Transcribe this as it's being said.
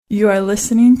You are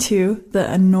listening to the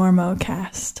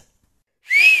Enormocast.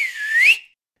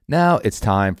 Now it's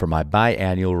time for my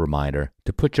biannual reminder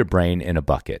to put your brain in a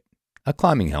bucket. A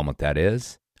climbing helmet, that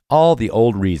is. All the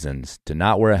old reasons to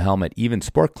not wear a helmet, even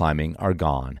sport climbing, are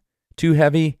gone. Too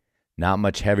heavy? Not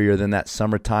much heavier than that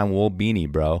summertime wool beanie,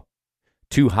 bro.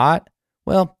 Too hot?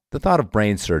 Well, the thought of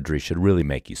brain surgery should really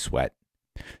make you sweat.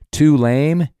 Too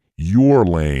lame? You're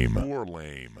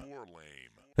lame.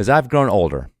 As I've grown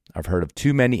older, I've heard of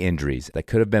too many injuries that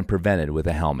could have been prevented with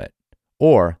a helmet.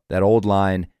 Or that old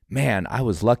line, man, I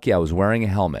was lucky I was wearing a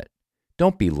helmet.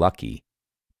 Don't be lucky.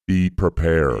 Be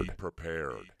prepared.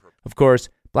 Of course,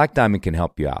 Black Diamond can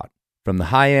help you out. From the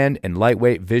high-end and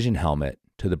lightweight Vision helmet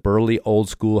to the burly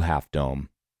old-school Half Dome,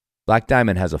 Black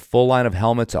Diamond has a full line of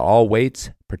helmets at all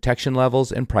weights, protection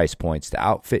levels, and price points to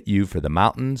outfit you for the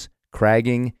mountains,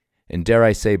 cragging, and dare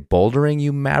I say bouldering,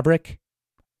 you maverick?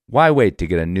 Why wait to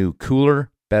get a new,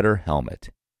 cooler, better helmet?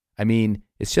 I mean,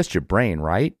 it's just your brain,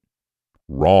 right?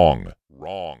 Wrong.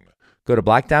 Go to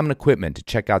Black Diamond Equipment to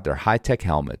check out their high-tech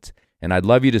helmets. And I'd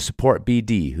love you to support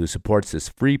BD, who supports this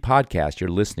free podcast you're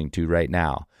listening to right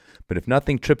now. But if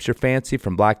nothing trips your fancy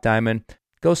from Black Diamond,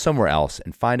 go somewhere else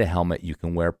and find a helmet you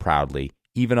can wear proudly,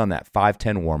 even on that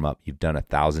 510 warm-up you've done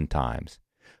 1,000 times.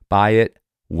 Buy it,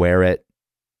 wear it,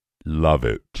 love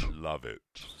it.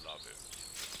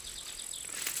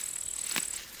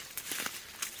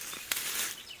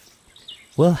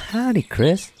 Well, howdy,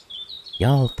 Chris.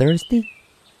 Y'all thirsty?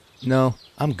 No,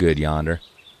 I'm good yonder.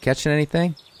 Catching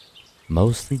anything?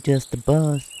 Mostly just a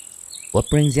buzz. What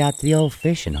brings you out to the old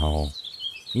fishing hole?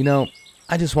 You know,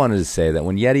 I just wanted to say that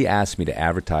when Yeti asked me to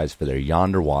advertise for their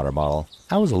Yonder water bottle,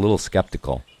 I was a little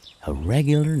skeptical. A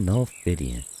regular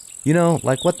no-fidian. You know,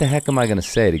 like what the heck am I going to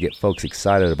say to get folks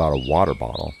excited about a water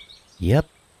bottle? Yep,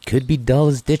 could be dull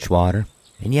as ditch water.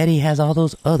 And Yeti has all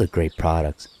those other great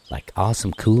products, like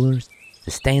awesome coolers,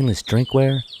 the stainless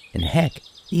drinkware, and heck,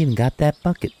 even got that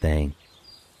bucket thing.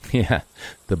 Yeah,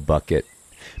 the bucket.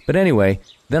 But anyway,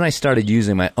 then I started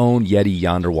using my own Yeti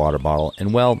Yonder water bottle,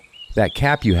 and well, that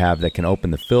cap you have that can open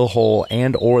the fill hole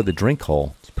and or the drink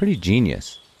hole, it's pretty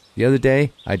genius. The other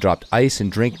day, I dropped ice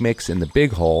and drink mix in the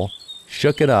big hole,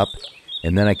 shook it up,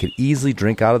 and then I could easily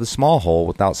drink out of the small hole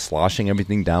without sloshing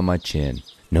everything down my chin.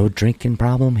 No drinking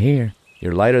problem here.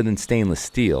 You're lighter than stainless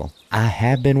steel. I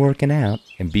have been working out.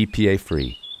 And BPA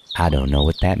free. I don't know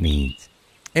what that means.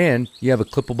 And you have a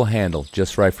clippable handle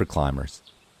just right for climbers.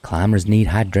 Climbers need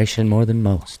hydration more than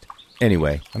most.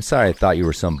 Anyway, I'm sorry I thought you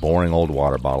were some boring old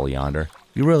water bottle yonder.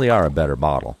 You really are a better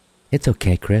bottle. It's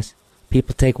okay, Chris.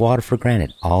 People take water for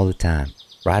granted all the time,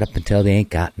 right up until they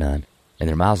ain't got none, and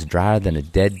their mouth's drier than a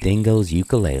dead dingo's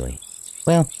ukulele.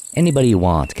 Well, anybody who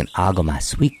wants can ogle my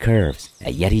sweet curves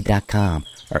at Yeti.com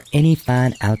or any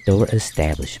fine outdoor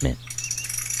establishment.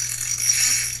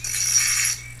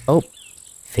 Oh,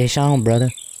 fish on, brother.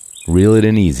 Reel it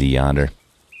in easy yonder.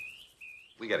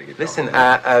 Listen,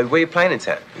 where are you playing in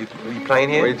town? You playing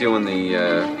here? We're doing the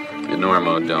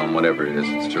Enormo Dome, whatever it is.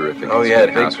 It's terrific. Oh, It's yeah, a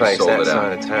the big house. We place, sold that it out.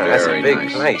 side of town. That's a Very big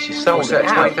nice. place. You sold it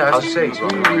out. 20,000 seats. You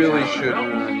really should.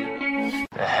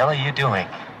 The hell are you doing?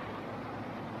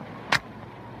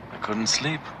 I couldn't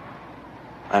sleep.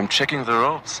 I'm checking the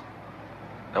ropes.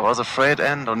 There was a frayed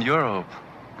end on your rope,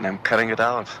 and I'm cutting it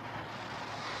out.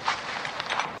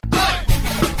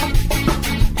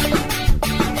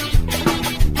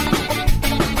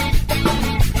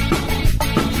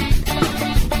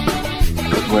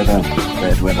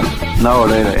 Bad weather. Now or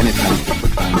later, anytime.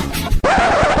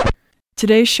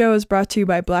 Today's show is brought to you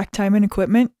by Black Diamond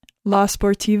Equipment, La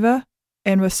Sportiva,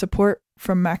 and with support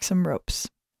from Maxim Ropes.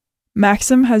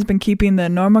 Maxim has been keeping the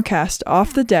Enormocast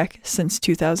off the deck since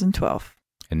 2012.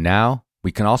 And now,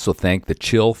 we can also thank the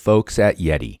chill folks at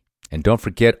Yeti. And don't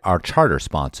forget our charter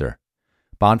sponsor,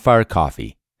 Bonfire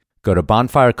Coffee. Go to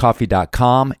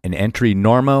bonfirecoffee.com and enter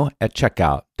Enormo at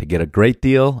checkout to get a great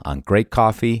deal on great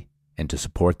coffee and to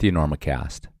support the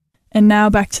Enormocast. And now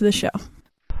back to the show.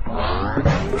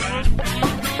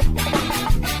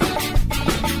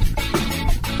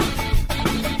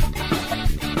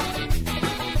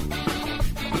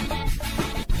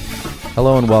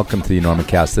 Hello and welcome to the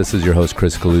Enormocast. This is your host,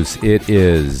 Chris Kalous. It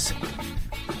is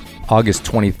August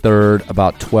 23rd,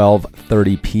 about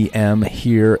 12:30 p.m.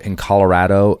 here in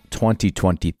Colorado,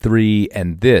 2023,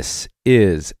 and this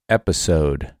is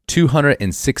episode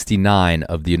 269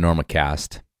 of the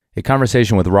Enormocast, a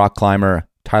conversation with rock climber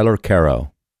Tyler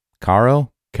Karow. Karow?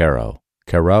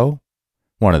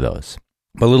 One of those.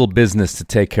 A little business to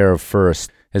take care of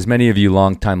first. As many of you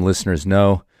longtime listeners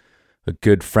know, a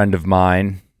good friend of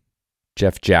mine,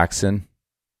 Jeff Jackson,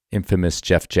 infamous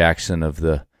Jeff Jackson of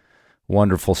the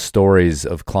wonderful stories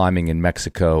of climbing in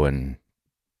Mexico and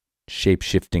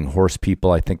shape-shifting horse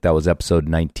people. I think that was episode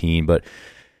 19. But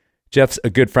Jeff's a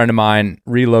good friend of mine,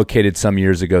 relocated some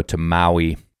years ago to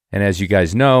Maui. And as you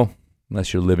guys know,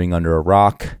 unless you're living under a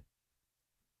rock,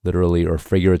 literally or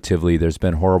figuratively, there's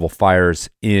been horrible fires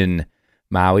in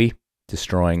Maui,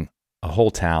 destroying a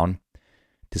whole town,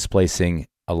 displacing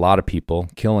a lot of people,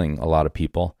 killing a lot of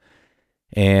people.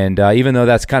 And even though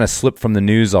that's kind of slipped from the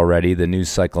news already, the news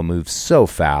cycle moves so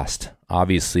fast.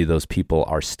 Obviously, those people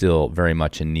are still very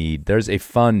much in need. There's a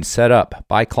fund set up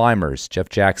by climbers. Jeff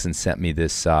Jackson sent me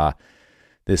this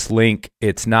link.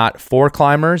 It's not for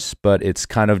climbers, but it's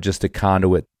kind of just a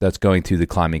conduit that's going through the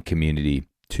climbing community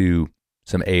to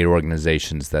some aid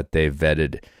organizations that they've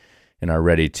vetted and are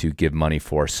ready to give money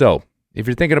for. So if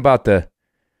you're thinking about the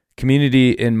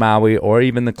community in Maui or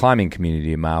even the climbing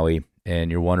community in Maui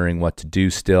and you're wondering what to do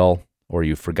still, or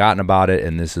you've forgotten about it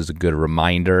and this is a good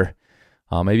reminder,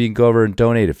 maybe you can go over and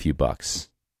donate a few bucks.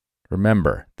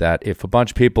 Remember that if a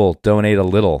bunch of people donate a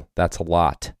little, that's a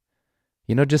lot.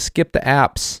 Just skip the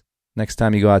apps next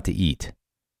time you go out to eat.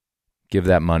 Give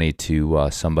that money to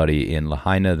somebody in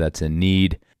Lahaina that's in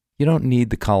need. You don't need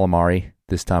the calamari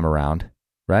this time around,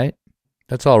 right?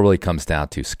 That's all it really comes down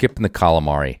to. Skipping the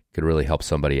calamari could really help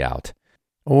somebody out.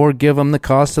 Or give them the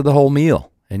cost of the whole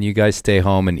meal, and you guys stay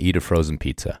home and eat a frozen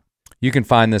pizza. You can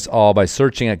find this all by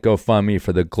searching at GoFundMe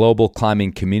for the Global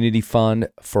Climbing Community Fund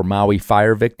for Maui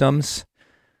fire victims.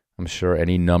 I'm sure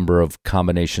any number of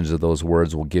combinations of those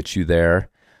words will get you there.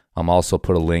 I'm also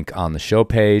put a link on the show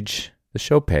page. The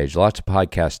show page. Lots of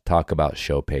podcasts talk about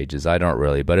show pages. I don't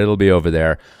really, but it'll be over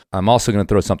there. I'm also going to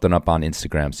throw something up on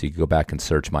Instagram, so you can go back and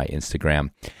search my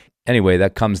Instagram. Anyway,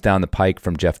 that comes down the pike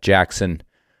from Jeff Jackson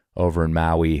over in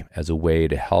Maui as a way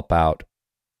to help out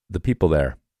the people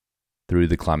there through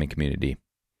the climbing community.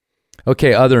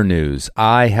 Okay, other news.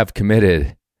 I have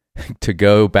committed to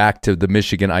go back to the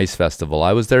Michigan Ice Festival.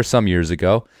 I was there some years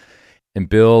ago, and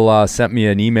Bill sent me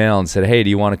an email and said, hey, do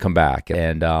you want to come back?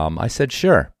 And I said,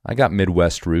 sure. I got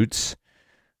Midwest roots.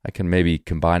 I can maybe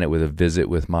combine it with a visit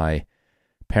with my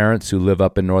parents who live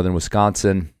up in northern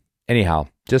Wisconsin. Anyhow,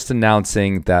 just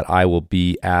announcing that I will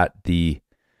be at the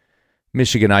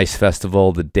Michigan Ice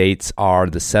Festival. The dates are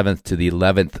the 7th to the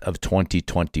 11th of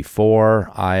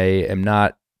 2024. I am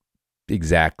not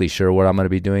exactly sure what I'm going to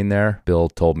be doing there. Bill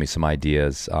told me some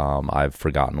ideas. I've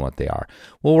forgotten what they are.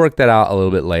 We'll work that out a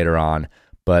little bit later on,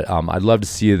 but I'd love to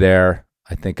see you there.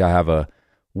 I think I have a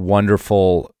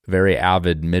wonderful, very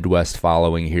avid Midwest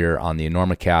following here on the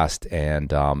Enormocast,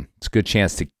 and it's a good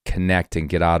chance to connect and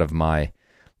get out of my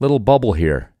little bubble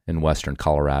here in Western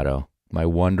Colorado. My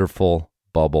wonderful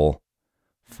bubble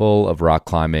full of rock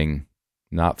climbing,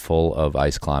 not full of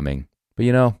ice climbing.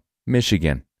 But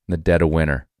Michigan in the dead of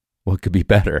winter. What could be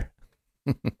better?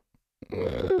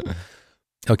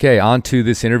 Okay, on to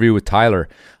this interview with Tyler.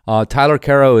 Tyler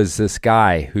Karow is this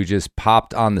guy who just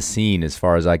popped on the scene, as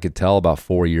far as I could tell, about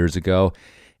 4 years ago.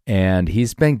 And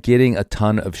he's been getting a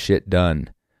ton of shit done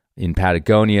in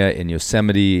Patagonia, in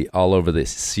Yosemite, all over the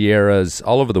Sierras,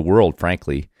 all over the world,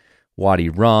 frankly. Wadi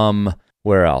Rum,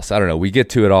 where else? I don't know. We get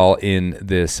to it all in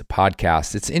this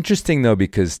podcast. It's interesting, though,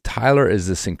 because Tyler is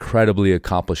this incredibly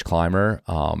accomplished climber,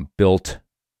 built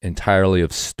entirely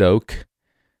of Stoke,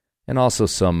 and also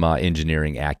some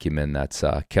engineering acumen that's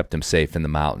kept him safe in the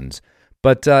mountains.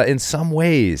 But in some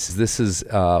ways, this is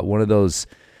one of those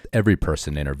every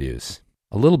person interviews,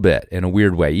 a little bit in a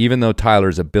weird way, even though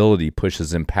Tyler's ability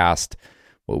pushes him past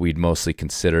what we'd mostly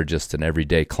consider just an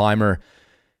everyday climber.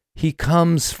 He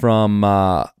comes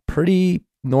from pretty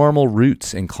normal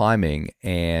roots in climbing,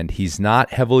 and he's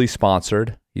not heavily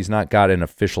sponsored. He's not got an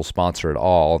official sponsor at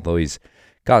all, though he's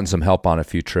gotten some help on a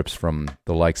few trips from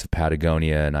the likes of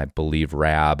Patagonia and I believe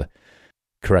Rab.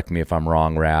 Correct me if I'm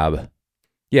wrong, Rab.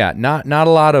 Yeah, not a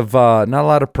lot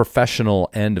of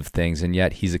professional end of things, and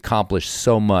yet he's accomplished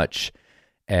so much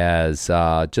as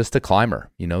just a climber.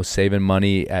 Saving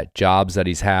money at jobs that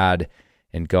he's had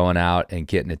and going out and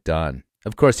getting it done.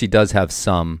 Of course, he does have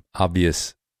some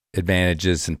obvious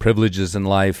advantages and privileges in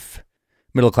life: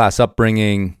 middle class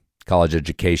upbringing, college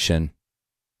education.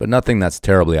 But nothing that's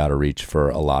terribly out of reach for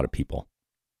a lot of people.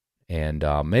 And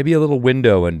maybe a little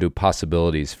window into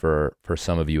possibilities for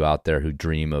some of you out there who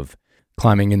dream of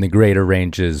climbing in the greater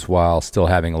ranges while still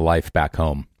having a life back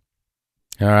home.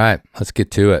 All right, let's get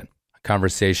to it. A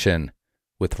conversation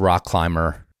with rock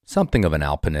climber, something of an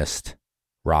alpinist,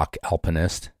 rock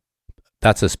alpinist.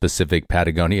 That's a specific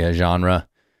Patagonia genre.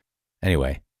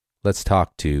 Anyway, let's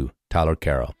talk to Tyler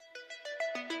Karow.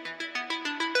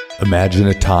 Imagine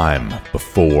a time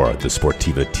before the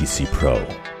Sportiva TC Pro,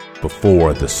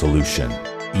 before the solution,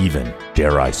 even,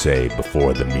 dare I say,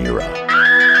 before the mirror.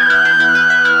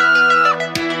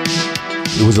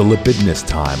 It was a libidinous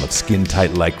time of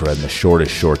skin-tight lycra and the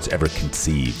shortest shorts ever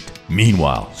conceived.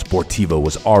 Meanwhile, Sportiva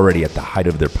was already at the height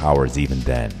of their powers even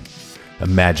then.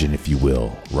 Imagine, if you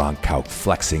will, Ron Kauk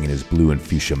flexing in his blue and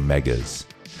fuchsia megas,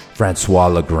 Francois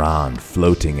Legrand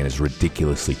floating in his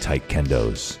ridiculously tight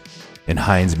kendos, and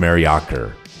Heinz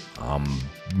Mariacher,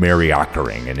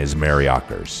 Mariachering in his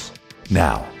Mariachers.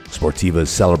 Now, Sportiva is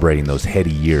celebrating those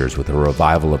heady years with a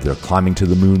revival of their Climbing to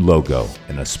the Moon logo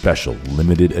and a special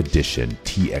limited edition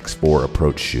TX4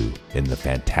 approach shoe in the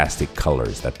fantastic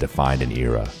colors that defined an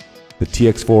era. The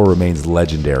TX4 remains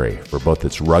legendary for both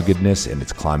its ruggedness and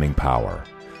its climbing power.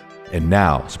 And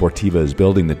now, Sportiva is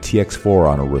building the TX4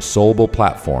 on a resolable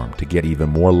platform to get even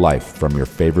more life from your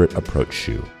favorite approach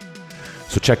shoe.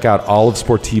 So check out all of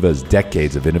Sportiva's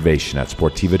decades of innovation at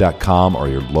Sportiva.com or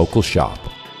your local shop,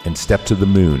 and step to the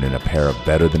moon in a pair of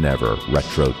better-than-ever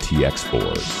retro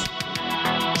TX4s.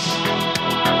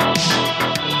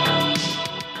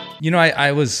 You know,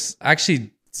 I was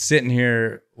actually sitting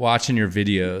here watching your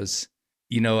videos,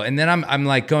 you know, and then I'm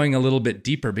like going a little bit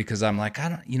deeper because I'm like,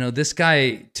 this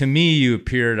guy, to me, you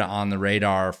appeared on the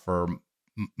radar for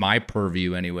my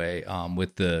purview anyway,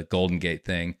 with the Golden Gate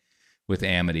thing with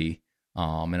Amity.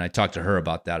 And I talked to her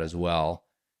about that as well.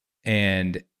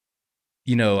 And,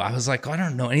 you know, I was like, I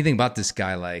don't know anything about this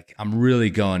guy. Like, I'm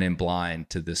really going in blind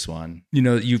to this one. You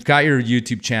know, you've got your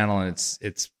YouTube channel and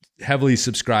it's heavily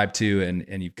subscribed to,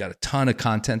 and you've got a ton of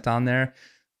content on there.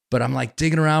 But I'm like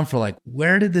digging around for like,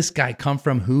 where did this guy come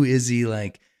from? Who is he?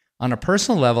 Like, on a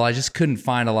personal level, I just couldn't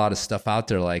find a lot of stuff out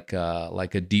there, like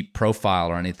a deep profile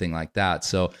or anything like that.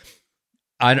 So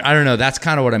I don't know. That's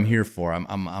kind of what I'm here for.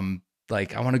 I'm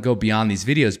like, I want to go beyond these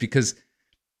videos, because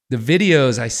the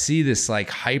videos, I see this like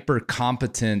hyper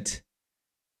competent,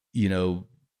 you know,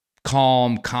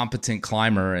 calm, competent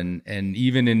climber. And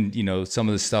even in, you know, some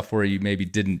of the stuff where you maybe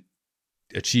didn't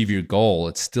achieve your goal,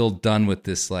 it's still done with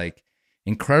this like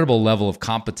incredible level of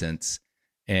competence.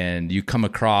 And you come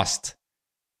across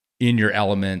in your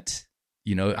element.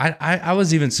 You know, I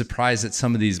was even surprised at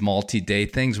some of these multi-day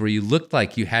things where you looked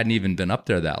like you hadn't even been up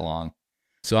there that long.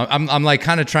 So I'm like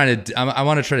kind of trying to, I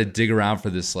want to try to dig around for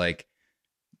this, like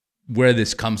where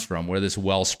this comes from, where this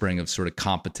wellspring of sort of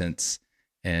competence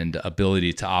and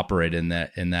ability to operate in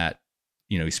that,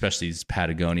 you know, especially these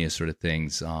Patagonia sort of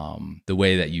things, the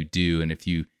way that you do. And if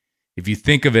you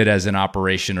think of it as an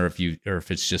operation, or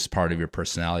if it's just part of your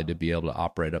personality to be able to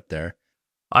operate up there.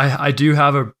 I do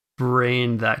have a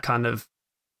brain that kind of,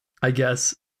 I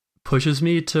guess, pushes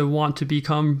me to want to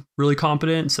become really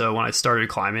competent. So when I started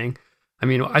climbing,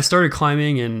 I started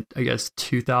climbing in, I guess,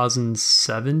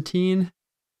 2017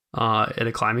 at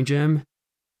a climbing gym.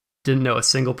 Didn't know a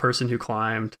single person who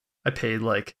climbed. I paid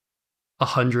like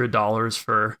 $100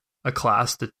 for a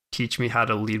class to teach me how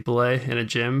to lead belay in a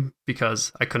gym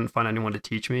because I couldn't find anyone to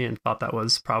teach me, and thought that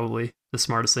was probably the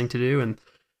smartest thing to do.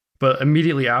 But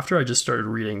immediately after, I just started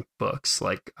reading books.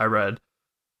 Like, I read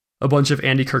a bunch of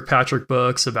Andy Kirkpatrick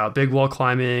books about big wall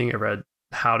climbing. I read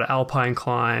how to alpine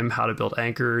climb, how to build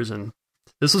anchors, and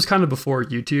this was kind of before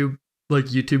YouTube. Like,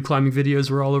 YouTube climbing videos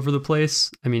were all over the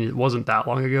place. I mean, it wasn't that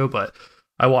long ago, but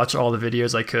I watched all the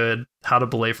videos I could, how to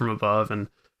belay from above, and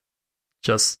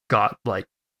just got like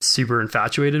super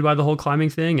infatuated by the whole climbing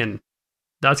thing. And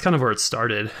that's kind of where it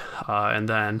started. And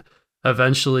then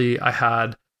eventually I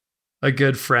had a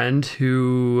good friend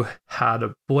who had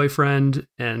a boyfriend,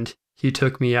 and he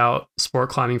took me out sport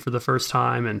climbing for the first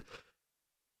time. And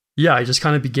yeah, I just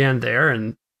kind of began there.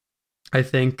 And I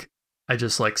think I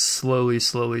just like slowly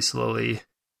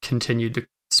continued to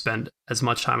spend as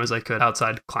much time as I could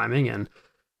outside climbing, and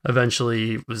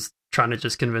eventually was trying to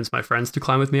just convince my friends to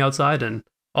climb with me outside. And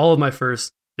all of my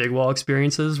first big wall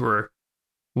experiences were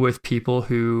with people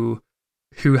who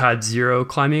had zero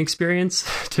climbing experience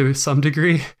to some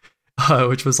degree,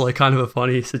 which was like kind of a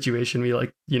funny situation. We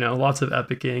like, you know, lots of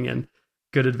epicing and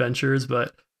good adventures.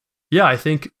 But yeah, I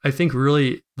think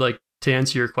really, like, to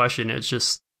answer your question, it's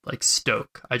just like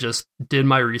Stoke. I just did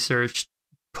my research,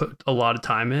 put a lot of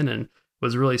time in, and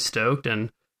was really stoked.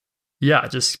 And yeah,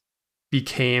 just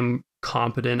became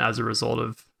competent as a result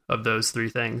of those three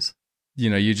things. You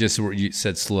know, you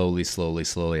said slowly,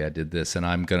 I did this, and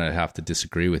I'm going to have to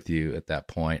disagree with you at that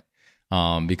point.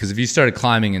 Because if you started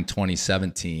climbing in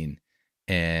 2017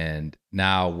 and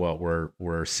now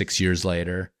we're 6 years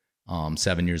later,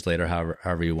 7 years later,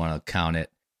 however you want to count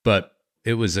it, but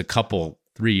it was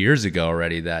 3 years ago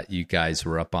already that you guys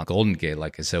were up on Golden Gate,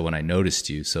 like I said, when I noticed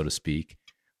you, so to speak,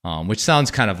 which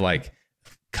sounds kind of like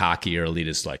cocky or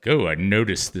elitist, like, oh, I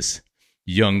noticed this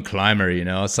young climber,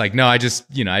 It's like, no, I just,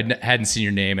 I hadn't seen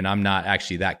your name and I'm not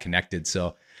actually that connected.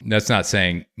 So that's not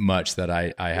saying much that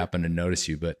I happen to notice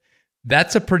you, but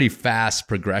that's a pretty fast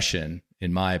progression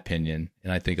in my opinion.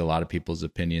 And I think a lot of people's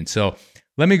opinion. So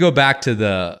let me go back to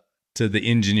the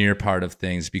engineer part of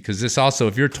things, because this also,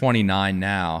 if you're 29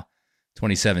 now,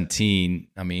 2017,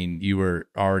 I mean, you were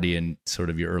already in sort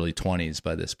of your early 20s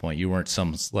by this point. You weren't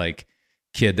some like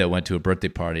kid that went to a birthday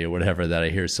party or whatever that I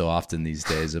hear so often ththese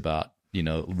days about,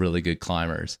 really good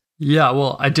climbers. Yeah,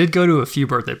 well, I did go to a few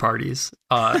birthday parties,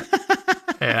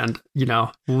 and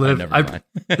Never mind.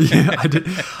 Yeah, I did.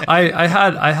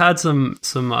 I had some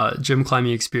gym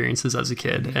climbing experiences as a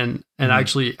kid, and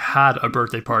actually had a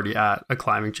birthday party at a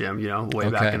climbing gym, way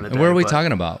back in the day. And where are we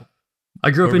talking about?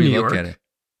 I grew up in New York,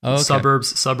 oh, okay.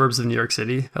 suburbs of New York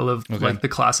City. I live like the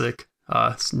classic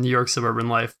New York suburban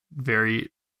life.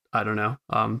 Very, I don't know,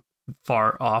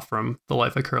 far off from the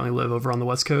life I currently live over on the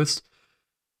West Coast.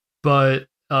 But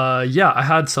yeah, I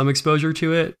had some exposure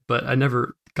to it, but I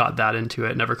never got that into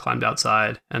it, never climbed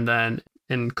outside. And then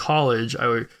in college,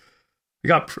 I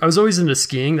was always into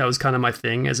skiing. That was kind of my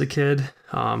thing as a kid.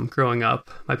 Growing up,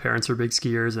 my parents were big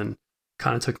skiers and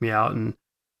kind of took me out, and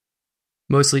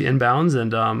mostly inbounds.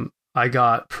 And I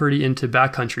got pretty into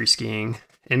backcountry skiing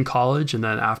in college and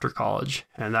then after college.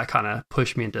 And that kind of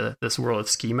pushed me into this world of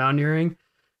ski mountaineering.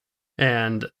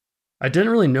 And I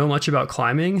didn't really know much about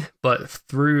climbing, but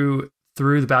through the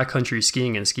backcountry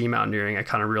skiing and ski mountaineering, I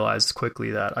kind of realized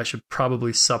quickly that I should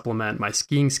probably supplement my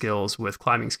skiing skills with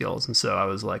climbing skills. And so I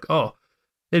was like, oh,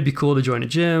 it'd be cool to join a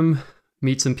gym,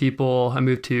 meet some people. I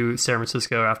moved to San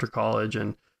Francisco after college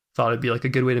and thought it'd be like a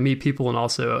good way to meet people, and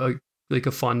also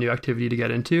a fun new activity to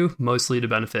get into, mostly to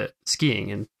benefit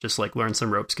skiing and just like learn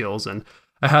some rope skills. And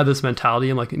I had this mentality.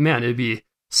 I'm like, man, it'd be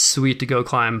sweet to go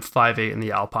climb 5'8" in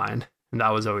the Alpine. And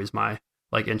that was always my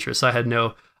like interest. I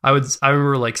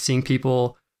remember like seeing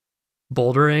people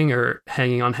bouldering or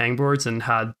hanging on hangboards and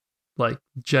had like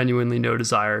genuinely no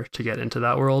desire to get into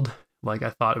that world. Like I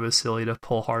thought it was silly to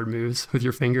pull hard moves with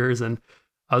your fingers. And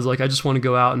I was like, I just want to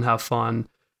go out and have fun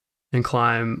and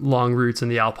climb long routes in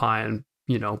the Alpine,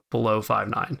 below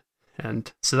 5'9".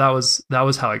 And so that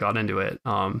was how I got into it.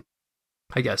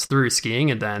 I guess through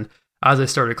skiing. And then as I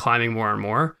started climbing more and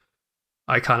more,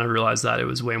 I kind of realized that it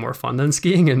was way more fun than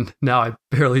skiing, and now I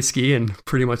barely ski and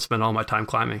pretty much spend all my time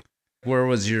climbing. Where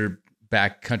was your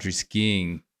backcountry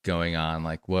skiing going on?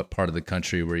 Like what part of the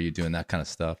country were you doing that kind of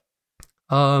stuff?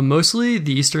 Mostly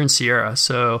the Eastern Sierra.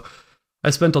 So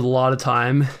I spent a lot of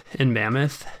time in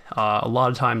Mammoth, a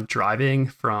lot of time driving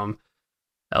from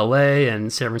LA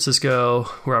and San Francisco,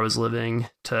 where I was living,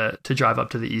 to drive up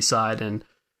to the east side and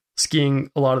skiing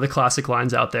a lot of the classic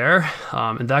lines out there.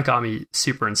 And that got me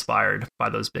super inspired by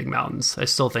those big mountains. I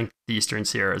still think the Eastern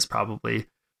Sierra is probably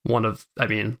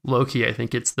low-key, I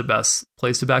think it's the best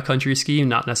place to backcountry ski,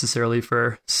 not necessarily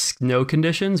for snow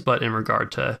conditions, but in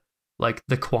regard to like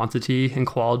the quantity and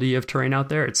quality of terrain out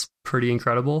there. It's pretty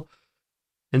incredible.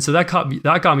 And so that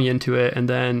got me into it. And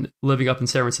then living up in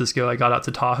San Francisco, I got out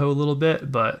to Tahoe a little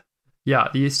bit. But yeah,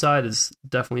 the east side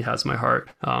definitely has my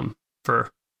heart for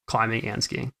climbing and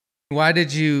skiing. Why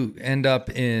did you end up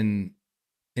in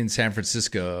San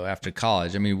Francisco after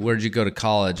college? I mean, where did you go to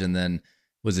college, and then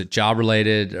was it job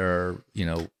related, or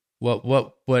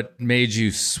what made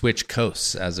you switch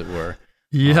coasts, as it were?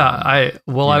 Yeah, I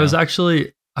was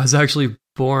actually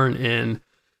born in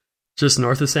just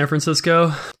north of San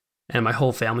Francisco, and my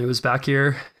whole family was back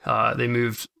here. They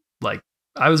moved, like,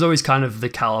 I was always kind of the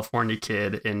California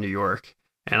kid in New York,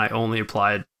 and I only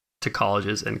applied to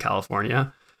colleges in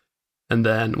California. And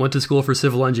then went to school for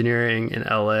civil engineering in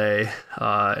LA,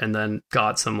 and then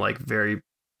got some like very,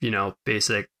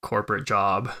 basic corporate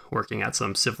job working at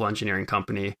some civil engineering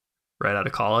company right out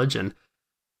of college, and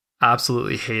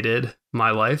absolutely hated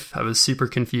my life. I was super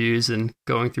confused and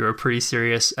going through a pretty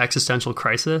serious existential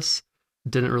crisis.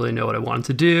 Didn't really know what I wanted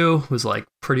to do, was like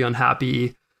pretty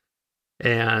unhappy.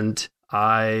 And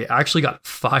I actually got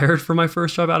fired from my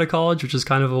first job out of college, which is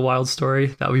kind of a wild story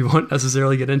that we won't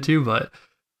necessarily get into, but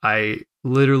I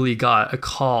literally got a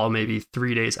call maybe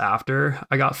 3 days after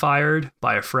I got fired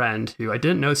by a friend who I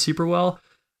didn't know super well.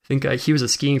 I think he was a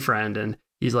skiing friend, and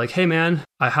he's like, hey man,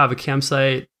 I have a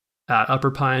campsite at Upper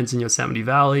Pines in Yosemite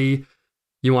Valley.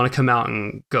 You want to come out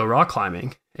and go rock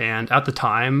climbing? And at the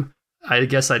time, I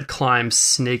guess I'd climbed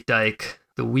Snake Dike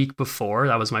the week before.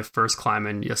 That was my first climb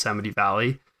in Yosemite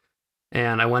Valley.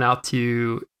 And I went out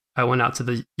to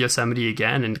the Yosemite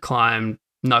again and climbed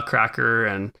Nutcracker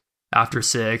and After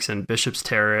Six and Bishop's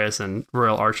Terrace and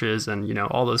Royal Arches and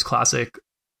all those classic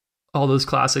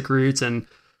routes. And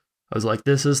I was like,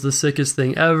 this is the sickest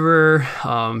thing ever.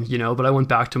 But I went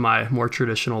back to my more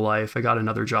traditional life. I got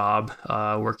another job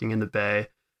working in the Bay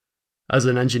as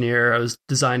an engineer. I was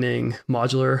designing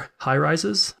modular high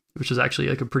rises, which is actually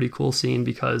like a pretty cool scene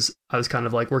because I was kind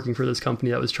of like working for this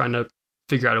company that was trying to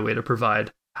figure out a way to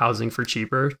provide housing for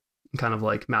cheaper and kind of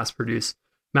like mass produce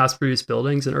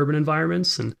buildings in urban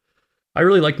environments. And I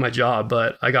really liked my job,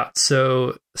 but I got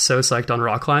so psyched on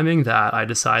rock climbing that I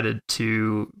decided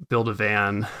to build a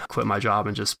van, quit my job,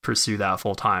 and just pursue that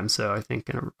full time. So I think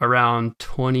around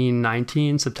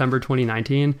September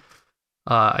 2019,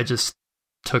 I just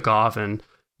took off and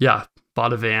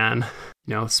bought a van,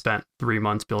 spent 3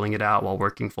 months building it out while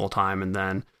working full time, and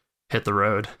then hit the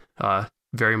road,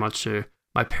 very much to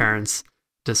my parents'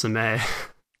 dismay.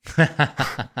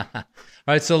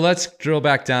 All right, so let's drill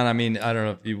back down. I mean, I don't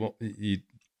know if you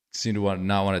seem to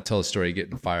not want to tell the story of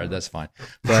getting fired. That's fine.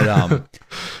 But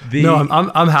no,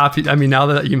 I'm happy. I mean, now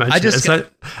that you mentioned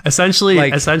essentially I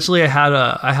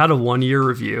had a 1 year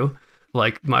review.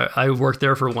 Like I worked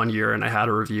there for 1 year, and I had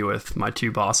a review with my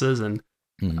two bosses, and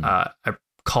I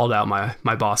called out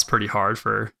my boss pretty hard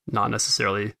for not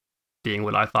necessarily being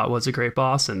what I thought was a great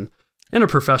boss, and in a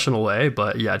professional way.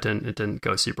 But yeah, it didn't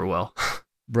go super well.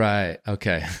 Right.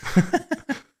 Okay.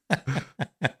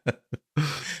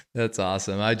 That's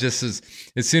awesome. I just as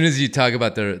soon as you talk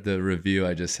about the review,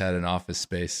 I just had an Office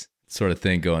Space sort of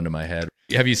thing go into my head.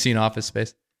 Have you seen Office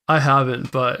Space? I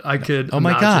haven't, but I could. Oh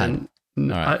my God. All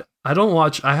right. I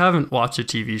haven't watched a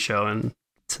TV show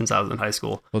since I was in high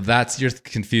school. Well, you're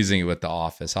confusing it with The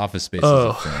Office. Office Space is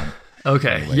a film.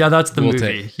 Okay. Anyway, yeah, that's the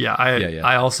movie.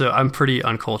 I'm pretty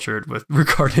uncultured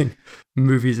regarding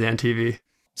movies and TV.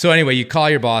 So anyway, you call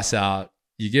your boss out,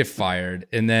 you get fired,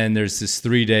 and then there's this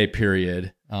 3-day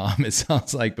period. It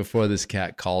sounds like before this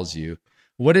cat calls you.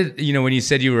 What did, when you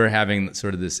said you were having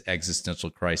sort of this existential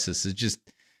crisis, is just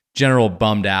general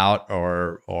bummed out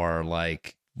or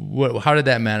like, how did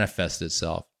that manifest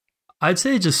itself? I'd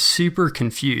say just super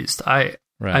confused. I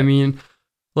mean,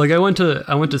 like I went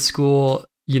to school,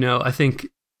 I think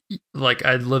like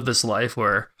I'd lived this life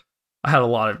where I had a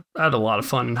lot of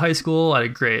fun in high school. I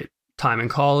had a great time in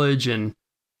college, and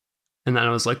then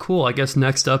I was like, cool, I guess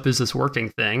next up is this working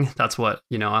thing. That's what,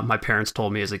 my parents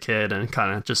told me as a kid, and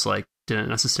kind of just like didn't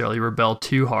necessarily rebel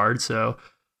too hard. So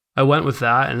I went with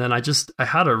that. And then I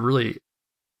had a really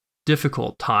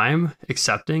difficult time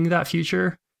accepting that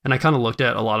future. And I kind of looked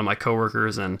at a lot of my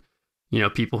coworkers and,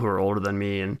 people who are older than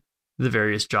me and the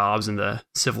various jobs in the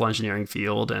civil engineering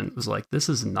field, and was like, this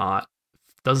is not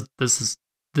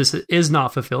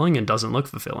fulfilling and doesn't look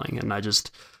fulfilling. And I just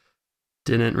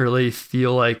didn't really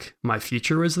feel like my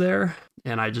future was there,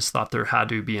 and I just thought there had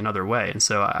to be another way. And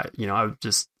so I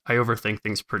overthink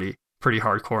things pretty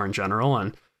hardcore in general,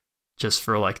 and just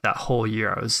for like that whole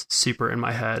year I was super in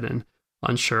my head and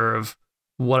unsure of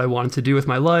what I wanted to do with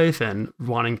my life, and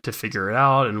wanting to figure it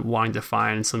out, and wanting to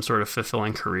find some sort of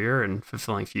fulfilling career and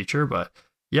fulfilling future. But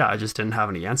yeah, I just didn't have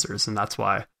any answers, and that's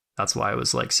why it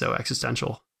was like so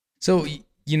existential. So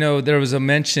there was a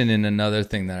mention in another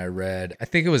thing that I read. I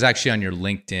think it was actually on your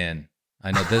LinkedIn.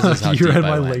 I know this is how you deep read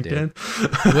I my went,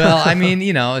 LinkedIn. Dude. Well, I mean,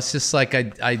 it's just like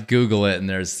I Google it, and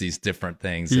there's these different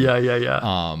things. And,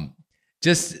 Yeah.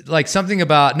 Just like something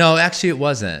about actually it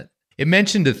wasn't. It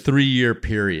mentioned a 3-year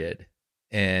period,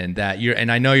 and that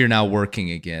and I know you're now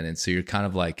working again, and so you're kind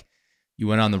of like you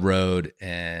went on the road,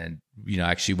 and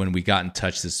actually when we got in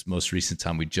touch this most recent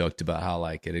time, we joked about how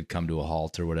like it had come to a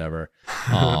halt or whatever.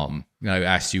 I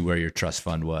asked you where your trust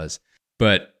fund was,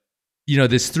 but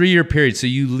this 3-year period. So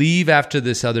you leave after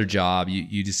this other job.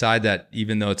 You decide that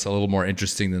even though it's a little more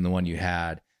interesting than the one you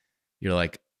had, you're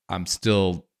like, I'm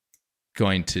still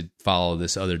going to follow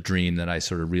this other dream that I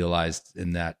sort of realized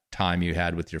in that time you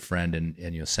had with your friend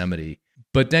in Yosemite.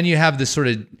 But then you have this sort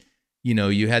of,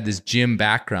 you had this gym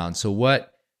background. So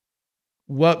what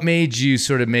made you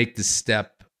sort of make the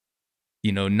step,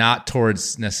 not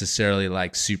towards necessarily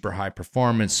like super high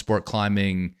performance, sport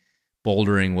climbing,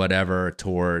 bouldering, whatever,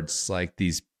 towards like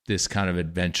this kind of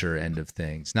adventure end of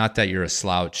things? Not that you're a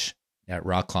slouch at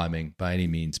rock climbing by any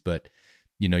means, but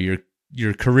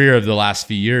your career of the last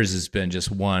few years has been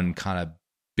just one kind of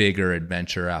bigger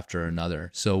adventure after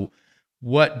another. So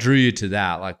what drew you to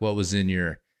that? Like what was in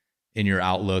your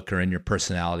outlook or in your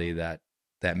personality that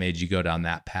made you go down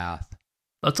that path?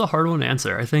 That's a hard one to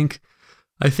answer. I think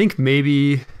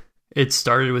maybe it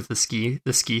started with the ski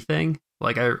thing.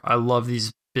 Like I love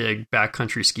these big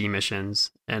backcountry ski missions,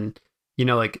 and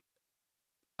like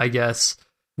I guess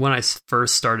when I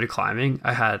first started climbing,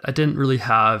 I didn't really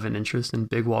have an interest in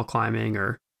big wall climbing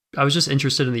or was just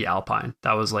interested in the alpine.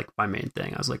 That was like my main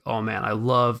thing. I was like, oh man, I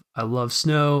love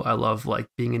snow. I love like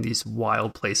being in these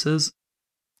wild places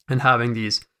and having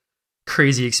these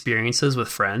crazy experiences with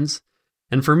friends.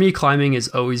 And for me, climbing has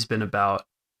always been about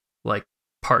like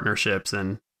partnerships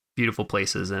and beautiful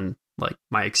places and like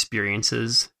my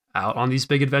experiences out on these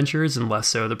big adventures, and less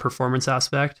so the performance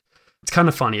aspect. It's kind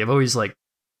of funny. I've always like,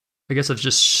 I guess I've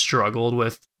just struggled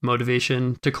with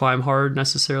motivation to climb hard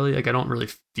necessarily. Like I don't really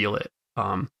feel it.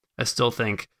 I still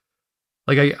think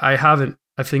like I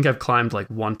think I've climbed like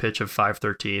one pitch of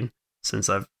 513 since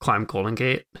I've climbed Golden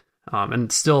Gate.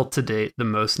 And still to date, the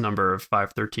most number of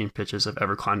 513 pitches I've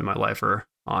ever climbed in my life are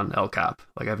on El Cap.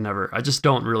 Like I just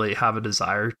don't really have a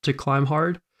desire to climb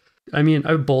hard. I mean,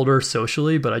 I boulder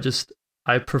socially, but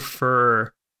I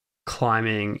prefer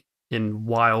climbing in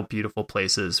wild, beautiful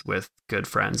places with good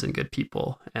friends and good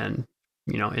people, and,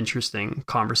 you know, interesting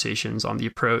conversations on the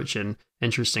approach and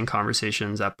interesting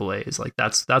conversations at belays. Like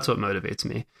that's what motivates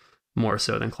me more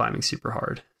so than climbing super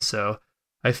hard. So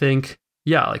I think,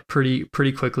 yeah, like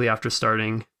pretty quickly after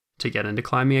starting to get into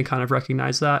climbing, I kind of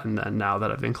recognized that. And then now that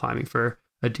I've been climbing for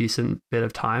a decent bit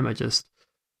of time, I've just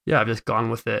gone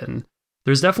with it. And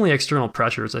there's definitely external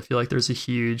pressures. I feel like there's a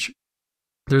huge,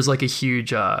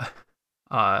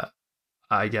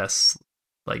 I guess,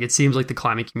 like it seems like the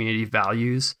climbing community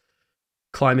values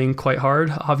climbing quite hard,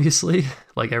 obviously.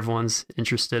 Like everyone's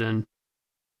interested in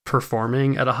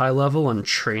performing at a high level and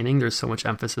training. There's so much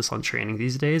emphasis on training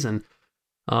these days. And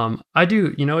I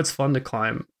do, you know, it's fun to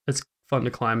climb. It's fun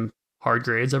to climb hard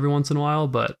grades every once in a while,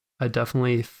 but I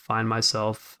definitely find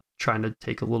myself trying to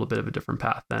take a little bit of a different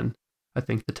path than I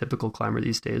think the typical climber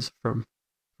these days from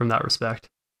that respect.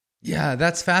 Yeah,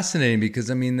 that's fascinating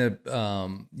because I mean,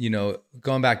 you know,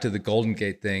 going back to the Golden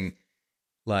Gate thing,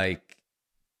 like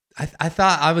I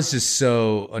thought I was just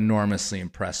so enormously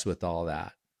impressed with all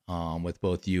that, with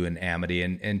both you and Amity,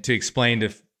 and to explain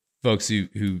to folks who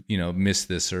you know missed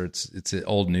this, or it's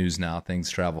old news now,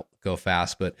 things go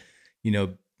fast, but you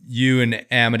know, you and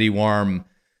Amity Warm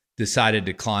decided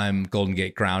to climb Golden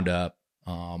Gate ground up,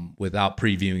 without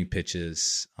previewing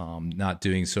pitches, not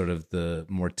doing sort of the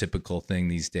more typical thing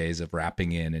these days of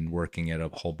wrapping in and working at a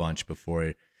whole bunch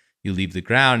before you leave the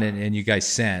ground, and you guys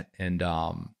sent. And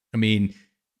I mean,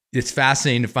 it's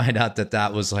fascinating to find out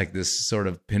that was like this sort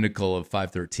of pinnacle of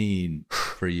 513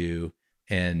 for you,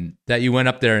 and that you went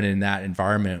up there and in that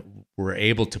environment were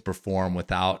able to perform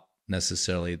without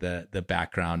necessarily the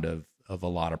background of a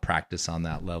lot of practice on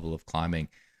that level of climbing.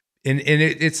 And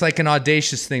it's like an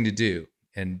audacious thing to do.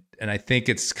 And I think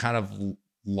it's kind of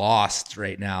lost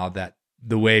right now that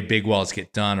the way big wells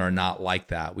get done are not like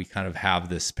that. We kind of have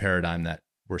this paradigm that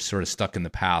we're sort of stuck in the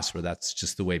past where that's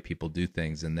just the way people do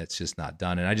things, and that's just not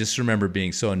done. And I just remember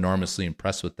being so enormously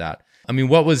impressed with that. I mean,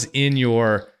 what was in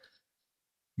your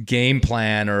game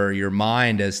plan or your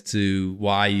mind as to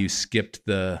why you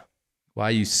why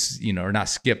you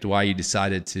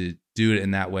decided to do it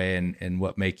in that way, and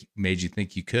what made you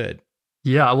think you could?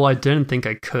 Yeah, well, I didn't think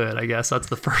I could. I guess that's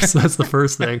the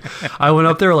first thing. I went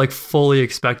up there like fully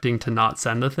expecting to not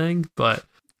send the thing, but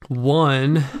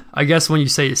one, I guess when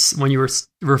you were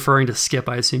referring to skip,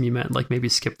 I assume you meant like maybe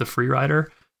skip the free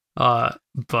rider. But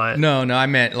no, I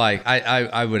meant like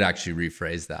I would actually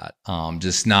rephrase that.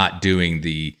 Just not doing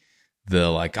the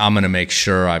like, I'm going to make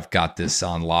sure I've got this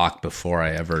on lock before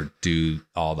I ever do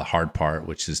all the hard part,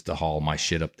 which is to haul my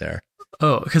shit up there.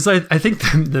 Oh, because I think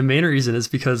the main reason is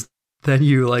because then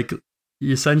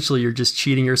you're just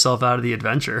cheating yourself out of the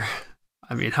adventure.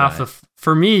 I mean,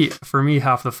 for me,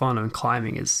 half the fun of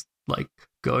climbing is like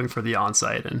going for the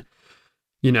onsite and,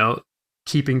 you know,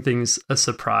 keeping things a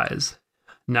surprise.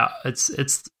 Now it's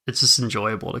just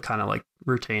enjoyable to kind of like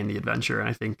retain the adventure. And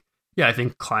I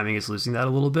think climbing is losing that a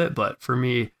little bit. But for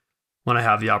me, when I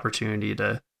have the opportunity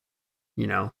to, you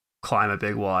know, climb a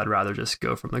big wall, I'd rather just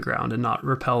go from the ground and not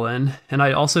rappel in. And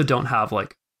I also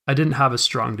I didn't have a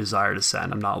strong desire to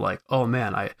send. I'm not like, oh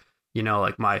man,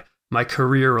 like my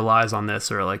career relies on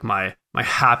this, or like my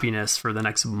happiness for the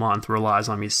next month relies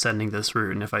on me sending this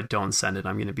route. And if I don't send it,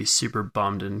 I'm going to be super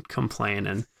bummed and complain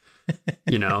and,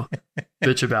 you know,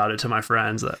 bitch about it to my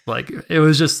friends. Like, it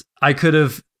was just, I could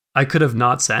have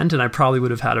not sent, and I probably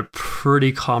would have had a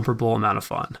pretty comparable amount of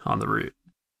fun on the route.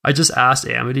 I just asked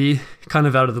Amity kind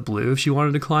of out of the blue if she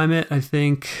wanted to climb it. I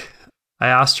think I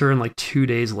asked her, and like 2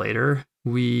 days later,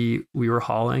 we were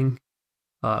hauling.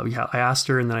 I asked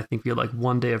her, and then I think we had like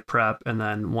 1 day of prep and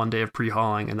then 1 day of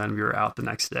pre-hauling, and then we were out the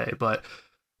next day. But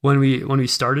when we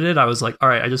started it, I was like, all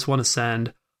right, I just want to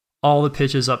send all the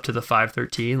pitches up to the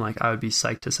 513. Like, I would be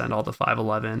psyched to send all the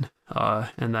 511.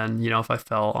 And then, you know, if I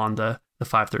fell on the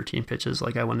 513 pitches,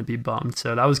 like, I wouldn't be bummed.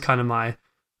 So that was kind of my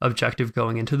objective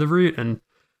going into the route. And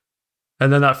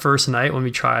then that first night when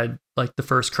we tried like the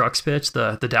first crux pitch,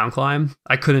 the down climb,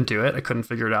 I couldn't do it. I couldn't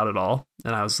figure it out at all.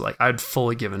 And I was like, I'd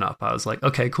fully given up. I was like,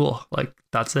 okay, cool. Like,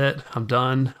 that's it. I'm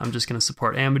done. I'm just going to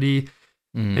support Amity.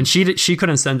 And she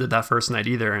couldn't send it that first night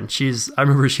either. And I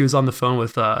remember she was on the phone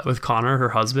with Connor, her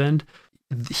husband.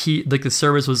 He, like, the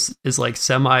service is like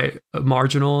semi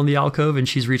marginal in the alcove, and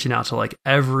she's reaching out to like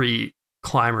every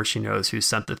climber she knows who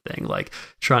sent the thing, like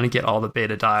trying to get all the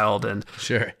beta dialed. And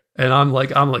sure. And I'm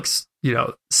like, you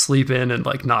know, sleeping and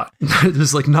like not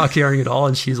just like not caring at all.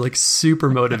 And she's like super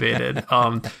motivated.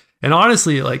 And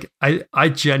honestly, like I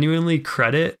genuinely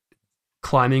credit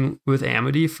climbing with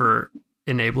Amity for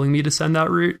enabling me to send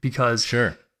that route, because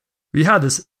sure, we had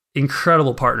this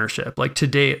incredible partnership. Like, to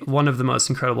date, one of the most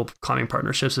incredible climbing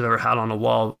partnerships I've ever had on a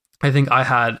wall. I think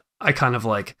I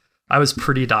was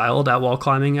pretty dialed at wall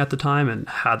climbing at the time and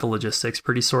had the logistics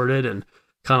pretty sorted, and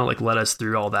kind of like led us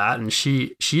through all that. And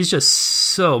she's just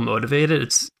so motivated.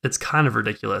 It's kind of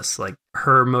ridiculous. Like,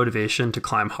 her motivation to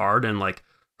climb hard and like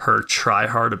her try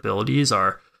hard abilities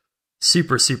are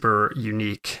super, super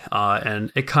unique.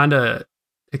 And it kind of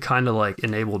like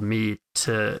enabled me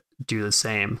to do the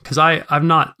same. Cause I'm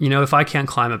not, you know, if I can't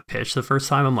climb a pitch the first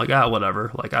time, I'm like,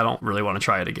 whatever. Like, I don't really want to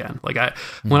try it again. Like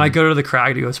when I go to the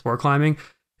crag to go sport climbing,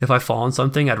 if I fall on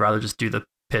something, I'd rather just do the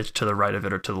pitch to the right of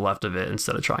it or to the left of it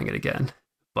instead of trying it again.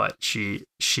 But she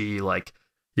like,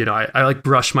 you know, I like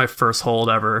brushed my first hold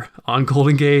ever on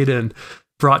Golden Gate and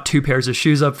brought 2 pairs of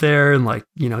shoes up there, and like,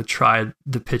 you know, tried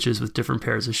the pitches with different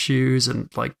pairs of shoes, and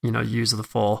like, you know, use the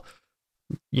full,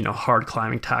 you know, hard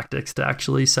climbing tactics to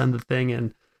actually send the thing.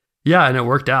 And yeah, and it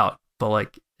worked out. But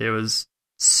like, it was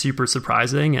super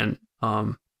surprising and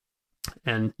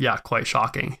yeah, quite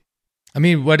shocking. I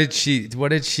mean, what did she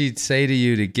say to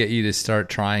you to get you to start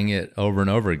trying it over and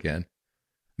over again?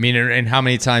 I mean, and how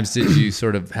many times did you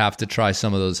sort of have to try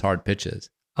some of those hard pitches?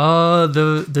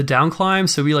 The down climb.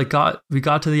 So we got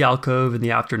to the alcove in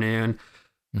the afternoon.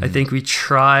 I think we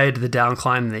tried the down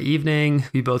climb in the evening.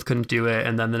 We both couldn't do it.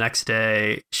 And then the next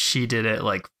day she did it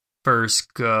like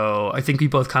first go. I think we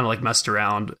both kind of like messed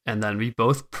around, and then we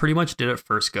both pretty much did it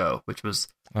first go, which was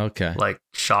okay, like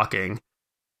shocking.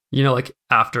 You know, like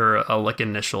after a like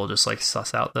initial just like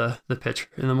suss out the pitch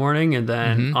in the morning, and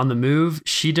then on the move,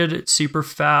 she did it super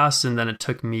fast. And then it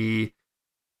took me,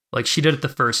 like, she did it the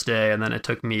first day, and then it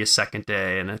took me a second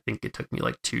day. And I think it took me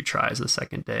like 2 tries the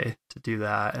second day to do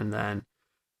that. And then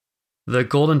the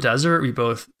Golden Desert, we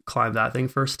both climbed that thing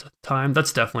first time.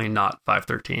 That's definitely not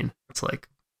 513. It's like,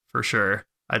 for sure,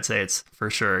 I'd say it's for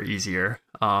sure easier.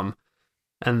 And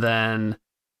then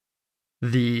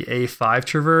the A5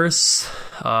 Traverse,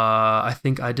 I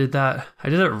think I did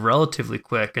it relatively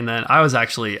quick. And then I was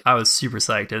super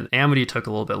psyched, and Amity took a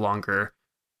little bit longer.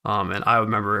 And I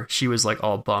remember she was like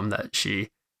all bummed that she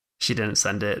didn't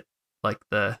send it like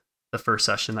the first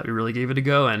session that we really gave it a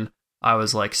go. And I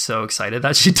was like so excited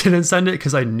that she didn't send it,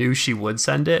 because I knew she would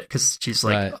send it, because she's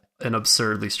like an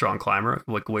absurdly strong climber,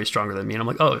 like way stronger than me. And I'm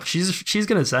like, oh, she's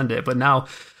gonna send it. But now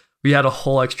we had a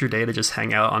whole extra day to just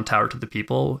hang out on Tower to the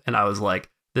People, and I was like,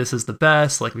 this is the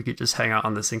best. Like, we could just hang out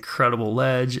on this incredible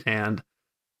ledge, and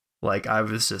like I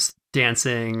was just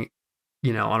dancing,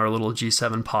 you know, on our little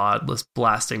G7 pod, just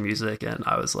blasting music, and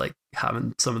I was like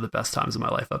having some of the best times of my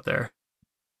life up there.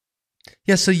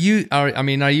 Yeah, so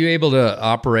are you able to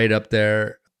operate up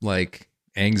there like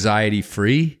anxiety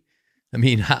free? I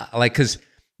mean, like, because,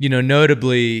 you know,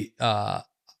 notably,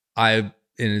 and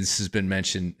this has been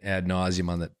mentioned ad nauseum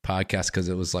on the podcast, because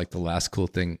it was like the last cool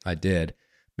thing I did,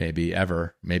 maybe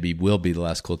will be the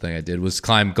last cool thing I did, was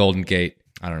climb Golden Gate,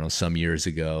 I don't know, some years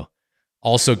ago.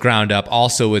 Also ground up,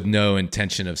 also with no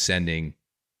intention of sending,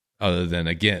 other than,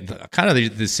 again, kind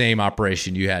of the same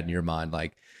operation you had in your mind,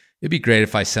 like, it'd be great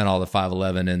if I sent all the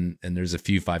 511 and there's a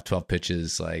few 512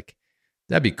 pitches. Like,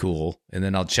 that'd be cool. And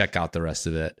then I'll check out the rest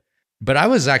of it. But I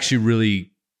was actually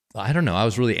I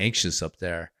was really anxious up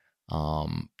there,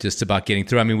 just about getting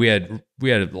through. I mean, we had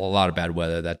a lot of bad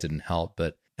weather. That didn't help.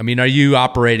 But I mean, are you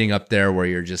operating up there where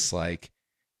you're just like,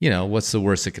 you know, what's the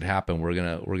worst that could happen? We're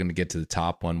going to get to the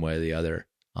top one way or the other.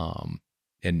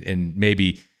 And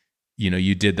maybe, you know,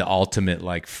 you did the ultimate,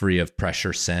 like, free of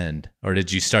pressure send, or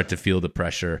did you start to feel the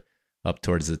pressure up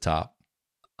towards the top?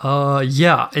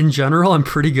 Yeah, in general, I'm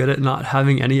pretty good at not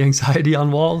having any anxiety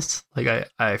on walls. Like,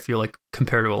 I feel like,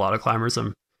 compared to a lot of climbers,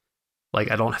 I'm like,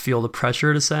 I don't feel the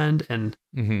pressure to send. And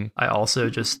I also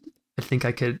I think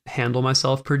I could handle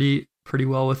myself pretty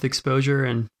well with exposure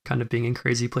and kind of being in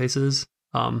crazy places,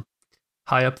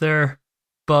 high up there.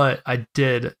 But I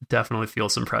did definitely feel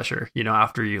some pressure, you know,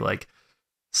 after you like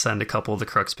send a couple of the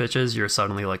crux pitches, you're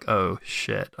suddenly like, oh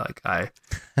shit, like I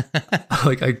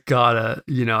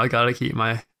gotta keep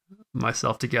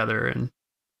myself together and,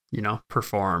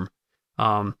 perform.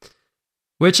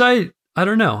 Which I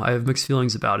don't know. I have mixed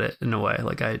feelings about it in a way.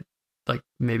 Like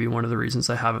maybe one of the reasons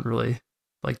I haven't really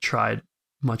like tried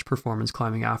much performance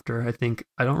climbing after. I think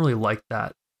I don't really like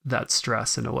that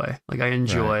stress in a way. Like I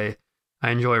enjoy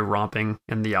romping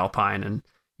in the alpine and,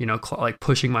 like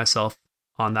pushing myself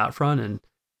on that front. And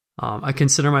I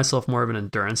consider myself more of an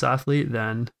endurance athlete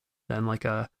than like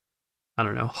a, I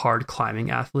don't know, hard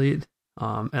climbing athlete.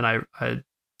 And I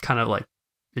kind of like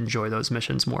enjoy those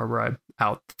missions more where I'm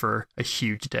out for a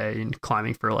huge day and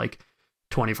climbing for like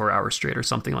 24 hours straight or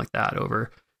something like that,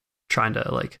 over trying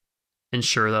to like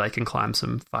ensure that I can climb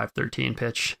some 513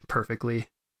 pitch perfectly.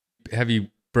 Have you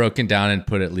broken down and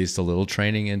put at least a little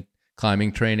training and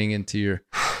climbing training into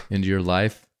your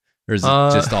life, or is it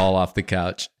just all off the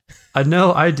couch?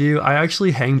 No, I do. I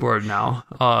actually hangboard now.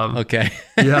 Okay.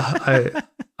 Yeah,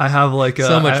 I have like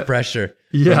so much pressure.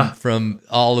 Yeah, from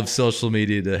all of social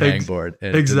media to hangboard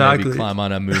and exactly. to maybe climb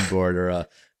on a moon board or a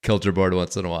kilter board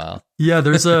once in a while. Yeah,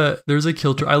 there's a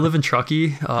kilter. I live in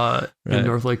Truckee, in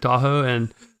North Lake Tahoe,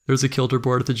 and there's a kilter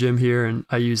board at the gym here, and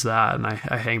I use that, and I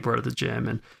hangboard at the gym.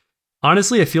 And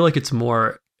honestly, I feel like it's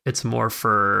more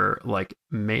for like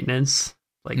maintenance,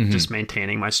 like just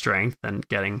maintaining my strength and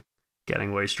getting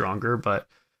way stronger. But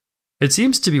it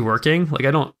seems to be working. Like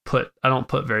I don't put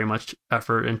very much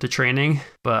effort into training,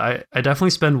 but I definitely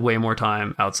spend way more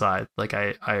time outside. Like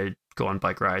I go on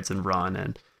bike rides and run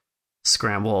and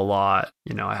scramble a lot.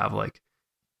 I have like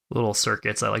little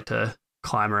circuits I like to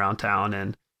climb around town,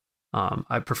 and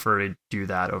I prefer to do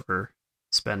that over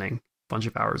spending a bunch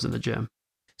of hours in the gym.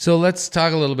 So let's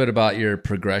talk a little bit about your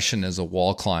progression as a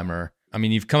wall climber. I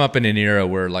mean, you've come up in an era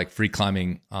where like free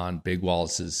climbing on big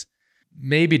walls is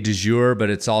maybe du jour, but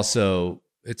it's also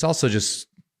just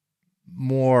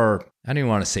more, I don't even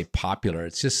want to say popular.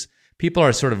 It's just people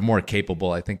are sort of more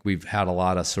capable. I think we've had a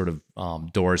lot of sort of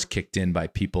doors kicked in by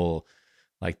people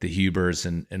like the Hubers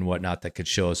and whatnot that could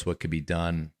show us what could be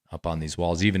done up on these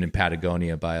walls, even in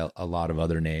Patagonia by a lot of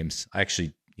other names.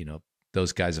 Actually,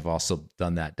 those guys have also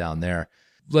done that down there.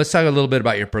 Let's talk a little bit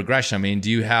about your progression. I mean, do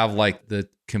you have like the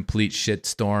complete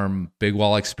shitstorm big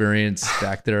wall experience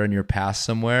back there in your past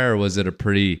somewhere, or was it a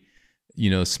pretty,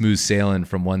 smooth sailing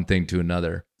from one thing to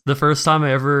another? The first time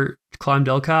I ever climbed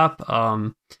El Cap,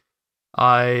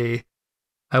 I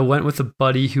went with a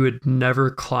buddy who had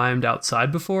never climbed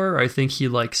outside before. I think he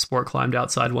like sport climbed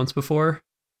outside once before.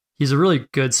 He's a really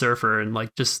good surfer, and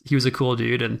like he was a cool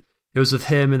dude. And it was with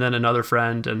him and then another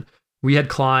friend, and we'd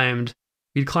climbed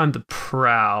the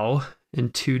Prow in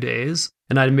 2 days.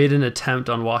 And I'd made an attempt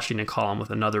on Washington Column with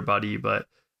another buddy, but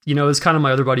it was kind of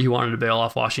my other buddy who wanted to bail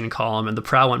off Washington Column, and the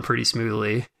Prow went pretty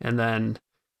smoothly. And then,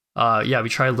 we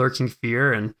tried Lurking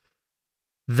Fear, and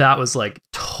that was like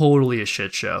totally a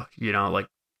shit show. Like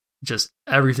just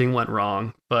everything went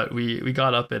wrong. But we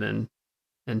got up it in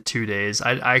 2 days.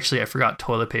 I forgot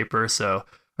toilet paper, so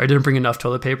I didn't bring enough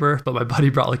toilet paper. But my buddy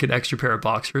brought like an extra pair of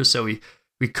boxers, so we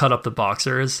cut up the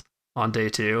boxers on day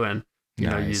 2 and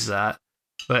use that.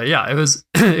 But yeah, it was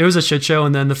a shit show.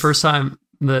 And then the first time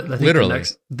literally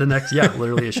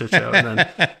a shit show. And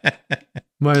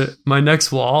then my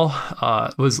next wall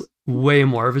was way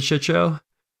more of a shit show.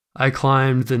 I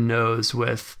climbed the nose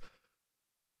with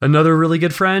another really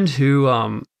good friend who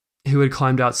had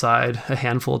climbed outside a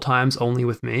handful of times only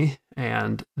with me,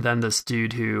 and then this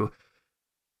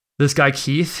guy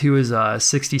Keith, who was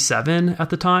 67 at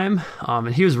the time,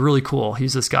 and he was really cool.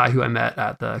 He's this guy who I met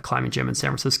at the climbing gym in San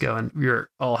Francisco, and we were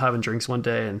all having drinks one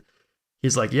day, and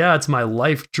he's like, yeah, it's my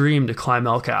life dream to climb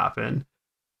El Cap. And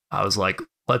I was like,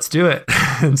 let's do it.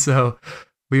 And so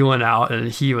we went out, and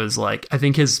he was like, I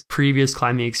think his previous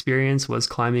climbing experience was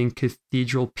climbing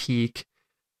Cathedral Peak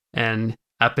and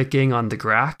epicing on the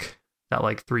Grack, that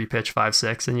like 3-pitch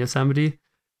 5-6 in Yosemite.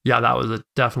 Yeah, that was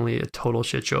definitely a total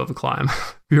shit show of a climb.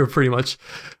 We were pretty much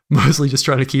mostly just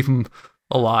trying to keep him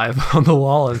alive on the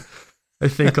wall. And I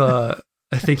think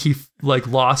he like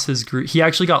lost his he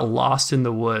actually got lost in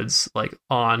the woods, like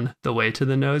on the way to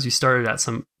the nose. We started at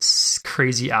some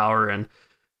crazy hour, and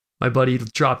my buddy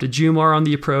dropped a Jumar on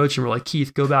the approach, and we're like,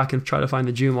 Keith, go back and try to find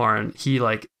the Jumar. And he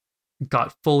like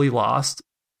got fully lost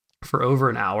for over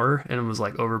an hour, and it was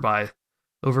like over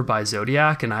by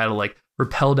Zodiac, and I had to like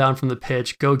rappel down from the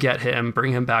pitch, go get him,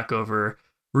 bring him back over,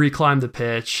 reclimb the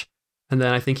pitch. And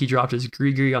then I think he dropped his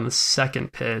gree on the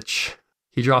second pitch.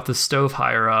 He dropped the stove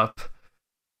higher up.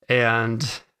 And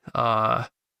I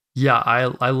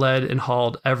led and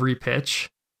hauled every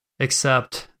pitch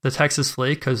except the Texas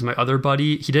Flake, because my other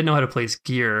buddy, he didn't know how to place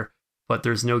gear, but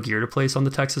there's no gear to place on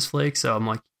the Texas Flake. So I'm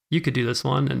like, you could do this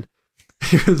one. And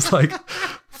he was like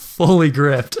fully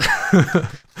gripped.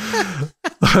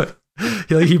 But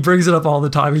he brings it up all the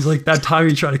time. He's like, that time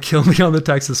he tried to kill me on the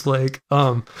Texas Flake.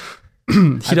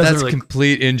 That's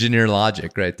complete engineer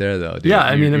logic right there, though. Dude. Yeah,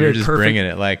 I mean, you're just bringing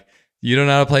it. Like, you don't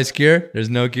know how to place gear. There's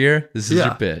no gear. This is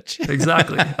your pitch.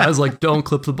 Exactly. I was like, don't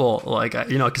clip the bolt. Like,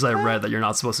 because I read that you're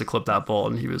not supposed to clip that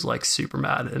bolt, and he was like super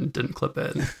mad and didn't clip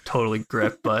it and totally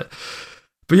gripped. But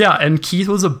yeah, and Keith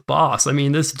was a boss. I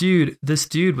mean, this dude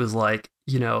was like,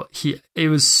 it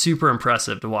was super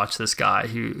impressive to watch this guy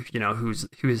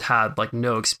who's had like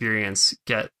no experience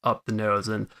get up the nose.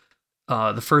 And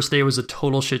the first day was a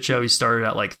total shit show. He started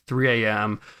at like 3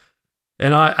 a.m.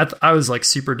 And I was like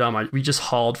super dumb. We just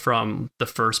hauled from the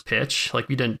first pitch. Like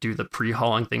we didn't do the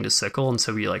pre-hauling thing to sickle. And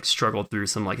so we like struggled through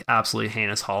some like absolutely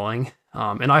heinous hauling.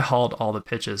 And I hauled all the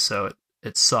pitches. So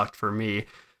it sucked for me.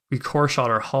 We core shot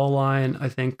our haul line, I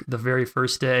think, the very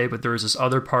first day, but there was this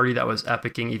other party that was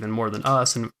epicing even more than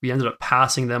us, and we ended up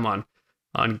passing them on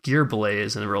gear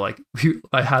blaze, and we're like,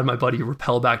 I had my buddy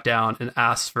rappel back down and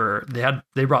asked for,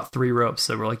 they brought 3 ropes,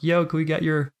 so we're like, yo, can we get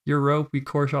your rope? We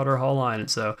core shot our haul line, and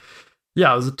so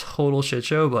yeah, it was a total shit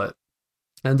show, but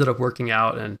ended up working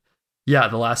out, and yeah,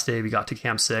 the last day we got to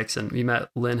Camp 6, and we met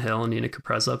Lynn Hill and Nina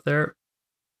Caprez up there,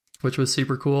 which was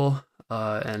super cool,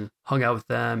 and hung out with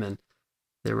them, and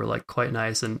they were like quite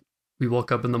nice. And we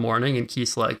woke up in the morning and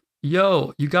Keith's like,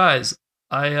 yo, you guys,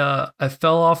 I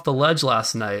fell off the ledge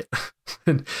last night.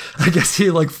 And I guess he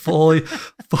like fully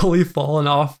fallen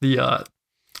off the,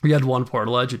 we had one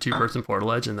portaledge, a 2-person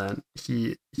portaledge. And then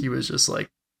he was just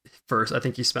like, I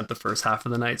think he spent the first half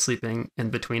of the night sleeping in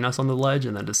between us on the ledge,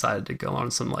 and then decided to go on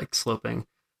some like sloping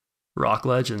rock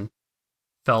ledge and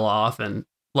fell off. And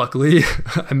luckily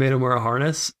I made him wear a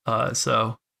harness.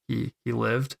 So he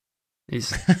lived.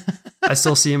 I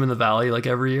still see him in the valley like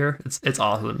every year. It's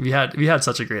awesome. We had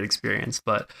such a great experience.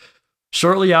 But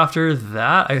shortly after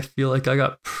that, I feel like I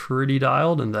got pretty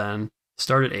dialed, and then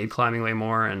started aid climbing way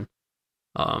more, and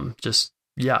just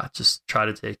try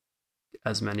to take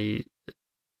as many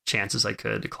chances I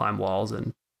could to climb walls,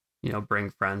 and bring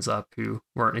friends up who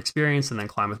weren't experienced, and then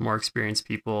climb with more experienced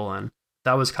people. And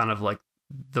that was kind of like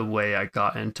the way I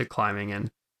got into climbing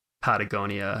in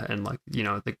Patagonia and like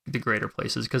the greater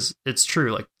places, because it's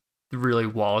true, like the really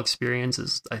wall experience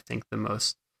is, I think, the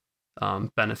most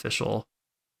beneficial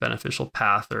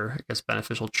path, or I guess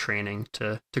beneficial training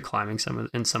to climbing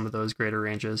in some of those greater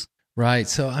ranges. Right.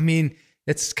 So I mean,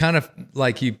 it's kind of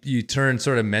like you turn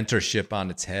sort of mentorship on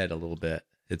its head a little bit.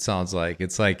 It sounds like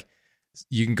it's like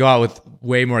you can go out with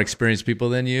way more experienced people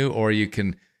than you, or you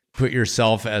can put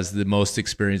yourself as the most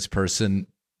experienced person,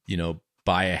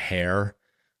 by a hair,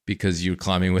 because you're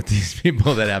climbing with these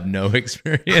people that have no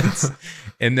experience.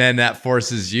 And then that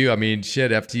forces you, I mean,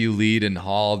 shit, after you lead and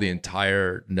haul the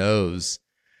entire nose,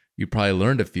 you probably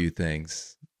learned a few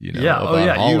things,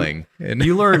 about hauling.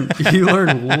 You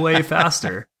learn way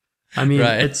faster. I mean,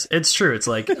 right. It's true. It's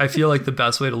like, I feel like the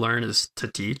best way to learn is to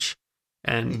teach.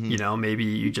 And, maybe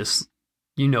you just,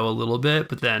 a little bit,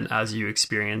 but then as you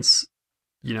experience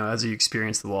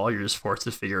the wall, you're just forced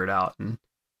to figure it out. And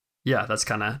yeah, that's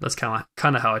kind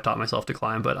of how I taught myself to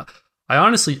climb. But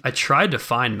I tried to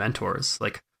find mentors.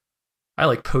 Like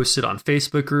I posted on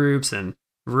Facebook groups and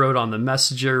wrote on the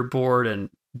messenger board and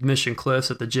Mission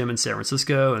Cliffs at the gym in San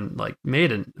Francisco, and like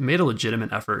made a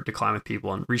legitimate effort to climb with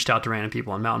people, and reached out to random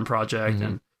people on Mountain Project,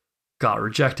 and got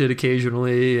rejected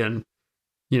occasionally, and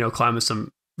climbed with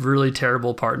some really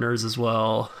terrible partners as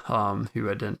well, who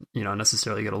I didn't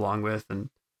necessarily get along with. And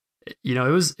it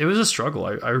was a struggle.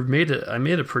 I made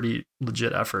a pretty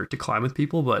legit effort to climb with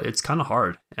people, but it's kind of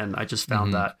hard. And I just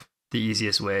found that the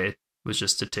easiest way was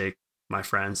just to take my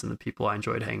friends and the people I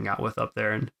enjoyed hanging out with up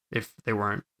there. And if they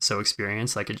weren't so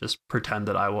experienced, I could just pretend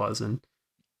that I was, and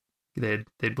they'd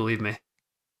believe me.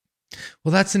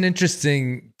 Well, that's an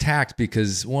interesting tact,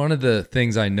 because one of the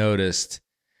things I noticed,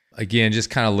 again, just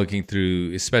kind of looking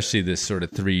through, especially this sort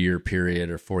of 3-year period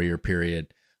or 4-year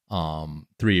period,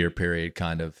 3-year period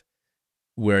kind of,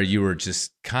 where you were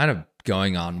just kind of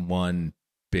going on one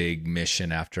big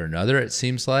mission after another, it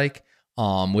seems like,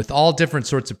 with all different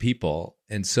sorts of people.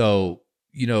 And so,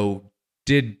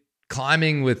 did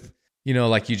climbing with,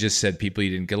 like you just said, people you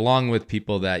didn't get along with,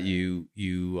 people that you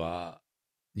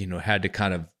had to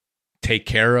kind of take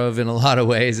care of in a lot of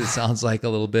ways, it sounds like a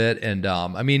little bit. And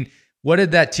I mean, what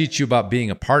did that teach you about being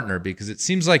a partner? Because it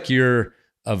seems like you're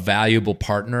a valuable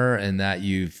partner, and that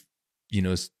you've,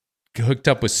 hooked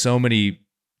up with so many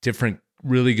different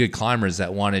really good climbers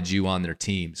that wanted you on their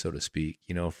team, so to speak,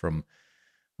 from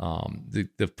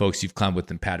the folks you've climbed with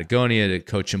in Patagonia to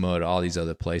Kochimo to all these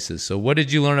other places. So what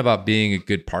did you learn about being a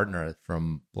good partner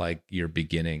from like your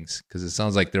beginnings? Because it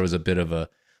sounds like there was a bit of a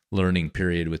learning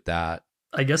period with that.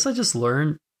 I guess I just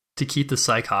learned to keep the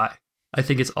psych high. I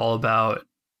think it's all about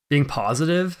being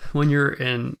positive when you're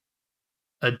in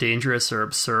a dangerous or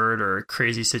absurd or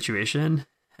crazy situation,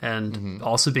 and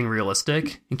also being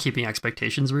realistic and keeping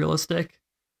expectations realistic.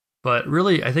 But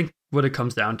really, I think what it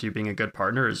comes down to being a good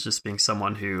partner is just being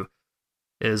someone who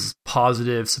is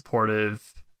positive,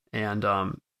 supportive, and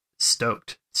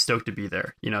stoked to be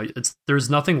there. You know, there's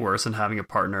nothing worse than having a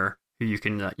partner who you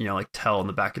can like tell in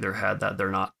the back of their head that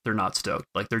they're not stoked.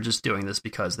 Like they're just doing this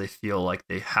because they feel like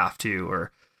they have to,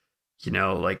 or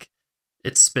like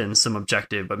it's been some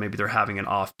objective, but maybe they're having an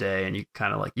off day, and you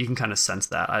can kind of sense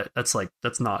that.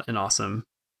 That's not an awesome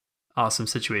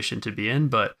situation to be in.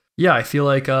 But yeah, I feel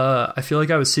like I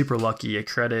was super lucky. I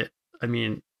credit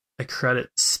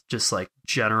just like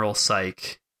general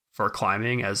psych for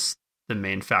climbing as the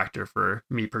main factor for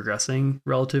me progressing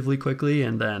relatively quickly,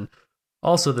 and then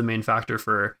also the main factor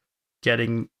for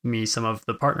getting me some of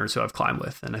the partners who I've climbed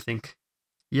with. And I think,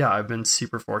 yeah, I've been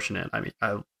super fortunate. I mean,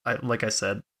 I like I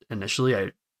said initially,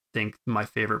 I think my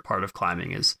favorite part of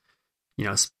climbing is,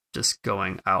 just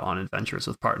going out on adventures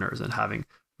with partners and having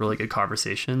really good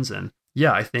conversations. And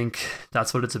yeah, I think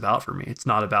that's what it's about for me. It's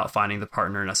not about finding the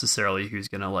partner necessarily who's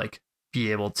going to like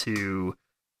be able to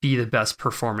be the best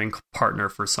performing partner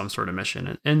for some sort of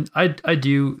mission. And I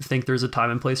do think there's a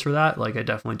time and place for that. Like I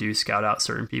definitely do scout out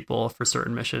certain people for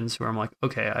certain missions where I'm like,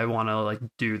 okay, I want to like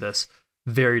do this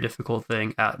very difficult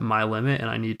thing at my limit, and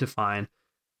I need to find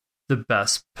the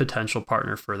best potential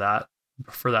partner for that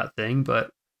thing.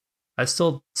 But I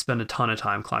still spend a ton of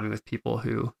time climbing with people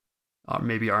who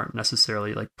maybe aren't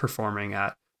necessarily like performing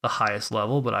at the highest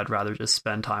level, but I'd rather just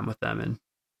spend time with them and,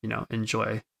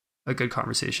 enjoy a good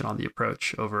conversation on the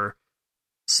approach over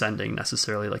sending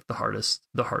necessarily like the hardest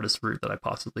route that I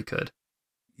possibly could.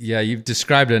 Yeah, you've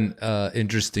described an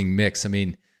interesting mix. I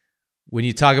mean, when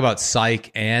you talk about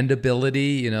psych and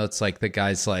ability, it's like the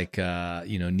guys like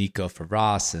Nico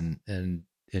Ferraz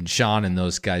and Sean, and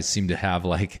those guys seem to have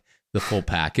like the full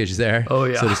package there. Oh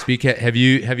yeah, so to speak. Have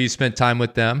you spent time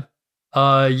with them?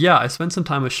 Yeah, I spent some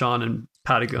time with Sean in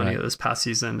Patagonia this past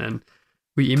season, and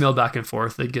we emailed back and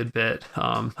forth a good bit.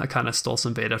 I kind of stole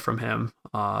some beta from him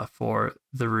for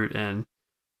the route in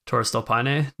Torres del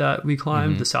Paine that we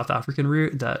climbed, the South African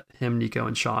route that him, Nico,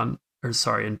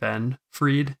 and Ben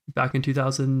freed back in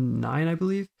 2009, I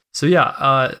believe. So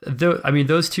yeah,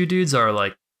 those two dudes are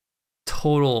like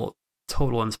total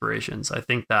inspirations. I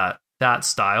think that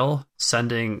style,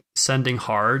 sending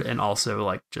hard and also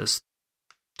like just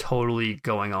totally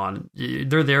going on.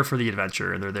 They're there for the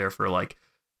adventure, and they're there for like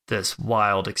this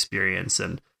wild experience.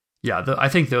 And yeah, I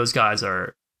think those guys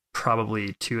are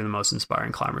probably two of the most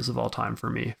inspiring climbers of all time for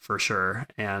me, for sure.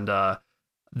 And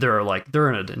they're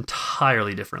in an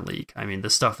entirely different league. I mean, the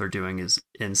stuff they're doing is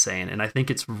insane, and I think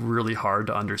it's really hard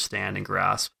to understand and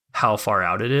grasp how far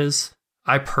out it is.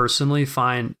 I personally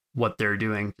find what they're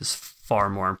doing is far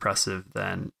more impressive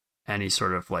than any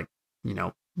sort of like,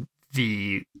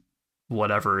 the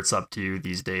whatever it's up to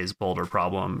these days, boulder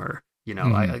problem, or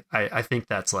I think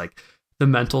that's like the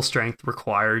mental strength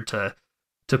required to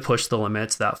push the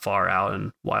limits that far out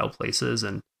in wild places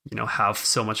and have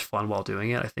so much fun while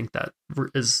doing it. I think that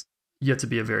you have to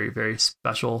be a very, very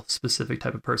specific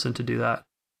type of person to do that.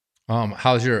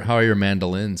 How are your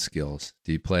mandolin skills?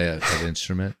 Do you play an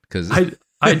instrument? Because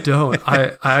I don't.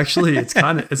 I actually, it's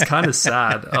kind of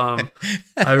sad.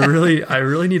 I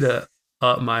really need to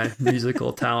up my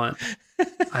musical talent.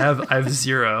 I have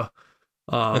zero.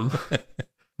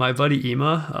 My buddy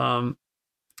Ema,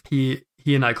 he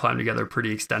and I climb together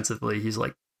pretty extensively. He's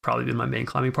like probably been my main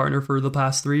climbing partner for the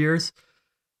past 3 years,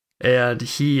 and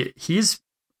he's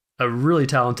a really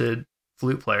talented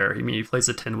flute player. I mean, he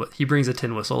brings a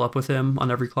tin whistle up with him on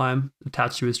every climb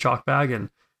attached to his chalk bag, and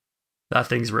that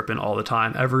thing's ripping all the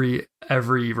time. Every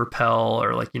rappel,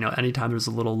 or like, anytime there's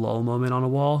a little lull moment on a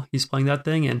wall, he's playing that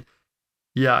thing. And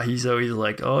yeah, he's always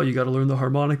like, oh, you got to learn the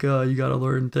harmonica, you got to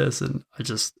learn this. And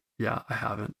I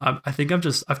haven't. I think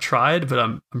I've tried, but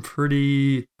I'm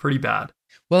pretty bad.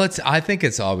 Well, I think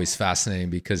it's always fascinating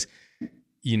because,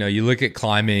 you look at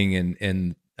climbing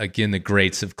and again, the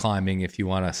greats of climbing, if you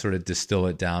want to sort of distill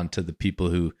it down to the people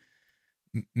who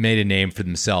made a name for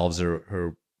themselves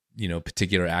or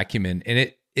particular acumen.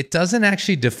 And it doesn't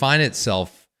actually define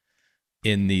itself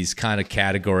in these kind of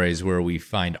categories where we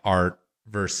find art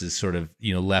versus sort of,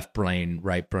 left brain,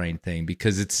 right brain thing,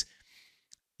 because it's,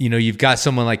 you've got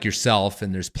someone like yourself,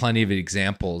 and there's plenty of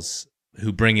examples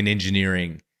who bring in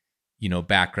engineering,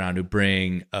 background, who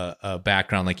bring a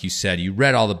background, like you said, you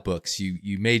read all the books,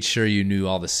 you made sure you knew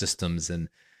all the systems and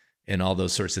all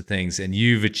those sorts of things, and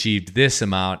you've achieved this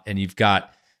amount, and you've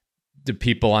got the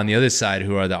people on the other side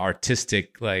who are the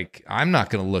artistic, like, I'm not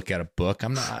going to look at a book.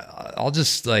 I'll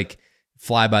just like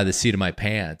fly by the seat of my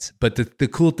pants. But the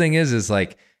cool thing is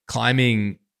like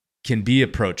climbing can be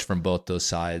approached from both those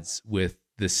sides with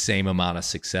the same amount of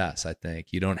success. I think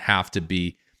you don't have to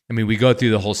be, we go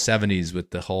through the whole 70s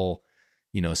with the whole,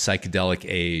 psychedelic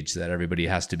age that everybody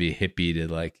has to be a hippie to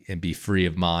like, and be free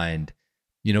of mind,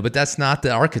 but that's not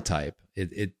the archetype.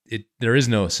 There is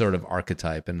no sort of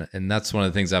archetype. And that's one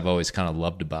of the things I've always kind of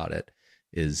loved about it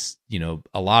is,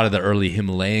 a lot of the early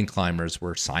Himalayan climbers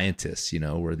were scientists,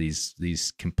 were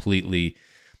these completely,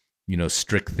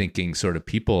 strict thinking sort of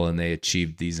people, and they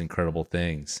achieved these incredible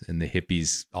things. And the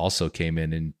hippies also came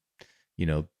in and,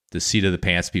 the seat of the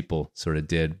pants people sort of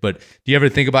did. But do you ever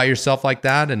think about yourself like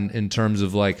that in terms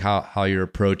of like how your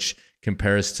approach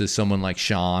compares to someone like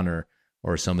Sean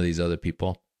or some of these other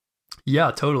people?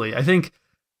 Yeah, totally. I think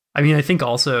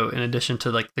also, in addition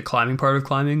to like the climbing part of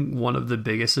climbing, one of the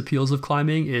biggest appeals of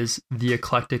climbing is the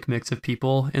eclectic mix of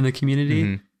people in the community.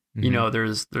 Mm-hmm.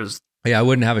 Mm-hmm. There's I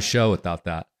wouldn't have a show without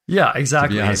that. Yeah,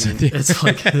 exactly. It's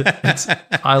like,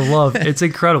 it's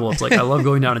incredible. It's like, I love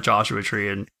going down a Joshua Tree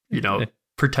and,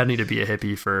 pretending to be a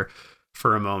hippie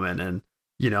for a moment. And,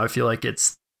 I feel like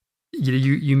it's,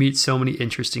 you meet so many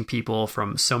interesting people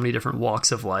from so many different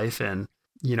walks of life. And,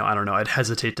 I don't know, I'd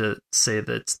hesitate to say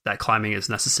that climbing is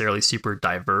necessarily super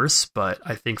diverse, but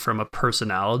I think from a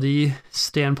personality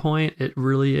standpoint, it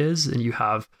really is. And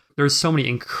there's so many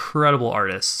incredible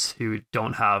artists who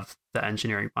don't have the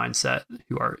engineering mindset,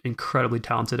 who are incredibly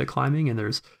talented at climbing. And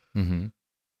there's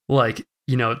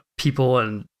people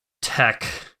in tech,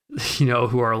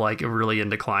 who are like really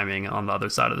into climbing on the other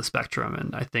side of the spectrum.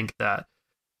 And I think that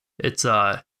it's,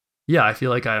 I feel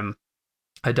like I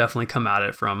definitely come at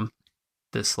it from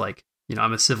this, like,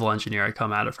 I'm a civil engineer. I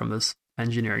come at it from this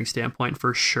engineering standpoint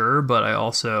for sure. But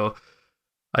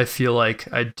I feel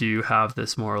like I do have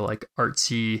this more like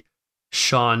artsy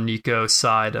Sean Nico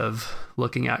side of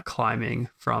looking at climbing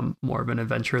from more of an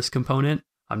adventurous component.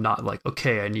 I'm not like,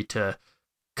 okay, I need to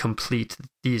complete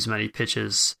these many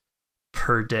pitches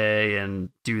per day and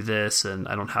do this, and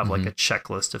I don't have like a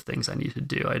checklist of things I need to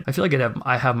do. I feel like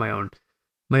I have my own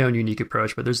unique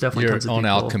approach, but there's definitely your tons of own people.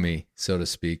 Alchemy, so to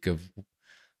speak, of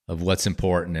what's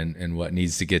important and what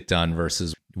needs to get done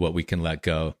versus what we can let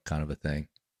go, kind of a thing.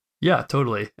 Yeah,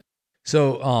 totally.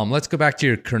 So let's go back to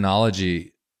your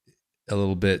chronology a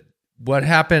little bit. What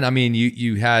happened?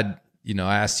 You had,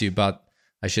 I asked you about,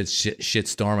 I should shit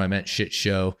storm. I meant shit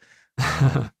show.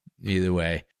 Either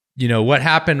way, what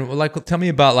happened? Like, tell me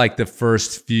about like the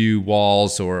first few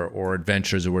walls or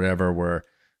adventures or whatever, where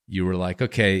you were like,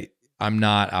 okay, I'm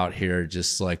not out here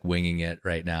just like winging it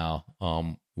right now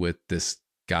with this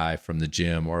guy from the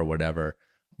gym or whatever.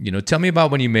 Tell me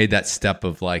about when you made that step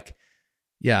of like,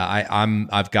 yeah,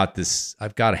 I've got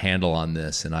a handle on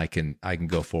this, and I can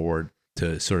go forward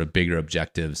to sort of bigger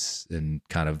objectives and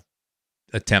kind of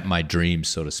attempt my dreams,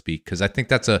 so to speak. Because I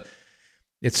think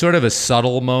it's sort of a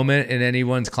subtle moment in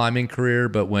anyone's climbing career,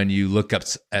 but when you look up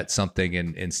at something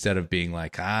and instead of being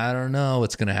like, I don't know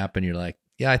what's going to happen, you're like,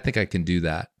 yeah, I think I can do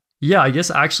that. Yeah, I guess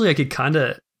actually it's kind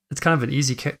of an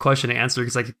easy question to answer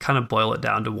because I could kind of boil it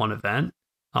down to one event.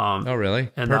 Oh, really?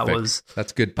 And perfect.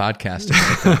 That's good podcasting.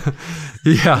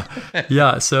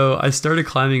 Yeah. So I started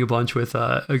climbing a bunch with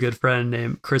a good friend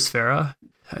named Chris Farah.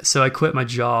 So I quit my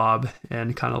job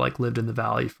and kind of like lived in the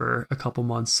valley for a couple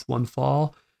months one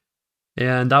fall.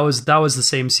 And that was the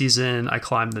same season I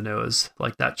climbed the nose,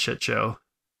 like that shit show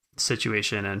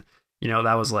situation. And,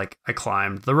 that was like, I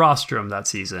climbed the Rostrum that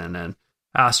season and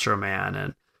Astroman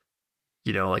and,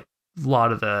 like a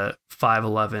lot of the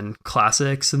 511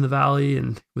 classics in the valley,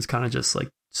 and was kind of just like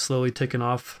slowly ticking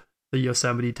off the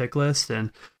Yosemite tick list.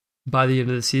 And by the end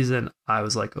of the season, I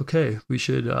was like, okay, we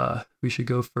should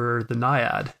go for the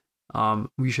Naiad.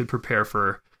 We should prepare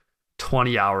for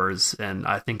 20 hours. And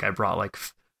I think I brought like,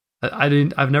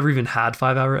 I've never even had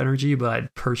 5 hour energy, but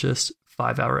I'd purchased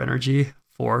 5 hour energy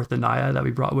for the Naiad that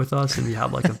we brought with us. And we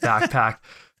had like a backpack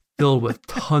filled with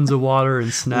tons of water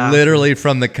and snacks. Literally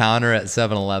from the counter at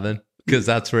 7-Eleven, because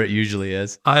that's where it usually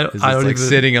is. I don't like even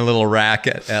sitting in a little rack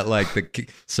at like the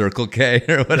Circle K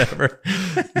or whatever.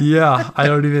 Yeah, I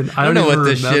don't know what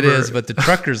this shit is, but the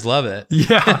truckers love it.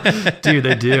 Yeah, dude,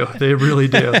 they do. They really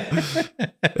do.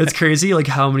 It's crazy, like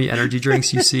how many energy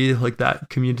drinks you see like that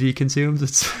community consumes.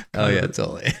 It's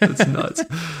totally. It's nuts.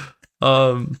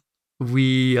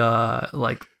 We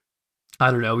I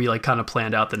don't know, we like kind of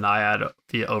planned out the Naiad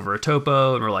over a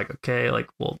topo, and we're like, okay, like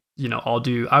we'll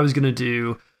I was going to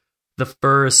do the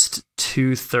first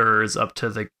 2/3 up to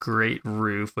the Great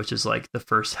Roof, which is like the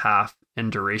first half in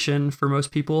duration for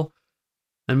most people.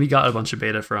 And we got a bunch of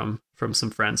beta from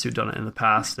some friends who'd done it in the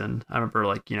past. And I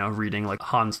remember reading like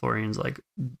Hans Florian's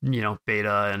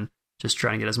beta and just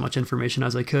trying to get as much information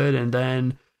as I could. And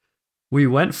then we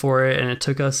went for it and it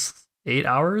took us 8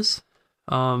 hours.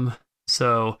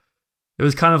 So it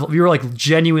was we were like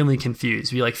genuinely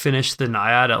confused. We like finished the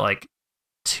Naiad at like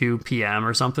 2 p.m.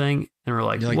 or something. And we're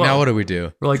like, now what do we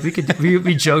do? We're like, we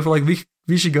joked, we're like,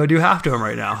 we should go do Half Dome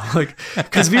right now. Like,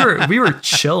 cause we were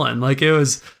chilling. Like it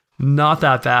was not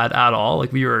that bad at all.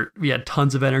 Like we had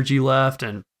tons of energy left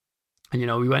and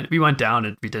we went down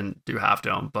and we didn't do Half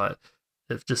Dome, but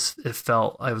it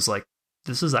felt, I was like,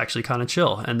 this is actually kind of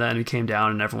chill. And then we came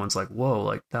down and everyone's like, whoa,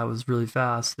 like that was really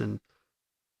fast. And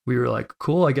we were like,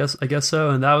 cool, I guess so.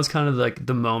 And that was kind of like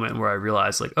the moment where I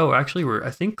realized like, oh, actually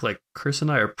I think like Chris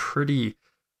and I are pretty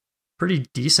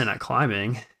decent at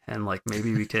climbing and like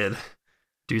maybe we could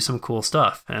do some cool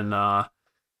stuff. And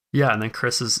and then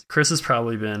Chris has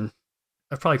probably been,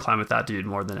 I've probably climbed with that dude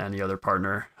more than any other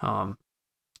partner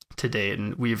to date.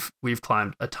 And we've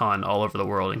climbed a ton all over the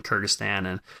world in Kyrgyzstan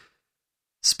and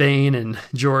Spain and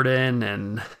Jordan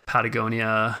and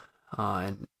Patagonia.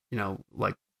 And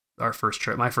like my first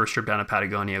trip down to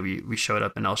Patagonia, we showed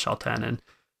up in El Chalten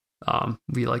and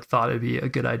we like thought it'd be a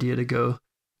good idea to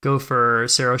go for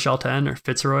Cerro Chalten or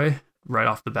Fitzroy right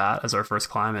off the bat as our first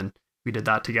climb. And we did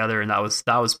that together. And that was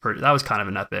kind of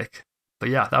an epic. But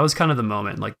yeah, that was kind of the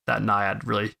moment, like that Naiad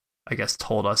really, I guess,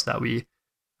 told us that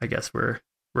we're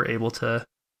able to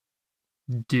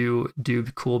do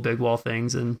cool big wall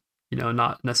things and,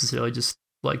 not necessarily just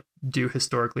like do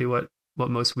historically what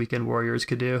most weekend warriors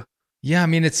could do. Yeah. I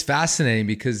mean, it's fascinating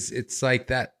because it's like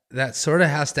that sort of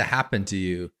has to happen to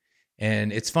you.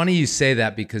 And it's funny you say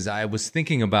that because I was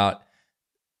thinking about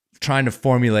trying to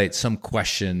formulate some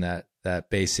question that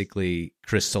basically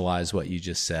crystallized what you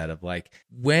just said of like,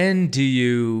 when do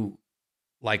you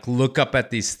like look up at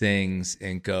these things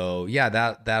and go,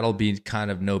 yeah, that'll be kind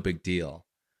of no big deal.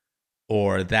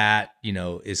 Or that,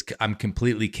 I'm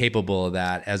completely capable of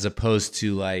that as opposed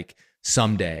to like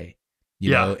someday,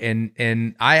 you know,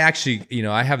 and I actually,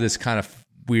 I have this kind of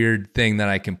weird thing that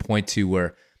I can point to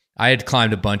where I had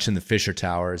climbed a bunch in the Fisher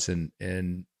Towers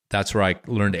and that's where I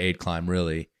learned to aid climb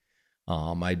really.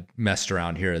 I messed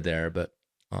around here or there, but,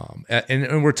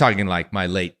 and we're talking like my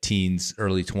late teens,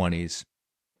 early 20s,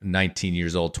 19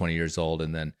 years old, 20 years old.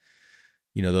 And then,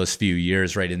 those few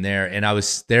years right in there. And I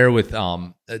was there with,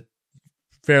 a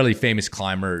fairly famous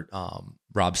climber,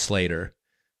 Rob Slater,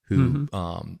 who,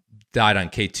 died on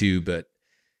K2, but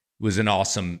was an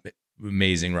awesome,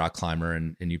 amazing rock climber.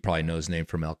 And you probably know his name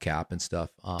from El Cap and stuff.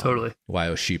 Totally.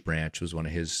 YO Sheep Ranch was one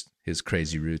of his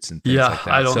crazy routes and things like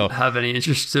that. I don't have any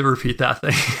interest to repeat that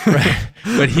thing. Right.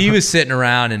 But he was sitting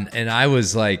around and I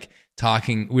was like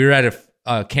talking, we were at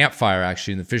a campfire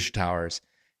actually in the Fisher Towers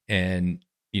and,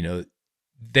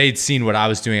 they'd seen what I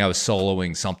was doing. I was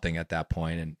soloing something at that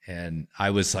point and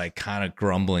I was like kind of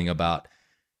grumbling about,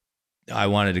 I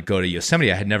wanted to go to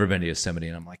Yosemite. I had never been to Yosemite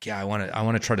and I'm like, yeah, I want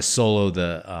to try to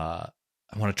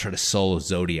solo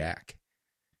Zodiac.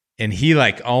 And he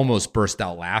like almost burst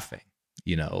out laughing.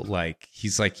 Like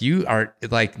he's like, you are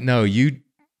like, no, you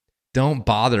don't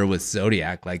bother with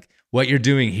Zodiac. Like what you're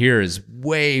doing here is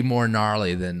way more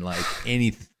gnarly than like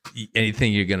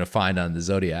anything you're going to find on the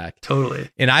Zodiac. Totally.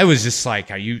 And I was just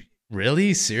like, are you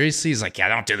really seriously? He's like, yeah,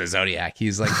 don't do the Zodiac.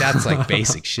 He's like, that's like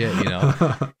basic shit,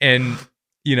 And,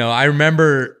 I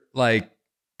remember like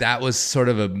that was sort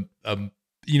of that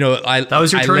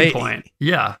was your turning point.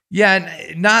 Yeah.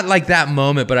 Yeah. Not like that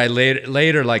moment, but I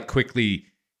later like quickly,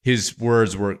 his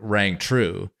words rang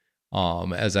true.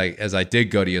 As I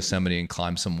did go to Yosemite and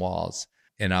climb some walls,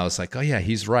 and I was like, oh yeah,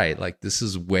 he's right. Like this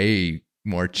is way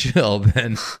more chill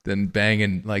than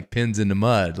banging like pins in the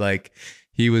mud. Like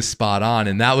he was spot on,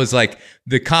 and that was like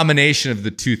the combination of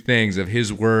the two things of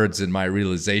his words and my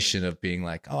realization of being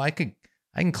like, oh, I can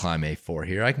climb A4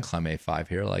 here, I can climb A5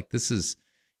 here. Like this is,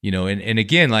 and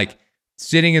again, like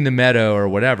sitting in the meadow or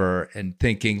whatever, and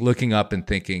looking up and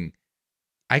thinking,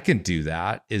 I can do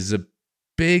that is a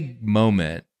big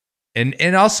moment.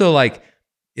 And also like,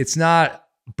 it's not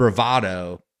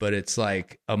bravado, but it's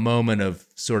like a moment of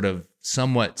sort of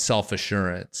somewhat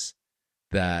self-assurance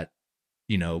that,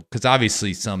 cause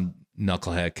obviously some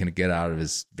knucklehead can get out of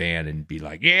his van and be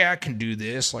like, yeah, I can do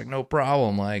this. Like, no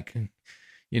problem. Like,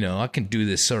 I can do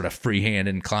this sort of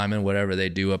freehand climbing, whatever they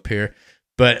do up here.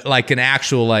 But like an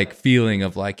actual like feeling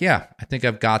of like, yeah, I think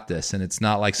I've got this. And it's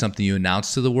not like something you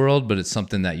announce to the world, but it's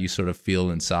something that you sort of feel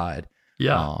inside.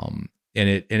 Yeah. And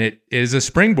it is a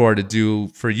springboard to do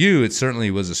for you. It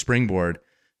certainly was a springboard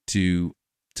to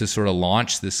sort of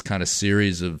launch this kind of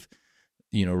series of,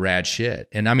 rad shit.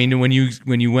 And I mean, when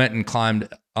you went and climbed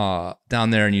down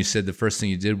there, and you said the first thing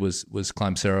you did was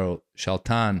climb Cerro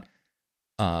Chaltán,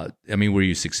 I mean, were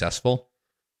you successful?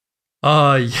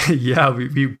 Yeah,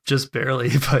 we just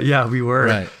barely, but yeah, we were.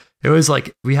 Right. It was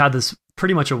like we had this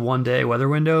pretty much a 1 day weather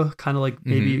window, kind of like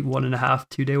maybe 1.5,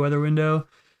 2 day weather window.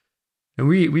 And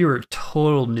we were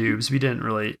total noobs. We didn't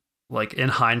really, like, in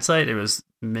hindsight, it was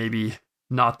maybe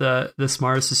not the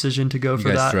smartest decision to go for that.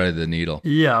 You guys threaded the needle.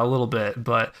 Yeah, a little bit.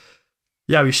 But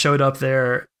yeah, we showed up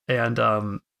there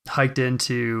and hiked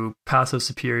into Paso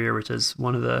Superior, which is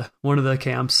one of the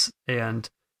camps. And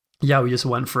yeah, we just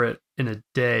went for it in a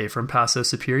day from Paso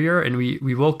Superior. And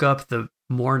we woke up the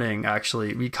morning,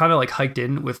 actually. We kind of like hiked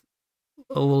in with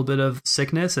a little bit of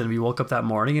sickness, and we woke up that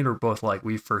morning and we're both like,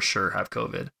 we for sure have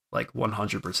COVID, like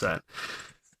 100%.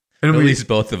 And at least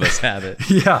both of us have it.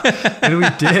 Yeah, and we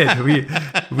did.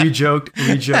 We joked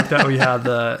that we had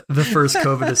the first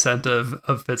COVID ascent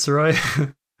of Fitzroy.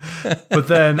 But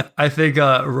then I think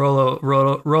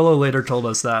Rollo later told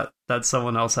us that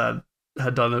someone else had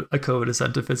done a COVID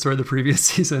ascent to Fitzroy the previous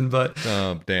season. But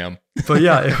oh damn. But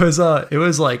yeah,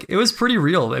 it was pretty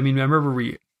real. I mean, I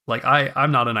remember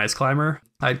I'm not an ice climber.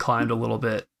 I'd climbed a little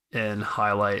bit in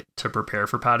Highlight to prepare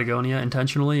for Patagonia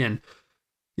intentionally, and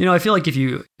I feel like if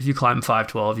you climb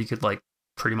 512, you could like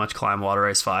pretty much climb Water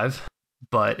Ice 5,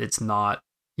 but it's not,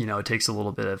 it takes a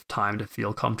little bit of time to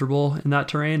feel comfortable in that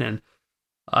terrain. And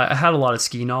I had a lot of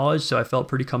ski knowledge, so I felt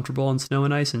pretty comfortable in snow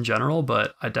and ice in general,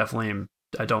 but I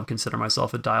don't consider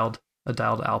myself a dialed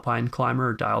alpine climber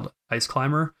or dialed ice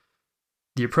climber.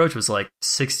 The approach was like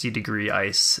 60-degree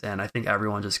ice, and I think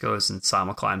everyone just goes and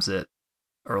simul climbs it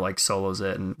or like solos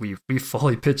it, and we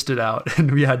fully pitched it out.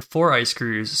 And we had 4 ice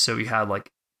screws, so we had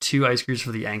like 2 ice screws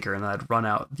for the anchor, and then I'd run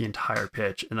out the entire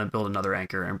pitch and then build another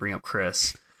anchor and bring up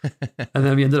Chris. And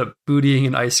then we ended up bootying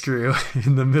an ice screw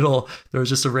in the middle. There was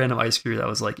just a random ice screw that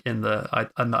was like on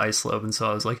the ice slope, and so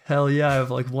I was like, hell yeah, I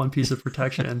have like one piece of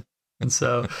protection. And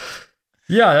so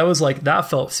yeah, that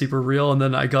felt super real. And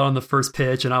then I got on the first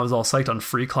pitch and I was all psyched on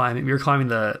free climbing. We were climbing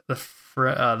the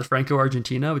Franco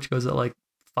Argentina, which goes at like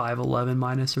 511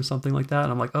 minus or something like that.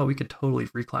 And I'm like, oh, we could totally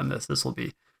free climb this. This will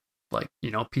be like,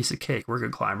 piece of cake. We're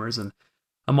good climbers. And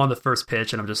I'm on the first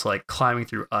pitch and I'm just like climbing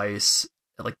through ice.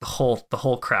 Like the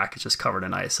whole crack is just covered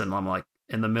in ice. And I'm like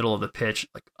in the middle of the pitch,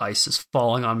 like ice is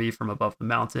falling on me from above the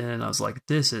mountain. And I was like,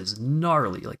 this is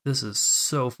gnarly. Like this is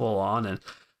so full on. And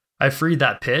I freed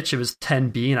that pitch. It was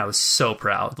 10B and I was so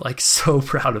proud, like so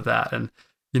proud of that. And,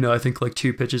 I think like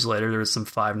 2 pitches later, there was some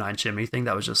 5.9 chimney thing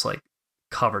that was just like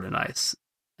covered in ice.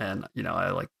 And, I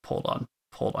like pulled on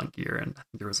gear, and I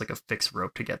think there was like a fixed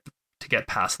rope to get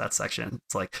past that section.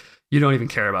 It's like, you don't even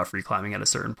care about free climbing at a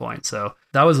certain point. So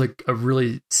that was like a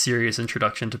really serious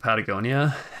introduction to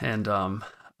Patagonia. And,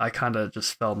 I kind of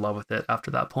just fell in love with it after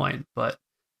that point. But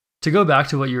to go back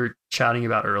to what you were chatting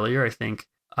about earlier, I think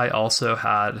I also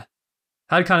had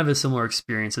kind of a similar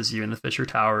experience as you in the Fisher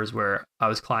Towers, where I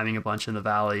was climbing a bunch in the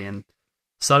valley, and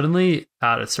suddenly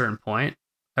at a certain point,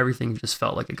 everything just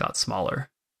felt like it got smaller.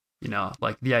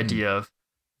 Like the idea of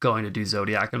going to do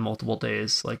Zodiac in multiple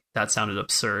days, like that sounded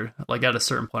absurd. Like at a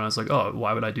certain point, I was like, oh,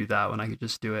 why would I do that when I could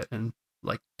just do it in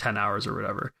like 10 hours or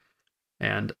whatever?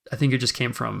 And I think it just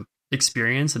came from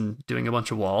experience and doing a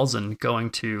bunch of walls and going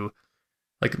to,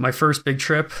 like, my first big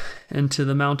trip into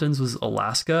the mountains was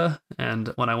Alaska. And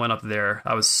when I went up there,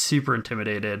 I was super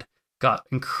intimidated, got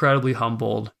incredibly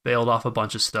humbled, bailed off a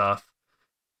bunch of stuff,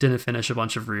 didn't finish a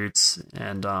bunch of routes,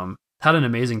 and had an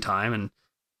amazing time. And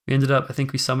we ended up, I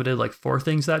think we summited like 4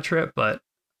 things that trip, but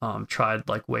tried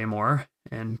like way more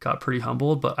and got pretty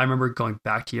humbled. But I remember going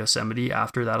back to Yosemite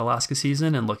after that Alaska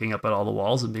season and looking up at all the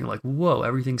walls and being like, whoa,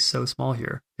 everything's so small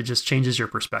here. It just changes your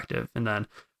perspective. And then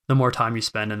the more time you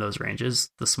spend in those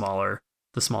ranges, the smaller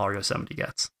Yosemite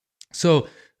gets. So,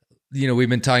 we've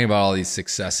been talking about all these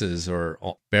successes,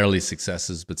 or barely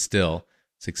successes, but still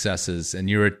successes. And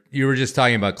you were just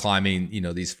talking about climbing,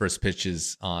 these first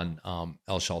pitches on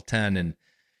El Chaltén, and,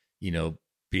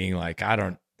 being like,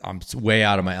 I'm way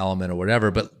out of my element or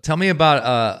whatever. But tell me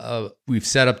about, we've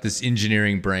set up this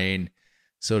engineering brain,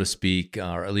 so to speak,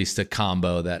 or at least a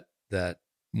combo that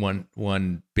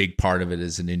one big part of it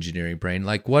is an engineering brain.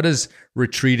 Like, what does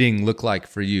retreating look like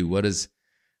for you? What does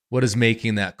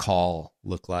making that call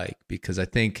look like? Because I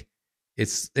think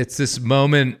it's this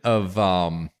moment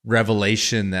of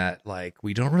revelation that, like,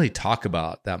 we don't really talk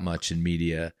about that much in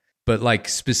media, but like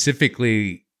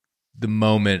specifically the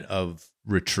moment of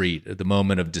retreat, the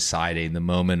moment of deciding, the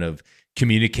moment of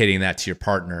communicating that to your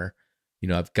partner.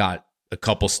 I've got a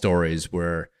couple stories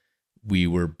where we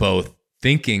were both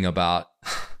thinking about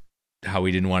how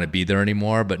we didn't want to be there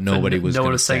anymore, but nobody was no going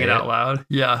one to was say saying it out loud.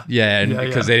 Yeah. Yeah. And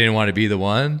because they didn't want to be the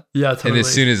one. Yeah, totally. And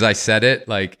as soon as I said it,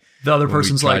 like the other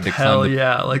person's like, hell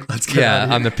yeah. Like, let's get out of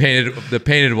here. On the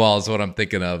painted wall is what I'm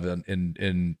thinking of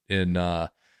in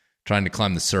trying to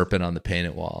climb the serpent on the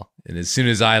painted wall. And as soon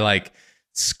as I like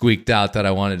squeaked out that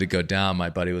I wanted to go down,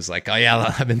 my buddy was like, oh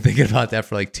yeah, I've been thinking about that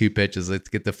for like 2 pitches. Let's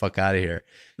get the fuck out of here.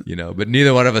 But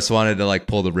neither one of us wanted to like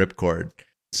pull the ripcord.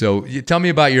 So you tell me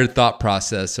about your thought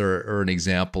process or an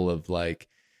example of like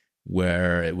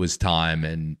where it was time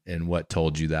and what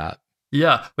told you that.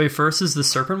 Yeah. Wait, first is the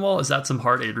serpent wall. Is that some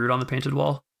hard aid route on the painted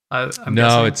wall? I'm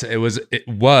no, guessing. it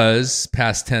was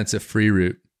past tense a free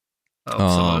route. Oh,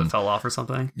 some of it fell off or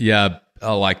something? Yeah.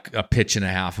 Like a pitch and a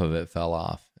half of it fell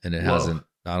off, and it hasn't,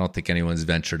 I don't think anyone's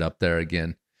ventured up there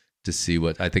again to see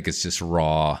I think it's just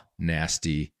raw,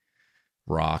 nasty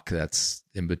rock that's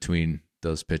in between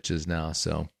those pitches now.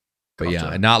 So, but Gotcha.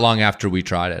 yeah, and not long after we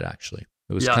tried it, actually,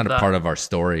 it was kind of part of our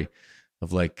story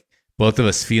of like both of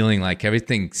us feeling like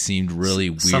everything seemed really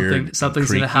weird. Something's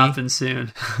going to happen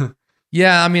soon.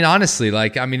 Yeah. I mean, honestly,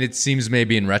 it seems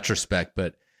maybe in retrospect,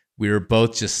 but we were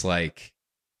both just like,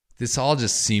 this all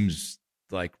just seems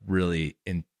like really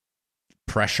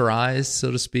pressurized, so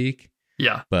to speak.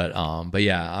 Yeah. But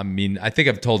yeah, I mean, I think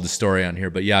I've told the story on here,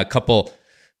 but yeah,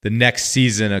 the next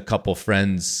season, a couple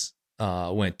friends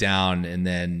went down and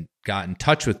then got in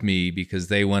touch with me because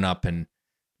they went up and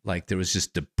like there was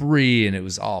just debris and it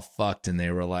was all fucked, and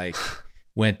they were like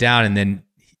went down, and then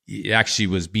it actually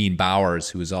was Bean Bowers,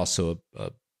 who was also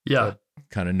a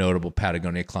kind of notable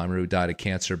Patagonia climber who died of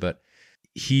cancer, but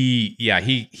he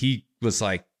was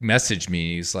like messaged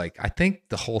me. He's like, I think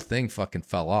the whole thing fucking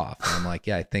fell off. And I'm like,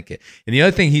 yeah, I think it. And the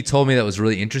other thing he told me that was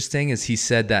really interesting is he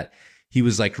said that he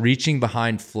was like reaching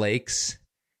behind flakes,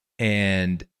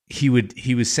 and he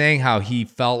was saying how he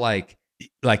felt like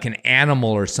an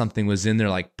animal or something was in there,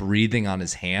 like breathing on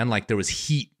his hand, like there was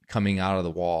heat coming out of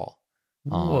the wall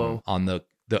on the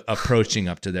approaching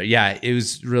up to there. Yeah, it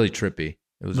was really trippy.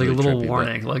 It was like really a little trippy,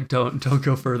 warning, like don't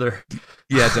go further.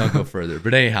 Yeah, don't go further.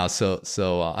 But anyhow, so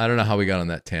I don't know how we got on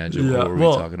that tangent. Yeah, what were we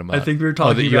talking about? I think we were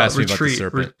talking about retreat.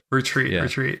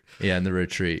 Retreat. Yeah, in the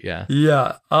retreat. Yeah.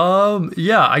 Yeah.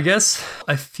 Yeah. I guess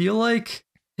I feel like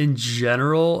in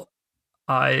general,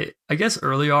 I guess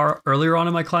earlier on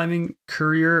in my climbing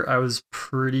career, I was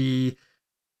pretty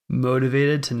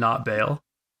motivated to not bail,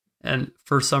 and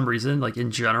for some reason, like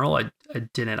in general, I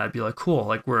didn't. I'd be like, cool,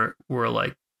 like we're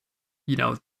like,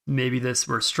 maybe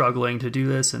we're struggling to do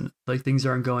this and like things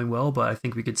aren't going well, but I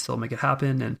think we could still make it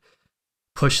happen and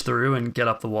push through and get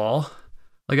up the wall.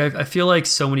 Like I feel like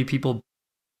so many people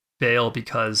bail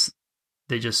because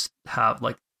they just have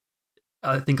like,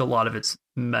 I think a lot of it's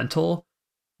mental,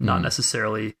 not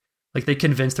necessarily like they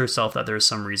convince themselves that there's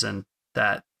some reason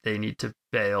that they need to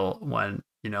bail when,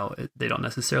 they don't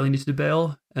necessarily need to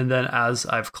bail. And then as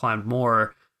I've climbed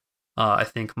more, I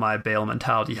think my bail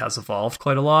mentality has evolved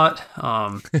quite a lot.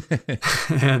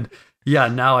 And yeah,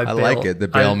 now I bail. I like it, the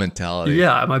bail mentality.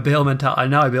 Yeah, my bail mentality.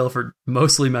 Now I bail for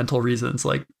mostly mental reasons.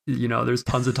 Like, there's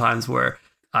tons of times where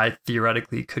I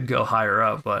theoretically could go higher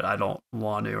up, but I don't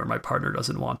want to, or my partner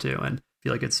doesn't want to. And I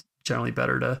feel like it's generally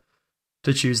better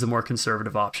to choose the more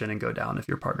conservative option and go down if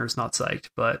your partner's not psyched.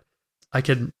 But I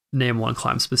could name one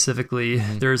climb specifically.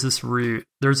 Mm-hmm. There's this route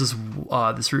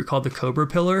called the Cobra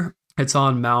Pillar. It's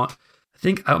on Mount, I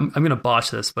think I'm going to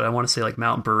botch this, but I want to say like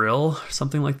Mount Burrill or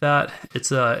something like that.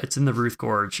 It's in the Ruth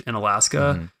Gorge in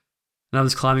Alaska. Mm-hmm. And I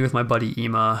was climbing with my buddy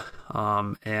Ema.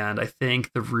 And I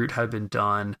think the route had been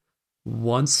done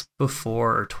once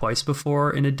before or twice before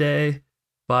in a day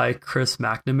by Chris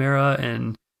McNamara.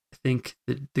 And I think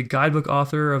the guidebook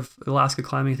author of Alaska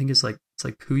climbing, I think it's like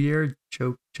Puyer,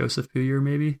 Joseph Puyer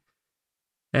maybe.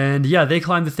 And yeah, they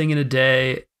climbed the thing in a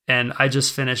day. And I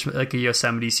just finished like a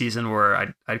Yosemite season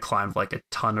where I'd climbed like a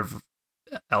ton of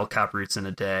El Cap routes in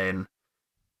a day, and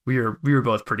we were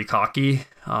both pretty cocky.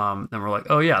 And we're like,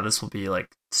 oh yeah, this will be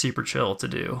like super chill to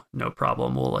do, no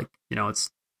problem. We'll like, it's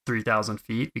 3,000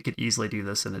 feet. We could easily do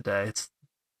this in a day. It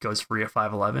goes free at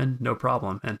 5:11, no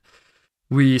problem. And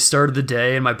we started the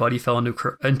day, and my buddy fell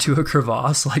into a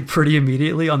crevasse like pretty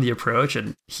immediately on the approach,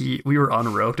 and we were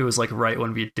unroped. It was like right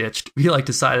when we ditched. We like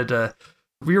decided to.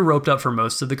 We were roped up for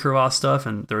most of the crevasse stuff,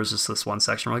 and there was just this one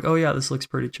section. We're like, oh yeah, this looks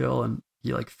pretty chill. And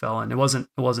he like fell in. It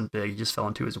wasn't big. He just fell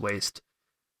into his waist.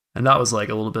 And that was like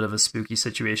a little bit of a spooky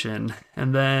situation.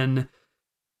 And then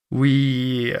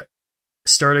we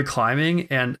started climbing,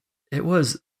 and it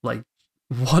was like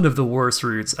one of the worst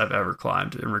routes I've ever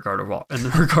climbed in regard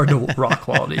to rock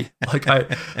quality. Like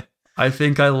I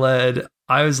think I led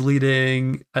I was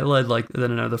leading. I led like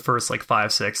the first like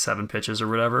 5, 6, 7 pitches or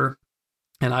whatever.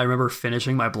 And I remember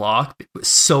finishing my block,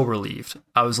 so relieved.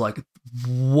 I was like,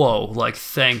 whoa, like,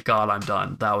 thank God I'm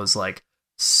done. That was like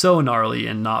so gnarly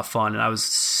and not fun. And I was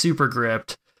super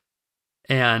gripped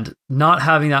and not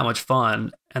having that much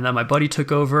fun. And then my buddy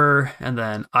took over, and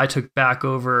then I took back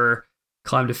over,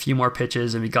 climbed a few more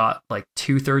pitches, and we got like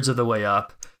 2/3 of the way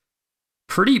up.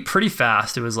 Pretty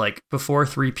fast. It was like before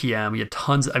 3 p.m. We had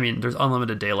there's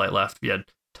unlimited daylight left. We had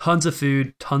tons of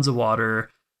food, tons of water,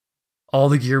 all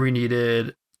the gear we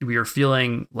needed. We were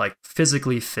feeling like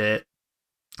physically fit,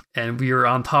 and we were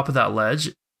on top of that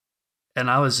ledge. And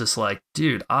I was just like,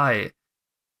 dude, I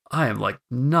am like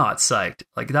not psyched.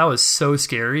 Like that was so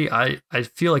scary. I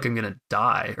feel like I'm going to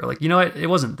die, or like, it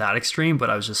wasn't that extreme, but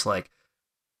I was just like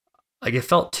it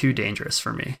felt too dangerous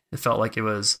for me. It felt like it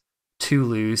was too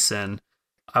loose, and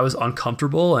I was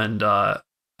uncomfortable. And I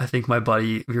think my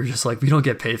buddy, we were just like, we don't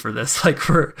get paid for this. Like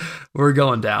we're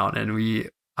going down. And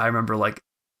I remember like,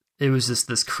 it was just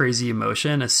this crazy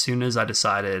emotion. As soon as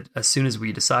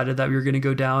we decided that we were going to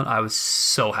go down, I was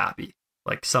so happy.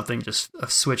 Like a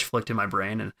switch flicked in my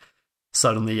brain, and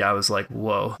suddenly I was like,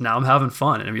 whoa, now I'm having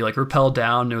fun. And we like rappelled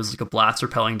down. It was like a blast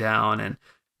rappelling down, and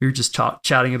we were just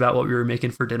chatting about what we were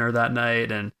making for dinner that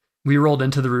night. And we rolled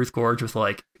into the Ruth Gorge with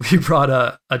we brought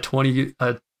a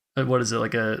 5-gallon,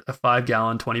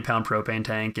 20-pound propane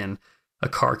tank and a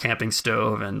car camping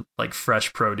stove and like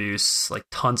fresh produce, like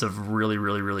tons of really,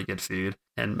 really, really good food.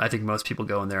 And I think most people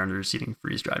go in there and they're just eating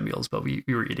freeze-dried meals, but we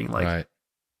were eating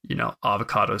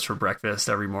avocados for breakfast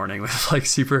every morning with like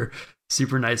super,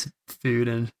 super nice food.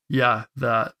 And yeah,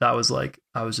 that was like,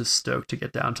 I was just stoked to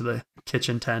get down to the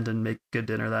kitchen tent and make good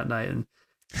dinner that night. And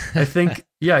I think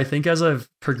as I've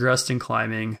progressed in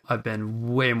climbing, I've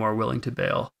been way more willing to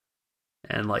bail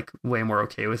and like way more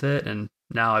okay with it. And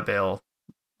now I bail,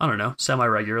 I don't know,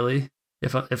 semi-regularly.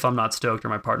 If I'm not stoked, or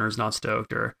my partner's not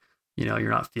stoked, or, you're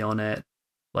not feeling it,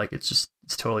 like it's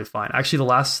totally fine. Actually,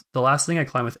 the last thing I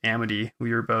climbed with Amity,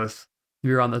 we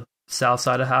were on the south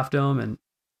side of Half Dome, and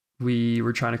we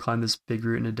were trying to climb this big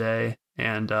route in a day.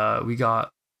 And we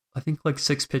got, I think, like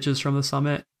 6 pitches from the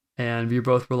summit. And we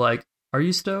both were like, are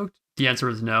you stoked? The answer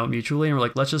was no, mutually. And we're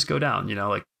like, let's just go down,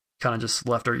 like kind of just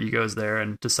left our egos there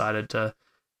and decided to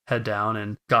head down,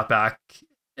 and got back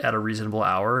at a reasonable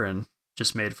hour and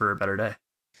just made for a better day.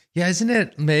 Yeah. Isn't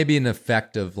it maybe an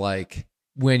effect of like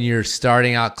when you're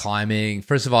starting out climbing,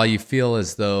 first of all, you feel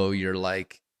as though you're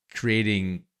like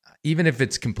creating, even if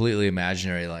it's completely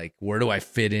imaginary, like where do I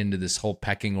fit into this whole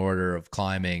pecking order of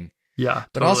climbing? Yeah.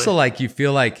 But also like you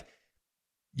feel like,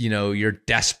 you're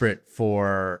desperate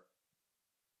for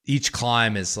each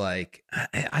climb is like,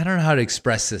 I don't know how to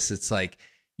express this. It's like,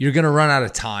 you're going to run out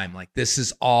of time. Like this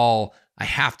is all, I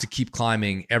have to keep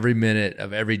climbing every minute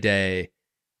of every day.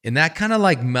 And that kind of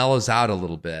like mellows out a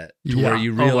little bit to where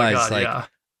you realize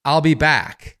I'll be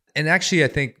back. And actually, I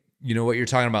think, what you're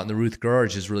talking about in the Ruth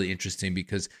Gorge is really interesting,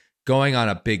 because going on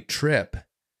a big trip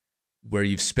where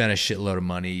you've spent a shitload of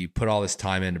money, you put all this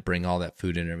time in to bring all that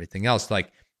food in and everything else,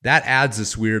 like that adds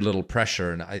this weird little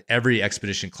pressure. And every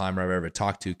expedition climber I've ever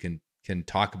talked to can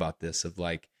talk about this of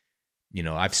like,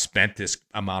 I've spent this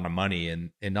amount of money,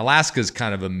 and Alaska is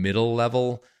kind of a middle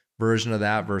level version of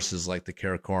that versus like the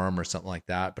Karakoram or something like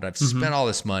that. But I've spent all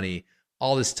this money,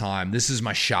 all this time. This is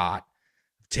my shot.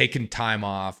 I've taken time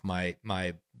off. My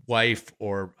wife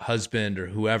or husband or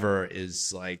whoever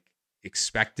is like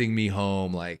expecting me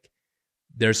home. Like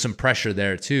there's some pressure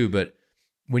there too. But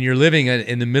when you're living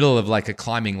in the middle of like a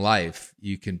climbing life,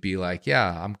 you can be like,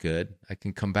 yeah, I'm good. I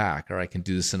can come back, or I can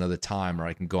do this another time, or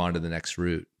I can go on to the next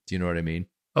route. Do you know what I mean?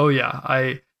 Oh yeah.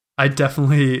 I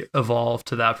definitely evolved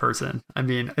to that person. I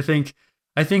mean, I think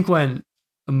when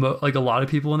like a lot of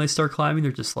people, when they start climbing,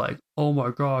 they're just like, oh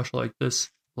my gosh, like this,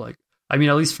 like, I mean,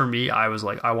 at least for me, I was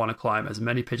like, I want to climb as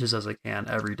many pitches as I can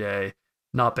every day,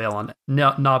 not bail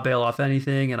off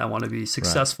anything. And I want to be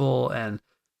successful. Right. And,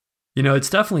 it's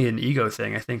definitely an ego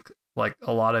thing. I think like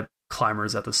a lot of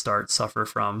climbers at the start suffer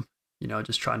from,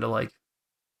 just trying to like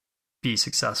be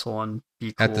successful and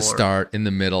be cool. At the start, in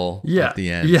the middle, at the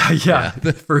end. Yeah,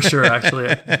 for sure.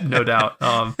 Actually, no doubt.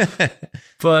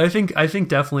 But I think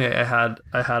definitely I had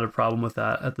a problem with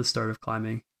that at the start of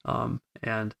climbing.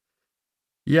 And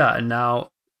now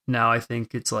I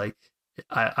think it's like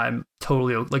I'm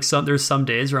totally like there's some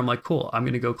days where I'm like, cool, I'm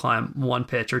gonna go climb 1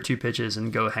 pitch or 2 pitches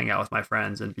and go hang out with my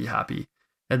friends and be happy.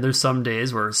 And there's some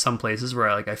days where some places where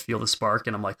I feel the spark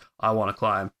and I'm like, I want to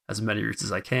climb as many routes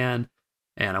as I can.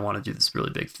 And I want to do this really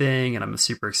big thing, and I'm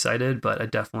super excited, but I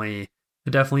definitely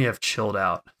have chilled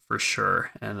out for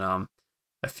sure. And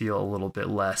I feel a little bit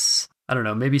less, I don't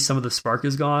know, maybe some of the spark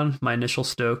is gone. My initial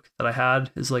stoke that I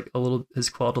had is like has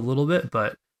quelled a little bit,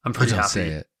 but I'm pretty happy. Say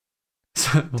it.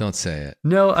 Don't say it.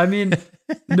 No, I mean,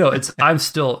 no, I'm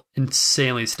still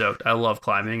insanely stoked. I love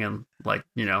climbing, and like,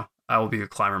 I will be a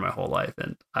climber my whole life,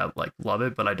 and I like love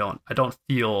it, but I don't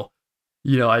feel,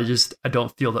 I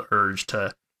don't feel the urge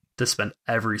to spend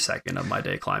every second of my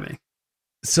day climbing.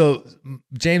 So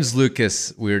James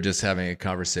Lucas, we were just having a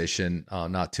conversation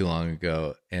not too long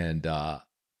ago, and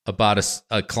about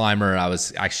a climber I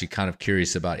was actually kind of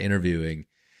curious about interviewing,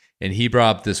 and he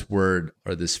brought up this word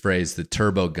or this phrase, the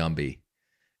turbo Gumby,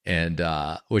 and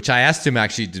which I asked him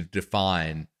actually to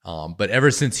define. But ever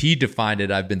since he defined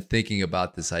it, I've been thinking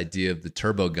about this idea of the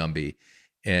turbo Gumby,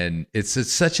 and it's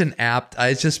such an apt.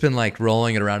 I've just been like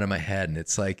rolling it around in my head, and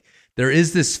it's like there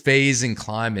is this phase in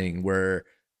climbing where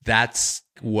that's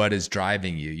what is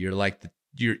driving you. You're like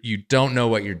you don't know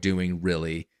what you're doing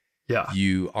really. Yeah,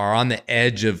 you are on the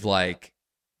edge of like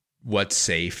what's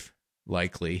safe,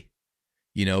 likely.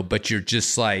 But you're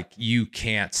just like, you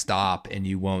can't stop and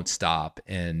you won't stop.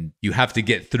 And you have to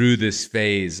get through this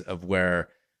phase of where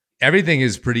everything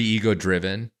is pretty ego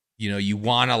driven. You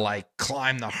want to like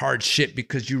climb the hard shit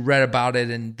because you read about it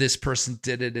and this person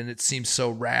did it and it seems so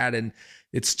rad and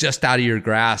it's just out of your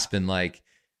grasp. And like,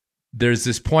 there's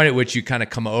this point at which you kind of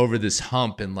come over this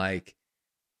hump and like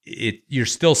you're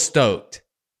still stoked,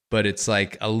 but it's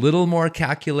like a little more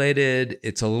calculated.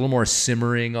 It's a little more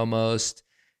simmering almost.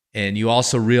 And you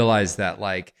also realize that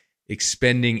like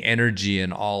expending energy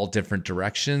in all different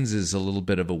directions is a little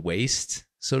bit of a waste,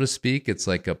 so to speak. It's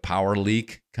like a power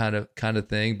leak kind of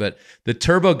thing. But the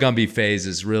turbo Gumby phase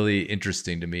is really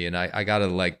interesting to me. And I got to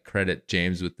like credit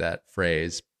James with that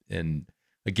phrase. And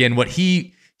again, what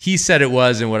he said it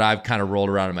was and what I've kind of rolled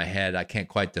around in my head, I can't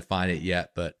quite define it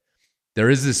yet, but there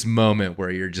is this moment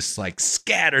where you're just like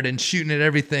scattered and shooting at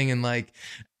everything and like,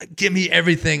 give me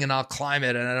everything and I'll climb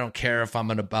it. And I don't care if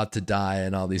I'm about to die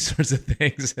and all these sorts of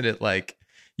things. And it like,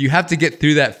 you have to get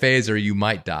through that phase or you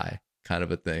might die kind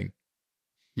of a thing.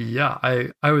 Yeah.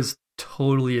 I was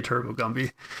totally a turbo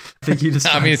Gumby. I think you just,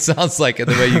 I mean, it sounds like the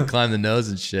way you climb the nose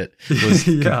and shit was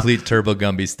complete turbo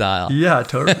Gumby style. Yeah.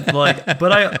 Like,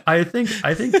 but I think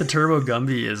the turbo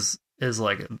Gumby is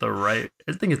like I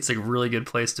think it's a really good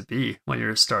place to be when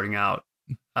you're starting out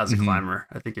as a climber.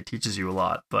 I think it teaches you a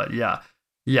lot, but yeah,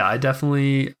 I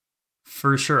definitely,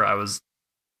 for sure, I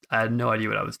had no idea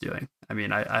what I was doing. I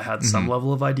mean, I had some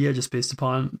level of idea just based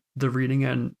upon the reading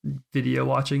and video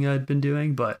watching I'd been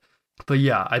doing, but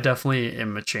yeah, I definitely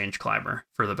am a change climber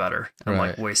for the better and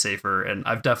like way safer. And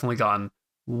I've definitely gotten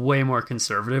way more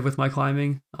conservative with my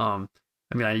climbing. I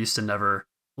mean, I used to never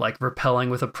like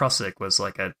rappelling with a prusik was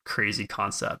like a crazy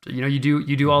concept. You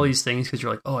do all these things because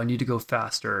you're like, oh, I need to go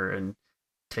faster and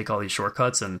take all these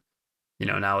shortcuts. And,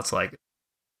 now it's like,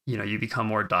 you become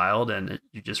more dialed and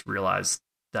you just realize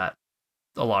that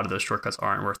a lot of those shortcuts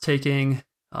aren't worth taking,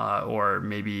 or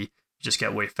maybe you just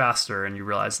get way faster and you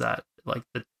realize that like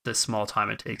the small time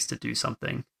it takes to do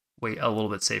something a little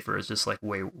bit safer is just like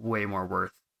way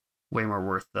more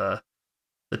worth the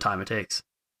time it takes.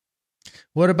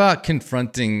 What about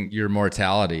confronting your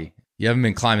mortality? You haven't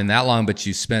been climbing that long, but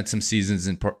you spent some seasons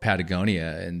in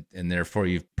Patagonia, and therefore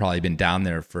you've probably been down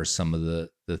there for some of the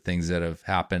things that have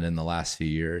happened in the last few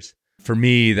years. For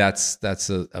me, that's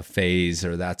a phase,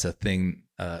 or that's a thing,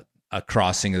 a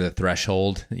crossing of the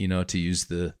threshold, to use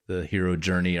the hero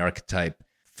journey archetype.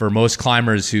 For most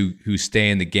climbers who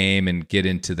stay in the game and get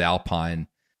into the alpine,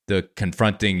 the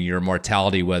confronting your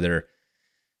mortality, whether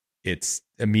it's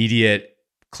immediate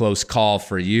close call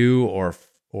for you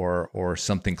or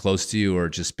something close to you or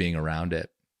just being around it.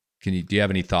 Do you have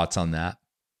any thoughts on that?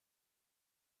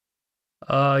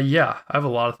 Yeah, I have a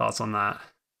lot of thoughts on that.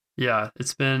 Yeah,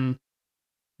 it's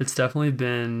definitely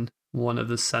been one of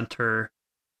the center,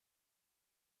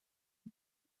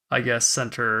 like,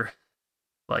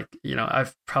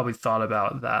 I've probably thought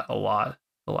about that a lot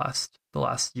the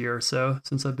last year or so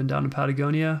since I've been down in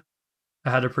Patagonia. I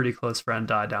had a pretty close friend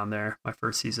die down there my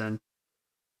first season,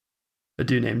 a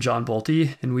dude named John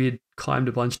Bolte, and we had climbed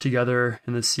a bunch together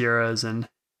in the Sierras and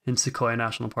in Sequoia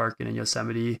National Park and in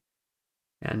Yosemite.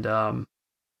 And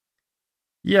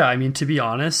yeah, I mean, to be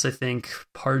honest, I think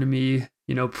part of me,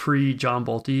 pre John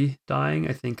Bolte dying,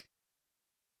 I think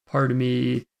part of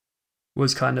me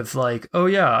was kind of like, oh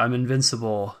yeah, I'm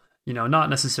invincible. Not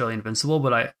necessarily invincible,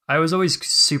 but I was always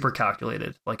super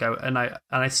calculated. Like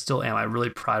I still am. I really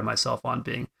pride myself on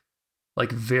being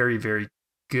like very, very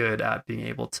good at being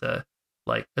able to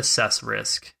like assess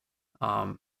risk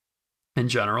in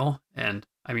general. And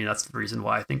I mean, that's the reason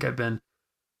why I think I've been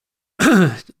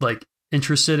like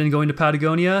interested in going to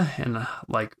Patagonia and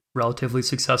like relatively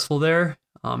successful there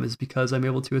is because I'm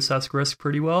able to assess risk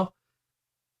pretty well.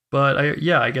 But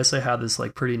I guess I had this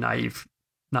like pretty naive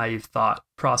thought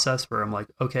process where I'm like,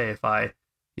 okay, if I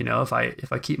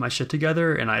keep my shit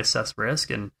together and I assess risk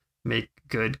and make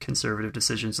good conservative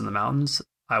decisions in the mountains,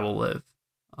 I will live.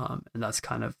 And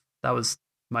that was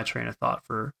my train of thought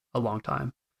for a long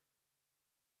time.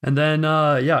 And then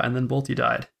Bolte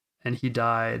died, and he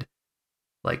died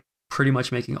like pretty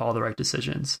much making all the right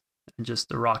decisions. And just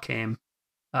the rock came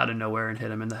out of nowhere and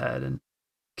hit him in the head and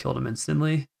killed him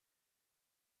instantly.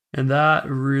 And that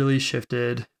really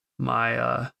shifted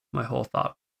my my whole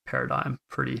thought paradigm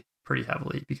pretty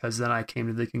heavily, because then I came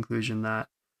to the conclusion that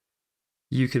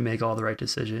you could make all the right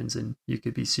decisions and you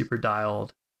could be super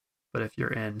dialed, but if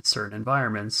you're in certain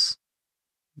environments,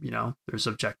 there's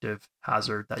objective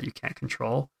hazard that you can't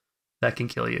control that can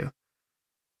kill you.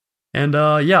 And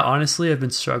honestly, I've been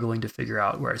struggling to figure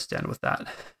out where I stand with that,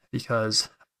 because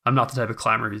I'm not the type of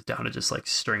climber who's down to just like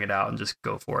string it out and just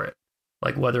go for it.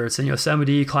 Like whether it's in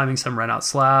Yosemite climbing some rent out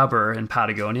slab or in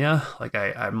Patagonia, like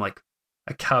I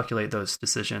calculate those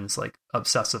decisions like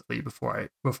obsessively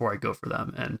before I go for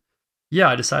them. And yeah,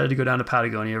 I decided to go down to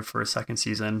Patagonia for a second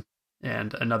season,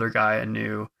 and another guy I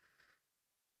knew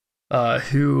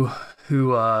who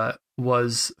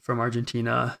was from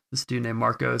Argentina, this dude named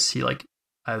Marcos, I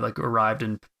arrived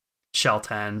in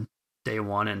Chalten day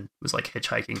one and was like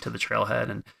hitchhiking to the trailhead,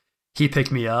 and he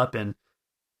picked me up, and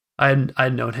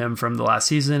I'd known him from the last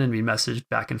season, and we messaged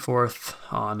back and forth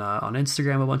on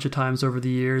Instagram a bunch of times over the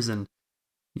years, and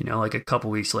like a couple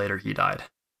weeks later he died,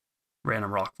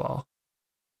 random rockfall.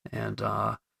 And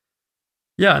and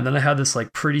then I had this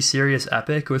like pretty serious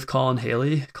epic with Colin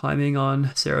Haley climbing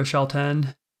on Cerro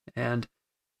Chalten, and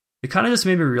it kind of just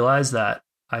made me realize that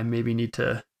I maybe need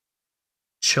to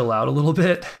chill out a little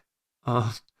bit.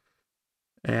 And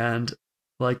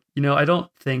I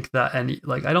don't think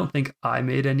I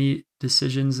made any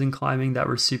decisions in climbing that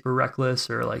were super reckless,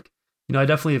 or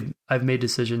I've made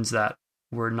decisions that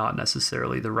were not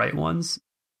necessarily the right ones,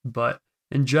 but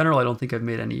in general, I don't think I've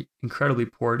made any incredibly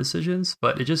poor decisions.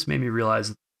 But it just made me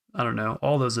realize, I don't know,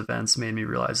 all those events made me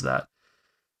realize that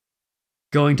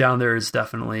going down there is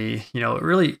definitely,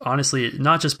 really honestly,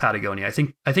 not just Patagonia. I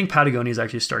think Patagonia is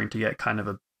actually starting to get kind of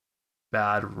a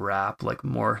bad rap, like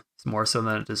more so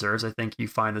than it deserves. I think you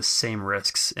find the same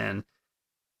risks in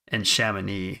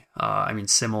Chamonix.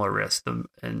 Similar risks,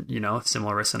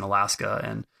 similar risks in Alaska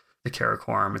and the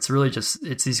Karakoram. It's really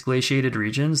it's these glaciated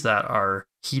regions that are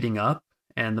heating up,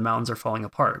 and the mountains are falling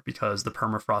apart because the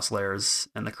permafrost layers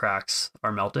and the cracks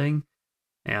are melting.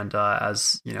 And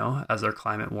as their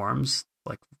climate warms,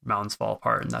 like mountains fall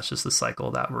apart, and that's just the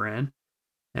cycle that we're in.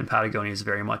 And Patagonia is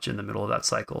very much in the middle of that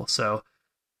cycle. So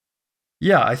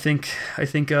yeah, I think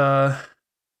I've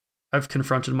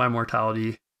confronted my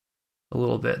mortality a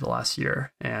little bit the last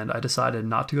year, and I decided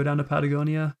not to go down to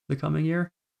Patagonia the coming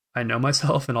year. I know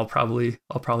myself, and I'll probably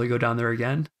go down there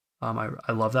again.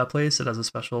 I love that place. It has a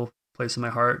special place in my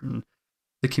heart, and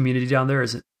the community down there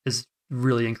is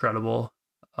really incredible.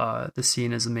 The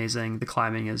scene is amazing. The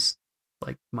climbing is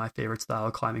like my favorite style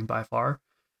of climbing by far,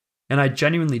 and I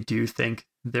genuinely do think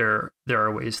there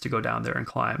are ways to go down there and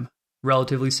climb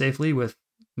relatively safely with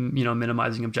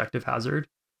minimizing objective hazard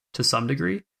to some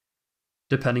degree,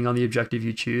 depending on the objective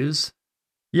you choose.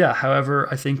 Yeah. However,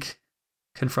 I think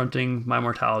confronting my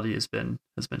mortality has been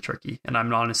tricky, and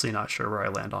I'm honestly not sure where I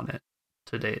land on it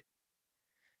to date.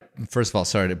 First of all,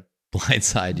 sorry to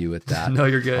blindside you with that. No,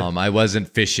 you're good. I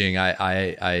wasn't fishing.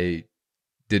 I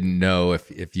didn't know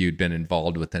if you'd been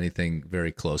involved with anything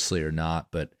very closely or not.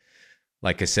 But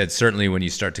like I said, certainly when you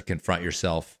start to confront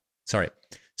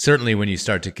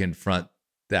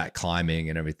that climbing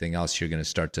and everything else, you're going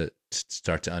to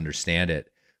start to understand it.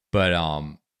 But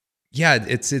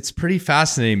it's pretty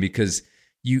fascinating, because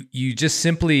you just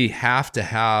simply have to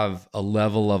have a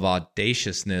level of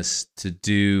audaciousness to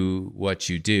do what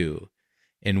you do.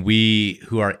 And we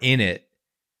who are in it,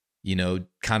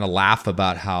 kind of laugh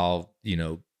about how,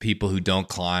 people who don't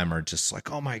climb are just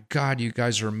like, oh my God, you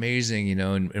guys are amazing,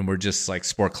 and we're just like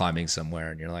sport climbing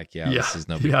somewhere. And you're like, this is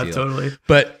no big deal. Totally.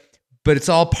 But it's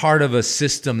all part of a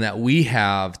system that we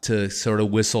have to sort of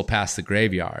whistle past the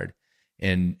graveyard,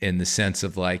 in the sense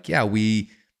of like,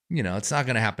 it's not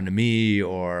going to happen to me,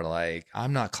 or like,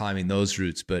 I'm not climbing those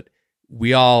routes. But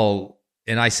we all,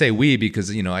 and I say we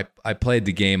because, I played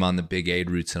the game on the big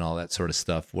aid routes and all that sort of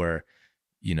stuff where,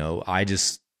 I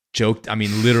just joked. I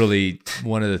mean, literally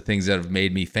one of the things that have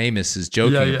made me famous is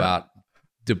joking about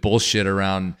the bullshit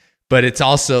around. But it's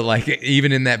also like,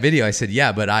 even in that video, I said,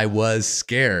 but I was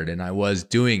scared and I was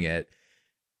doing it.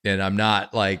 And I'm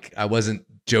not like, I wasn't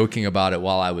joking about it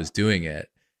while I was doing it.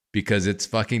 because it's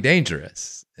fucking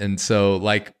dangerous. And so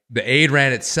like the aid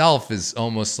ran itself is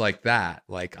almost like that.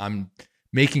 Like I'm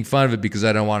making fun of it because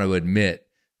I don't want to admit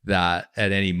that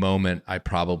at any moment I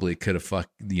probably could have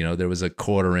there was a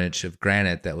 1/4 inch of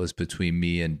granite that was between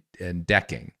me and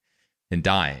decking and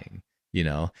dying,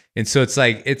 And so it's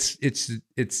like, it's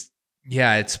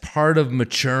part of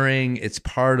maturing. It's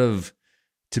part of,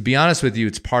 to be honest with you,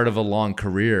 it's part of a long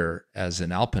career as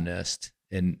an alpinist.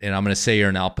 And I'm going to say you're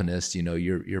an alpinist,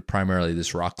 you're primarily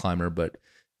this rock climber, but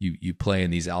you play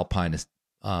in these alpine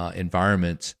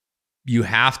environments. You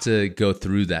have to go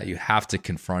through that. You have to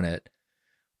confront it,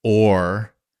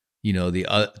 or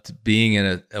being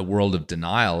in a world of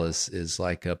denial is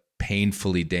like a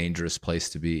painfully dangerous place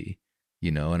to be.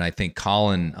 And I think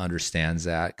Colin understands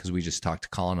that, because we just talked to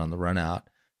Colin on the run out.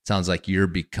 It sounds like you're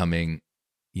becoming,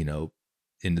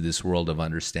 into this world of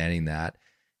understanding that.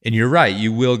 And you're right,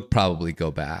 you will probably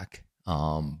go back.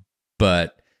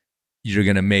 But you're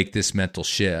going to make this mental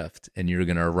shift, and you're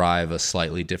going to arrive a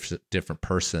slightly different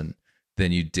person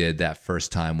than you did that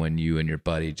first time when you and your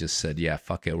buddy just said, yeah,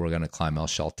 fuck it, we're going to climb El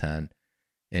Chaltén,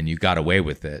 and you got away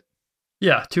with it.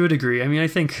 Yeah, to a degree. I mean, I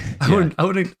think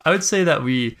I would say that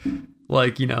we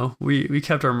we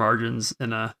kept our margins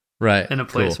in a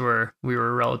place where we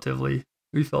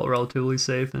felt relatively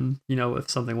safe, and if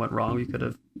something went wrong, we could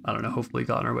have, I don't know, hopefully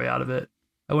gotten our way out of it.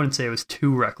 I wouldn't say it was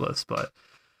too reckless, but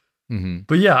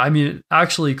yeah, I mean,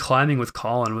 actually climbing with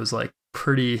Colin was like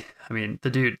pretty. I mean,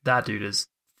 that dude is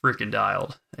freaking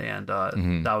dialed, and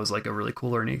that was like a really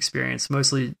cool learning experience.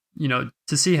 Mostly,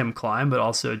 to see him climb, but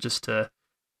also just to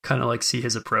kind of like see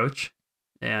his approach.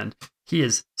 And he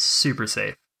is super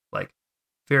safe, like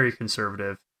very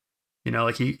conservative.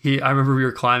 Like I remember we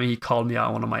were climbing, he called me out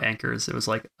on one of my anchors. It was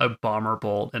like a bomber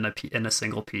bolt in a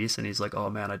single piece, and he's like, "Oh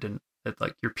man,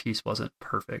 your piece wasn't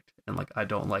perfect, and like I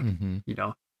don't like, and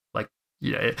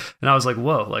I was like,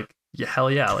 "Whoa, like yeah, hell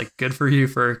yeah, like good for you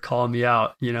for calling me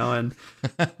out," and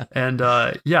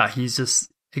he's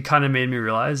just, it kind of made me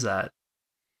realize that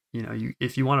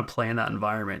if you want to play in that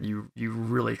environment, you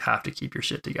really have to keep your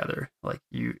shit together. Like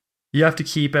you have to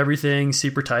keep everything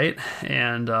super tight,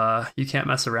 and you can't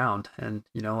mess around. And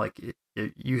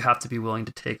you have to be willing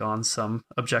to take on some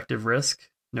objective risk,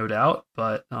 no doubt.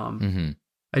 But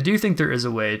I do think there is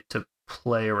a way to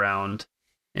play around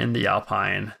in the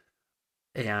alpine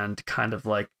and kind of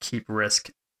like keep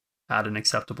risk at an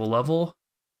acceptable level.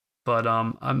 But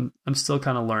I'm still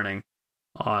kind of learning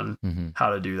on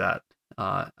how to do that.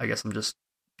 I guess I'm just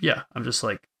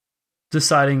like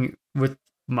deciding with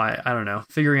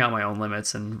figuring out my own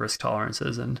limits and risk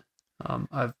tolerances. And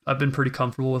I've been pretty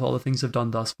comfortable with all the things I've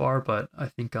done thus far, but I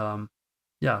think,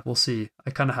 we'll see.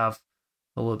 I kind of have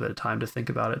a little bit of time to think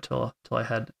about it till I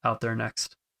head out there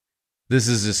next. This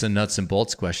is just a nuts and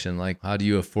bolts question. Like, how do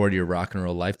you afford your rock and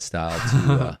roll lifestyle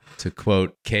to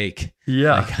quote Cake?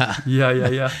 Yeah.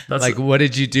 Yeah. That's like, what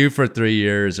did you do for 3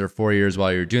 years or 4 years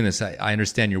while you were doing this? I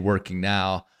understand you're working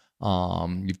now.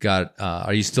 You've got,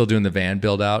 are you still doing the van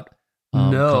build out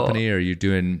company? Or are you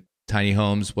doing tiny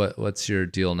homes? What's your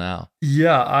deal now?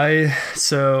 Yeah,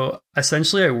 so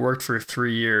essentially I worked for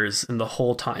 3 years, and the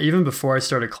whole time, even before I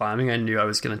started climbing, I knew I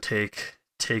was going to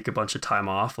take a bunch of time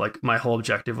off. Like my whole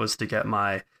objective was to get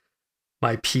my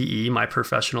PE, my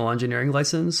professional engineering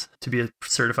license, to be a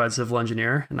certified civil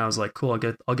engineer. And I was like, cool,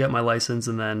 I'll get my license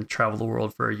and then travel the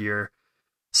world for a year.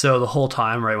 So the whole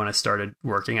time, right when I started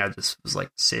working, I just was like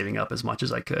saving up as much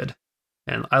as I could.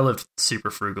 And I lived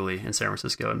super frugally in San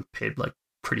Francisco and paid like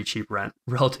pretty cheap rent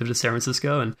relative to San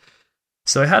Francisco. And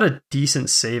so I had a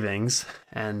decent savings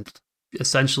and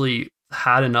essentially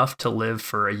had enough to live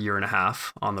for a year and a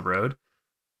half on the road.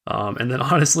 And then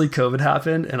honestly, COVID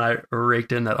happened, and I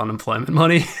raked in that unemployment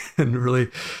money and really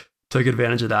took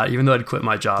advantage of that, even though I'd quit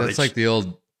my job. That's like the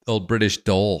old British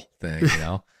dole thing,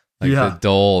 Like the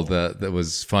dole that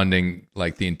was funding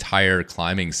like the entire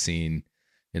climbing scene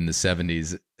in the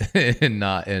 70s and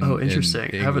not in interesting.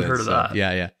 In I haven't heard of that.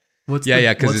 Yeah.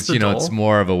 Because it's it's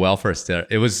more of a welfare state.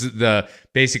 It was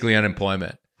basically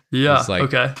unemployment. Yeah. Like,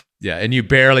 okay. Yeah, and you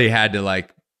barely had to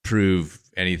like prove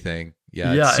anything.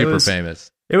 Yeah, it's super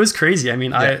famous. It was crazy. I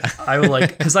mean, I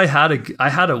like, because I had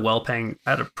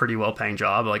a pretty well paying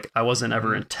job. Like I wasn't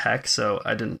ever in tech, so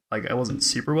I wasn't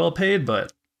super well paid,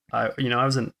 but I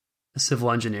was a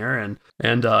civil engineer,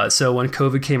 and so when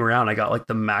COVID came around, I got like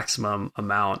the maximum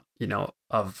amount,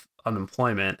 of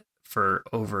unemployment for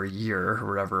over a year or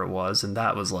whatever it was, and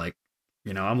that was like,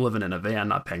 I'm living in a van,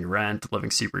 not paying rent,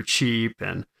 living super cheap,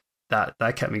 and that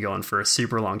kept me going for a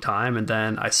super long time. And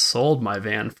then I sold my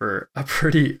van for a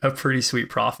pretty sweet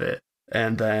profit,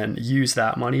 and then used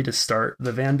that money to start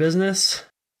the van business.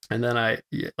 And then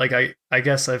I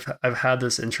guess I've had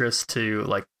this interest to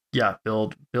like,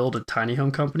 build a tiny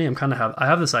home company. I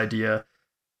have this idea,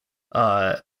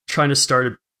 trying to start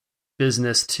a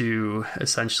business to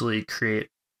essentially create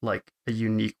like a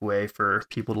unique way for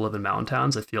people to live in mountain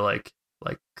towns. I feel like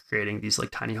creating these like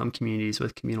tiny home communities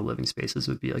with communal living spaces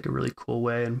would be like a really cool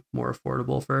way and more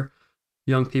affordable for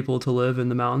young people to live in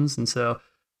the mountains. And so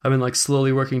I've been like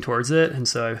slowly working towards it. And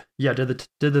so did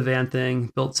the van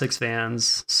thing, built 6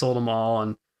 vans, sold them all,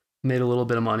 and made a little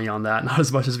bit of money on that. Not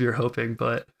as much as we were hoping,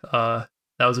 but that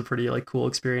was a pretty like cool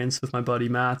experience with my buddy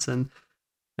Mats. And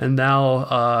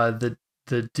now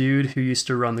the dude who used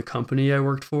to run the company I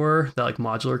worked for, that like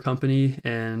modular company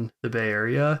in the Bay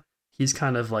Area, he's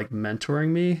kind of like mentoring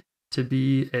me to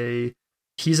be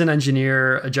he's an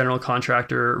engineer, a general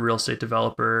contractor, real estate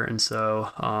developer. And so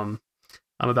I'm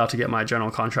about to get my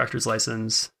general contractor's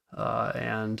license.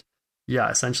 And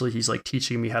essentially he's like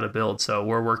teaching me how to build. So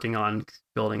we're working on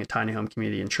building a tiny home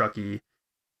community in Truckee.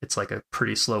 It's like a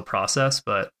pretty slow process,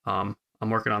 but I'm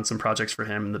working on some projects for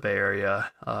him in the Bay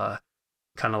Area,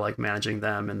 kind of like managing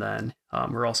them. And then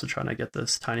we're also trying to get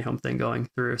this tiny home thing going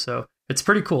through. So it's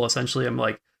pretty cool. Essentially, I'm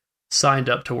like signed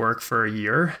up to work for a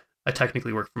year. I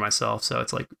technically work for myself, so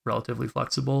it's like relatively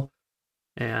flexible.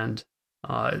 And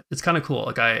it's kind of cool.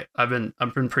 Like I've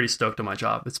been pretty stoked on my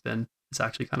job. It's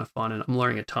actually kind of fun, and I'm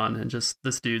learning a ton. And just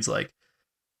this dude's like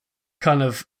kind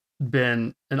of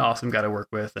been an awesome guy to work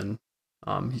with, and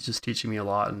he's just teaching me a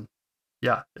lot. And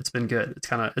yeah, it's been good. It's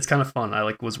kind of fun. I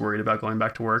like was worried about going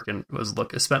back to work, and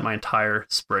I spent my entire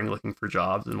spring looking for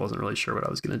jobs and wasn't really sure what I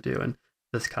was going to do. And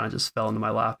this kind of just fell into my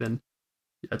lap, and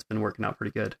it's been working out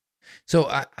pretty good. So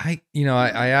I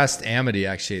asked Amity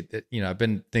actually that, I've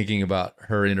been thinking about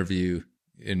her interview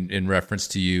in reference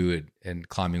to you and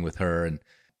climbing with her. And,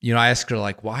 I asked her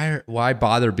like, why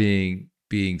bother being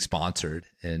sponsored?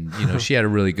 And, she had a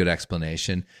really good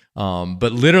explanation.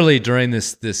 But literally during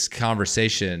this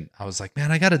conversation, I was like,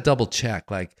 man, I got to double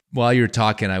check. Like while you were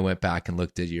talking, I went back and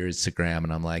looked at your Instagram,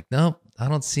 and I'm like, nope, I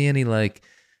don't see any like,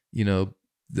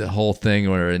 the whole thing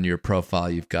where in your profile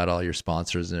you've got all your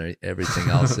sponsors and everything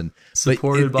else, and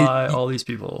supported by all these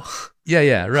people.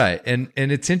 Yeah, right. And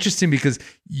it's interesting because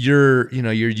your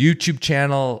YouTube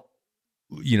channel,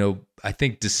 I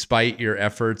think despite your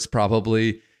efforts,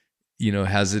 probably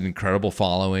has an incredible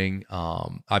following.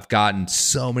 I've gotten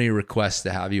so many requests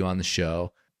to have you on the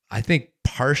show. I think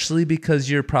partially because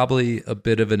you're probably a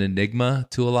bit of an enigma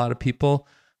to a lot of people.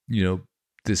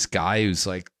 This guy who's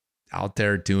like out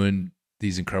there doing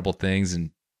these incredible things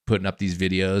and putting up these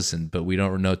videos, but we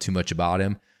don't know too much about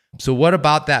him. So what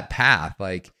about that path?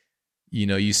 Like,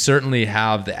 you certainly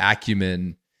have the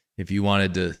acumen if you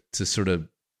wanted to sort of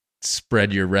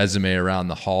spread your resume around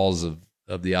the halls of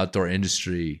the outdoor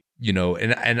industry,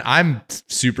 and I'm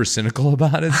super cynical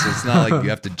about it. So it's not like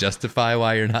you have to justify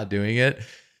why you're not doing it.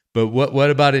 But what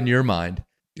about in your mind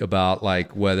about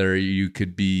like whether you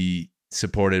could be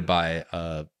supported by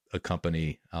a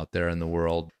company out there in the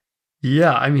world?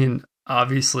 Yeah, I mean,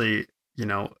 obviously,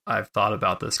 I've thought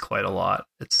about this quite a lot.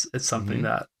 It's something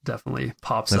that definitely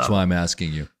pops up. That's why I'm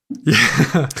asking you.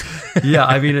 Yeah,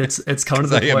 I mean, it's coming to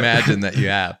the point. I imagine that you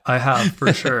have. I have,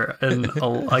 for sure. And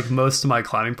like most of my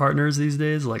climbing partners these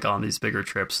days, like on these bigger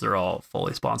trips, they're all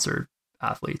fully sponsored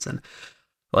athletes. And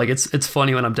like it's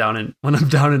funny when I was down in El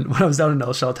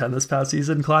Chaltén this past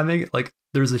season climbing, like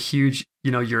there's a huge,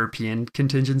 European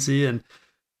contingency and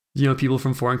people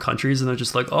from foreign countries, and they're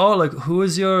just like, oh, like who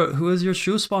is your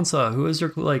shoe sponsor? Who is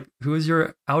your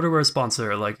outerwear sponsor?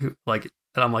 And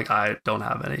I'm like, I don't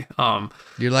have any.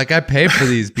 You're like, I pay for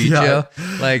these, Bicho.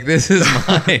 Like this is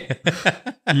mine.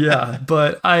 Yeah,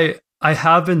 but I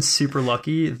have been super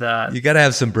lucky that you got to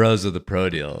have some bros with the pro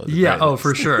deal. Yeah,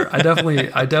 for sure. I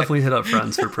definitely hit up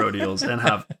friends for pro deals and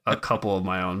have a couple of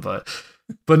my own, but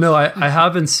no, I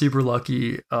have been super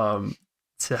lucky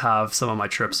to have some of my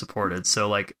trips supported. So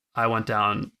like I went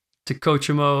down to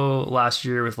Kokomo last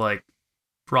year with like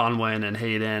Bronwyn and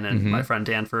Hayden and my friend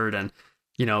Danford, and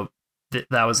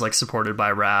that was like supported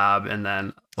by Rab. And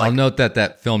then like, I'll note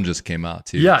that film just came out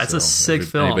too. Yeah, it's a sick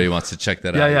film. Anybody wants to check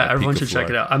that out? Yeah, everyone should check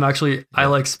it out. I'm actually I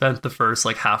like spent the first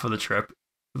like half of the trip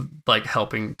like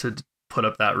helping to put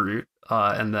up that route,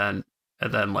 and then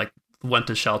like went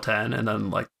to Chaltén, and then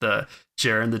like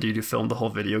Jaron, the dude who filmed the whole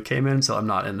video, came in, so I'm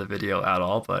not in the video at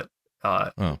all, but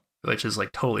which is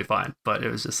like totally fine. But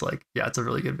it was just like, yeah, it's a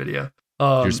really good video.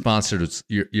 Your sponsors,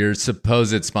 your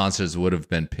supposed sponsors would have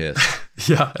been pissed.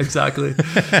 Yeah, exactly.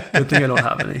 Good thing I don't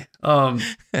have any.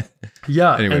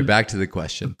 Yeah. Anyway, back to the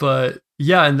question. But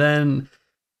yeah, and then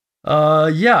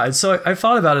so I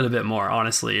thought about it a bit more,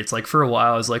 honestly. It's like for a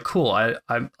while I was like, cool.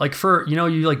 I'm like, for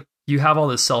you like you have all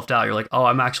this self-doubt. You're like, oh,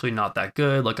 I'm actually not that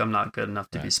good. Like, I'm not good enough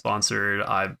to be sponsored.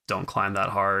 I don't climb that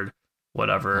hard,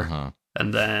 whatever.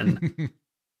 And then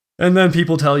and then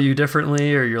people tell you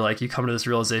differently, or you're like, you come to this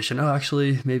realization, oh,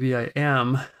 actually, maybe I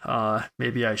am.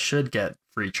 Maybe I should get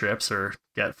free trips or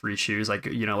get free shoes. Like,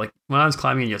 you know, like when I was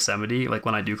climbing in Yosemite, like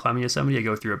when I do climb in Yosemite, I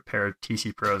go through a pair of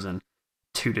TC Pros in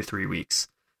 2 to 3 weeks.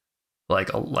 Like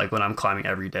when I'm climbing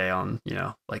every day on, you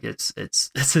know, like it's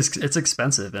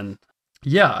expensive. And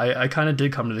yeah, I kind of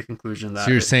did come to the conclusion that.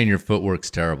 So you're saying your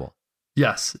footwork's terrible?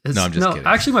 Yes. No, I'm just kidding.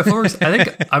 Actually, my footwork's,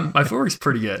 my footwork's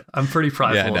pretty good. I'm pretty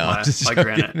prideful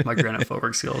of my granite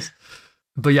footwork skills.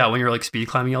 But yeah, when you're like speed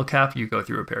climbing El Cap, you go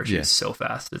through a pair of shoes so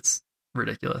fast. It's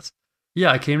ridiculous.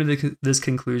 Yeah, I came to this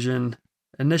conclusion.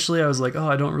 Initially, I was like, oh,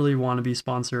 I don't really want to be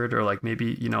sponsored, or like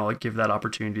maybe, you know, like give that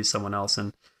opportunity to someone else.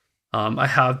 And I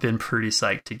have been pretty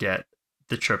psyched to get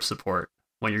the trip support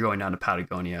when you're going down to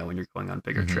Patagonia, when you're going on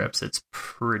bigger trips. It's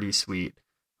pretty sweet.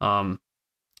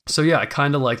 So yeah, I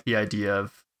kind of like the idea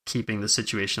of keeping the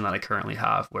situation that I currently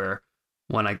have, where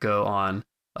when I go on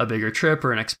a bigger trip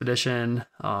or an expedition,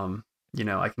 you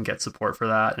know, I can get support for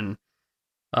that. And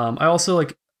I also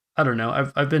like, I don't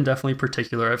know, I've been definitely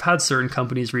particular. I've had certain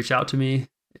companies reach out to me,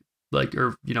 like,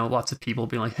 or, you know, lots of people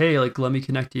being like, hey, like, let me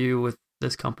connect you with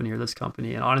this company or this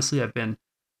company. And honestly, I've been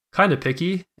kind of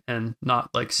picky and not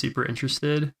like super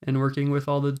interested in working with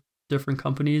all the different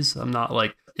companies. I'm not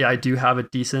like, yeah, I do have a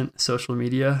decent social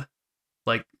media.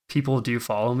 Like, people do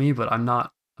follow me, but I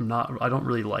don't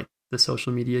really like the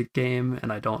social media game.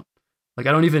 And I don't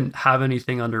even have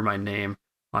anything under my name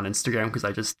on Instagram because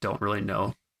I just don't really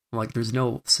know. I'm like, there's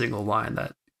no single line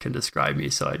that can describe me.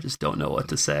 So I just don't know what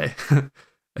to say.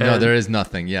 No, there is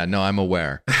nothing. Yeah, no, I'm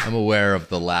aware. I'm aware of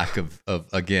the lack of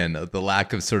the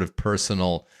lack of sort of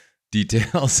personal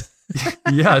details.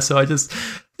 Yeah, so I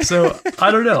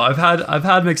don't know. I've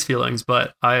had mixed feelings,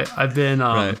 but I've been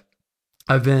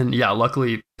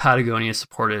luckily Patagonia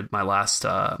supported my last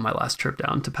trip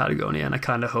down to Patagonia, and I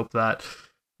kind of hope that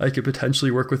I could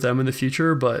potentially work with them in the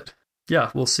future, but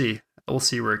yeah, we'll see. We'll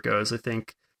see where it goes. I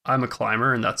think I'm a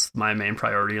climber and that's my main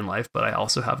priority in life, but I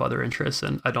also have other interests,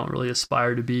 and I don't really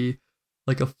aspire to be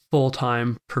like a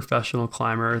full-time professional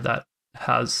climber that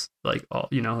has like all,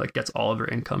 you know, like gets all of their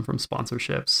income from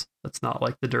sponsorships. That's not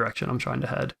like the direction I'm trying to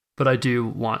head, but I do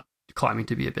want climbing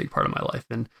to be a big part of my life.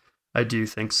 And I do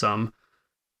think some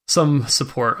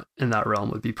support in that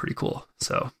realm would be pretty cool.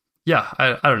 So yeah,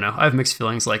 I don't know. I have mixed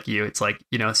feelings like you. It's like,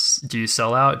 you know, do you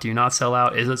sell out? Do you not sell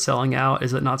out? Is it selling out?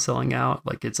 Is it not selling out?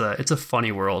 Like it's a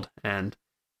funny world. And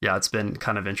yeah, it's been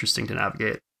kind of interesting to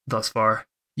navigate thus far.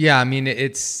 Yeah. I mean,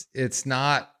 it's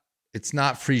not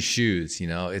free shoes, you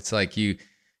know, it's like you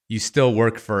still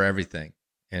work for everything.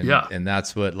 And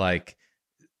that's what, like,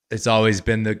 it's always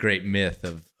been the great myth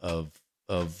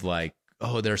of like,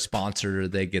 oh, they're sponsored or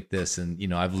they get this. And, you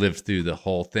know, I've lived through the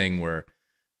whole thing where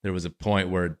there was a point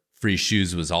where free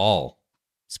shoes was all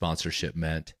sponsorship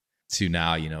meant, to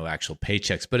now, you know, actual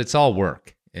paychecks, but it's all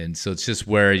work. And so it's just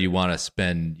where you want to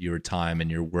spend your time and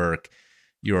your work,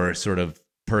 your sort of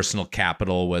personal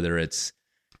capital, whether it's,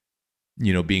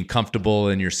 you know, being comfortable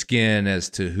in your skin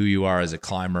as to who you are as a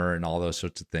climber and all those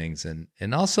sorts of things.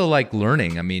 And also like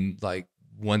learning. I mean, like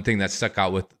one thing that stuck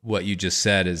out with what you just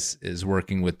said is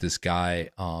working with this guy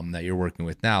that you're working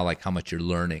with now, like how much you're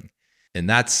learning. And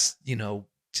that's, you know,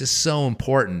 just so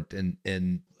important.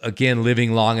 And again,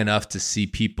 living long enough to see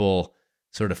people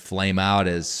sort of flame out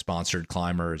as sponsored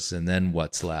climbers and then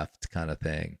what's left kind of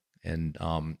thing. And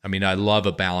I mean, I love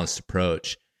a balanced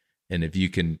approach. And if you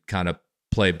can kind of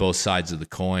play both sides of the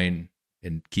coin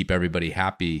and keep everybody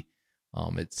happy,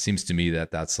 it seems to me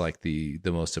that that's like the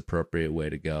most appropriate way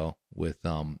to go with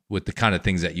the kind of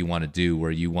things that you want to do,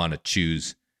 where you want to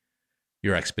choose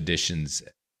your expeditions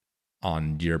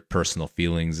on your personal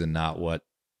feelings and not what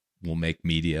will make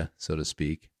media, so to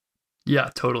speak. Yeah,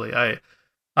 totally. I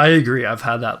agree. I've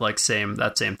had that same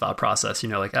thought process, you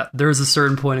know, like there's a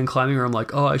certain point in climbing where I'm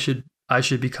like, oh, I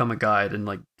should become a guide and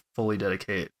like fully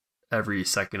dedicate every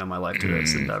second of my life to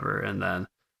this endeavor. And then,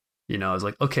 you know, I was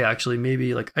like, okay, actually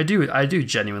maybe like I do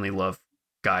genuinely love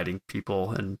guiding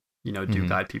people and, you know, do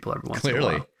guide people every once in a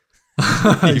while.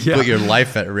 You put your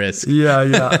life at risk. Yeah.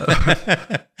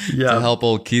 To help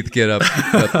old Keith get up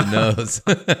the nose.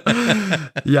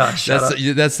 Yeah.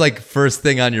 That's like first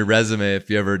thing on your resume if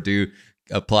you ever do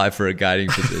apply for a guiding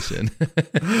position.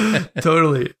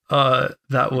 Totally.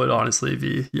 That would honestly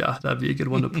be, that'd be a good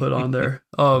one to put on there.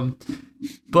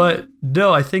 But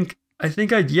no, I think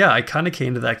I kind of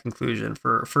came to that conclusion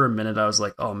for a minute. I was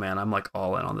like, oh man, I'm like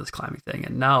all in on this climbing thing.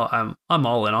 And now I'm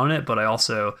all in on it, but I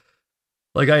also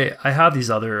like, I have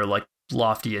these other like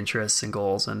lofty interests and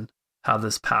goals. And have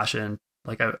this passion.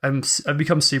 Like I've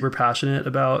become super passionate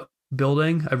about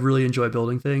building. I really enjoy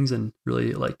building things and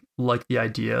really like the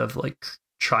idea of like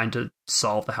trying to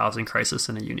solve the housing crisis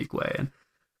in a unique way. And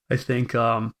I think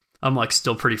I'm like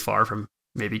still pretty far from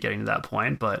maybe getting to that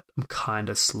point, but I'm kind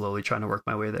of slowly trying to work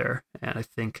my way there. And I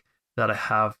think that I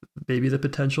have maybe the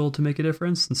potential to make a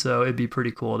difference. And so it'd be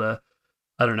pretty cool to,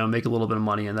 I don't know, make a little bit of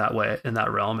money in that way, in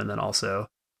that realm, and then also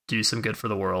do some good for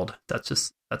the world.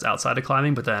 That's outside of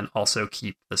climbing, but then also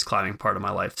keep this climbing part of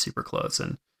my life super close.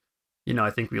 And, you know,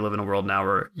 I think we live in a world now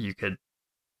where you could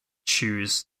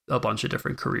choose a bunch of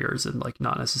different careers and like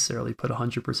not necessarily put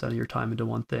 100% of your time into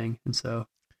one thing. And so,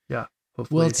 yeah.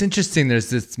 Hopefully. Well, it's interesting. There's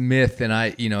this myth, and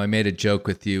I made a joke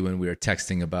with you when we were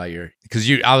texting about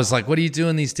I was like, what are you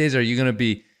doing these days? Are you going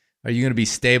to be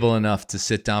stable enough to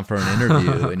sit down for an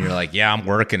interview? And you're like, yeah, I'm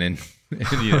working in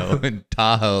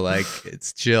Tahoe. Like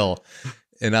it's chill.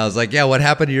 And I was like, yeah, what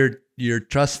happened to your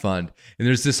trust fund? And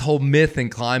there's this whole myth in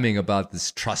climbing about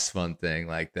this trust fund thing,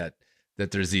 like that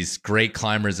there's these great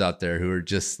climbers out there who are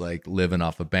just like living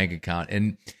off a bank account.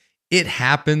 And it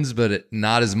happens, but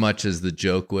not as much as the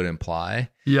joke would imply.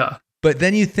 Yeah. But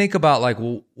then you think about like,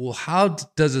 well, how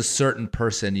does a certain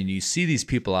person, and you see these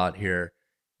people out here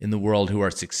in the world who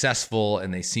are successful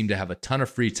and they seem to have a ton of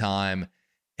free time,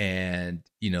 and,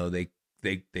 you know, they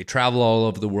travel all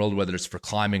over the world, whether it's for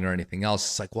climbing or anything else.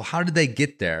 It's like, well, how did they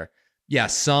get there? Yeah,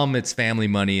 some it's family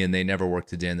money and they never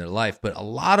worked a day in their life, but a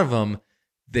lot of them,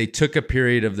 they took a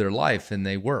period of their life and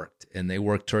they worked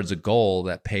towards a goal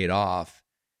that paid off.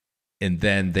 And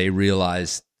then they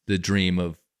realized the dream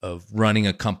of running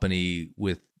a company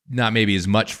with not maybe as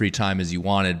much free time as you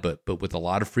wanted, but with a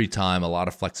lot of free time, a lot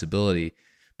of flexibility.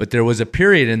 But there was a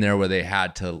period in there where they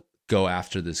had to go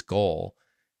after this goal.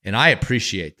 And I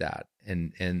appreciate that.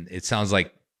 And it sounds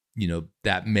like, you know,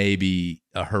 that may be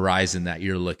a horizon that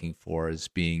you're looking for, is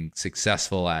being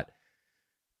successful at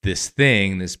this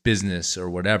thing, this business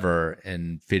or whatever,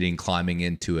 and fitting climbing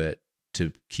into it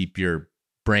to keep your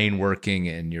brain working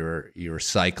and your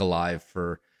psyche alive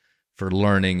for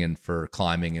learning and for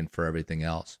climbing and for everything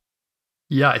else.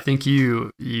 Yeah, I think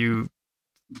you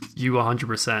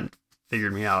 100%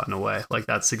 figured me out in a way. Like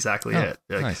that's exactly it.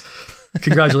 Like, nice.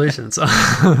 Congratulations.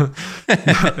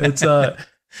 It's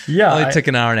yeah. Only took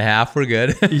an hour and a half. We're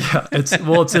good. Yeah.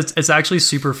 It's actually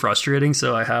super frustrating.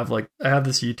 So I have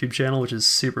this YouTube channel, which is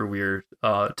super weird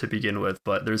to begin with,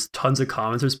 but there's tons of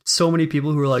comments. There's so many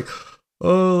people who are like,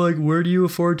 oh, like, where do you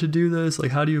afford to do this? Like,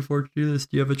 how do you afford to do this?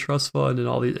 Do you have a trust fund and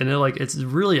all these? And it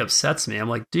really upsets me. I'm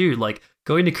like, dude, like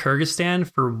going to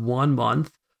Kyrgyzstan for 1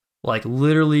 month, like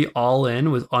literally all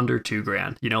in was under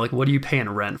 $2,000. You know, like what are you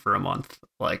paying rent for a month?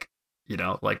 Like, you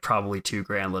know, like probably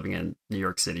 $2,000 living in New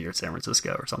York City or San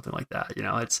Francisco or something like that. You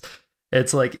know, it's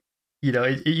like, you know,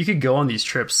 you could go on these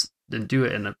trips and do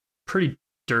it in a pretty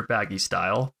dirtbaggy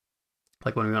style.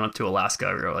 Like when we went up to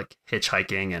Alaska, we were like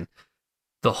hitchhiking and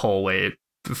the whole way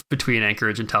between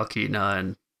Anchorage and Talkeetna,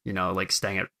 and, you know, like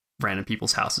staying at random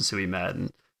people's houses who we met.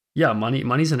 And yeah,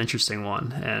 money's an interesting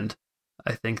one. And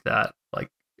I think that,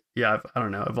 like, yeah, I don't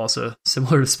know. I've also,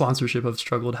 similar to sponsorship, I've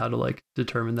struggled how to like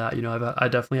determine that. You know, I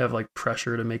definitely have like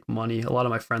pressure to make money. A lot of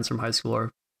my friends from high school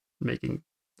are making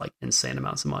like insane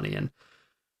amounts of money, and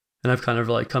I've kind of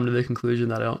like come to the conclusion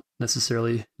that I don't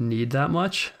necessarily need that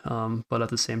much. But at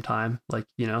the same time, like,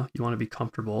 you know, you want to be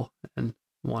comfortable and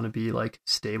want to be like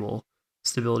stable.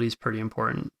 Stability is pretty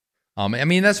important. I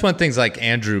mean, that's one of the things like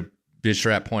Andrew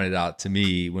Bishrat pointed out to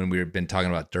me when we've been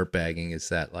talking about dirtbagging, is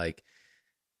that like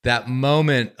that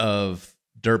moment of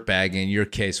dirtbagging, in your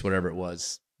case, whatever it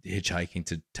was, hitchhiking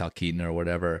to Talkeetna or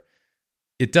whatever,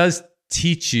 it does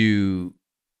teach you,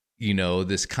 you know,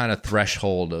 this kind of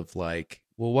threshold of like,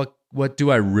 well, what do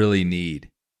I really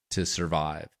need to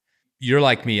survive? You're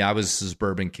like me. I was a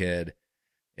suburban kid.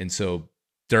 And so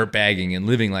dirtbagging and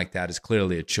living like that is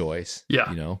clearly a choice. Yeah.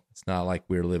 You know, it's not like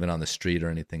we're living on the street or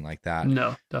anything like that.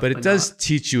 No, definitely but it does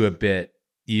teach you a bit,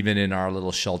 even in our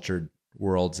little sheltered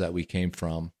worlds that we came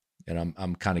from. And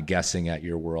I'm kind of guessing at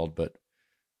your world, but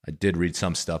I did read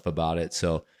some stuff about it.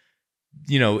 So,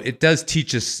 you know, it does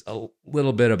teach us a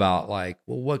little bit about like,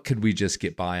 well, what could we just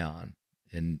get by on?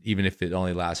 And even if it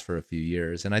only lasts for a few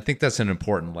years. And I think that's an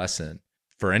important lesson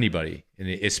for anybody, and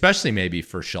especially maybe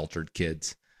for sheltered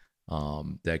kids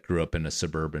that grew up in a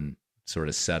suburban sort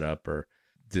of setup, or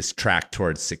this track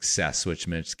towards success, which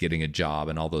meant getting a job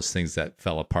and all those things that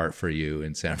fell apart for you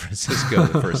in San Francisco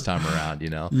the first time around, you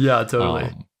know? Yeah,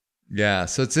 totally. Yeah.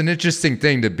 So it's an interesting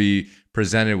thing to be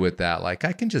presented with that. Like,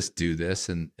 I can just do this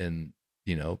and,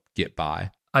 you know, get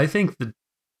by. I think that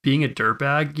being a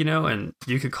dirtbag, you know, and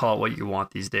you could call it what you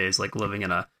want these days, like living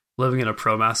in a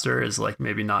ProMaster is like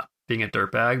maybe not being a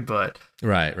dirtbag, but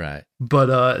right.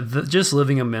 But just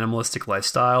living a minimalistic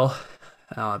lifestyle,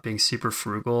 being super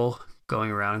frugal, going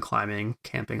around climbing,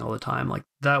 camping all the time, like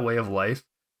that way of life,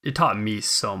 it taught me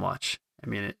so much. I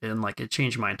mean, it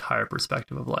changed my entire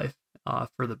perspective of life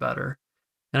for the better.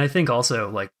 And I think also,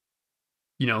 like,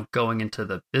 you know, going into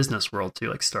the business world too,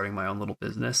 like starting my own little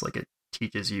business, like it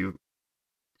teaches you,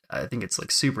 I think it's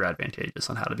like super advantageous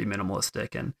on how to be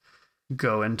minimalistic and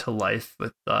go into life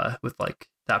with like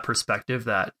that perspective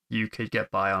that you could get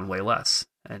by on way less,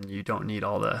 and you don't need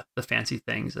all the fancy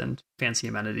things and fancy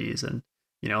amenities, and,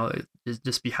 you know,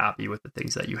 just be happy with the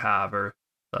things that you have, or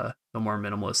the more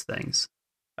minimalist things.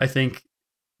 I think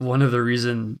one of the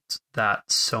reasons that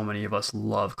so many of us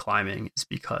love climbing is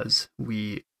because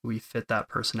we fit that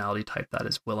personality type that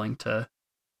is willing to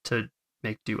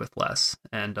make do with less.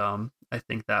 And I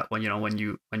think that when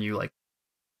you like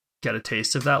get a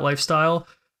taste of that lifestyle,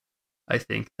 I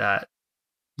think that,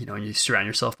 you know, when you surround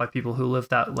yourself by people who live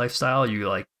that lifestyle, you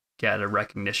like get a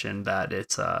recognition that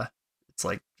it's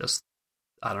like, just,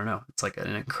 I don't know, it's like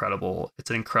an incredible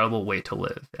way to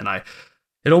live. And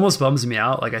it almost bums me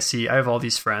out. Like I have all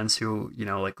these friends who, you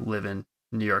know, like live in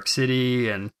New York City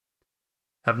and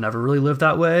have never really lived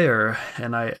that way,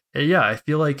 I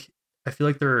feel like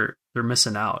they're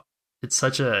missing out. It's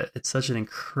such an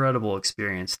incredible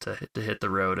experience to hit the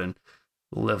road and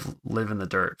live in the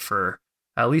dirt for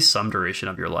at least some duration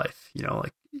of your life, you know,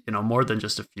 like, you know, more than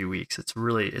just a few weeks. It's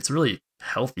really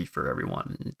healthy for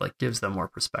everyone. It like gives them more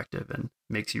perspective and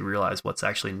makes you realize what's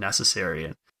actually necessary.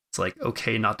 And it's like,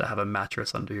 okay, not to have a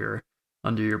mattress under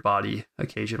your body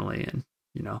occasionally. And,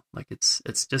 you know, like it's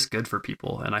just good for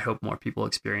people. And I hope more people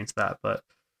experience that. But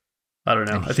I don't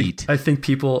know. I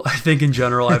think in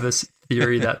general, I have this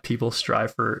theory that people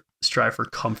strive for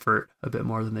comfort a bit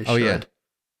more than they should. Oh yeah,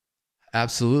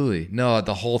 absolutely. No,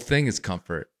 the whole thing is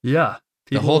comfort. Yeah,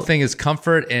 the whole thing is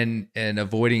comfort and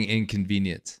avoiding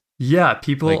inconvenience. Yeah,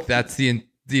 people like that's the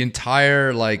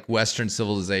entire like Western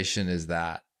civilization is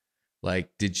that.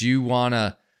 Like, did you want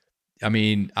to? I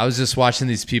mean, I was just watching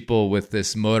these people with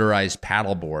this motorized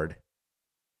paddleboard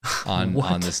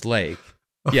on this lake.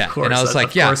 Yeah, and I was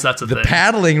like, the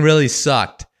paddling really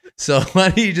sucked. So why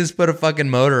don't you just put a fucking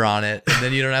motor on it, and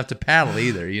then you don't have to paddle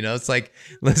either? You know, it's like,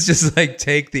 let's just like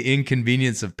take the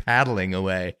inconvenience of paddling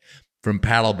away from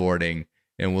paddleboarding,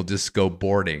 and we'll just go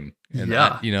boarding. And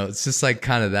that, you know, it's just like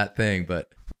kind of that thing.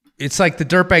 But it's like the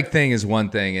dirtbag thing is one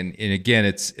thing, and again,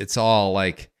 it's all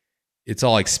like it's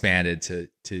all expanded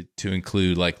to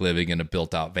include like living in a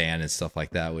built out van and stuff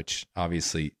like that. Which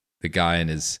obviously the guy in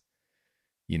his,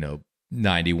 you know,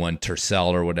 91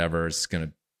 Tercel or whatever is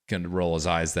gonna roll his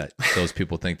eyes that those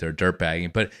people think they're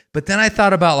dirtbagging. But then I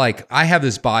thought about, like, I have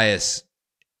this bias,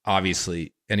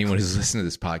 obviously anyone who's listening to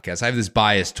this podcast, I have this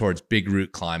bias towards big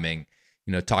route climbing,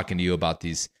 you know, talking to you about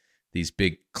these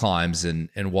big climbs and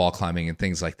wall climbing and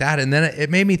things like that. And then it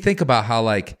made me think about how,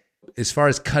 like, as far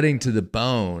as cutting to the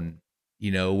bone,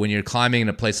 you know, when you're climbing in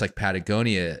a place like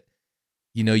Patagonia,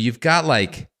 you know, you've got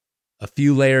like a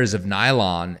few layers of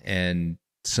nylon and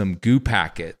some goo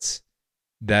packets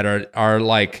that are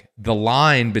like the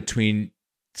line between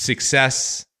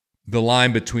success, the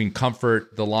line between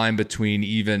comfort, the line between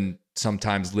even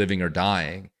sometimes living or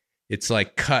dying. It's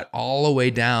like cut all the way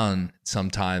down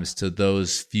sometimes to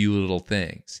those few little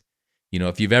things. You know,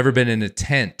 if you've ever been in a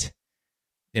tent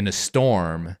in a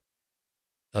storm,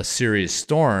 a serious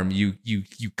storm, you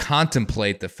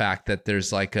contemplate the fact that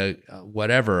there's like a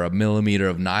millimeter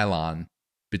of nylon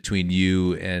between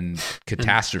you and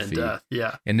catastrophe. And death,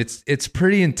 yeah. And it's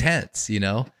pretty intense, you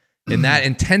know? And that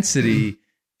intensity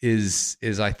is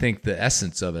I think the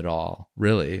essence of it all,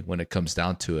 really, when it comes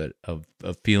down to it, of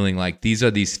feeling like these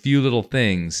are these few little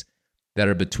things that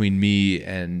are between me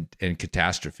and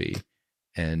catastrophe.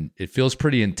 And it feels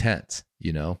pretty intense,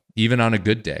 you know, even on a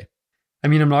good day. I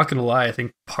mean, I'm not going to lie. I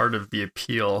think part of the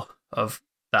appeal of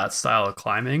that style of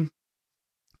climbing,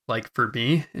 like for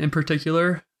me in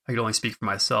particular, I could only speak for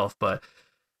myself, but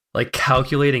like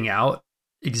calculating out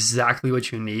exactly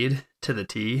what you need to the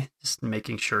T, just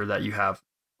making sure that you have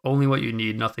only what you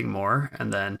need, nothing more.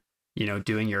 And then, you know,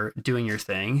 doing your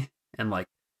thing and like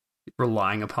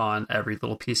relying upon every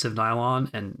little piece of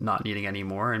nylon and not needing any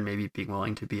more, and maybe being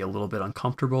willing to be a little bit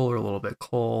uncomfortable or a little bit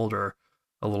cold or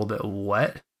a little bit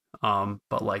wet.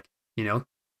 But like, you know,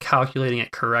 calculating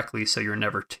it correctly so you're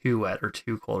never too wet or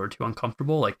too cold or too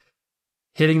uncomfortable, like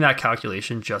hitting that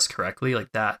calculation just correctly,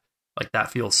 like that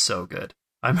feels so good.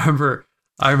 I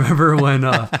remember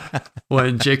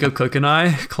when Jacob Cook and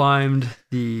I climbed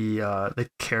the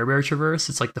Care Bear Traverse.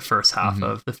 It's like the first half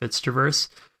of the Fitz Traverse.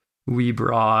 We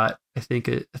brought, I think,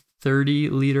 a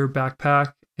 30-liter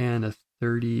backpack and a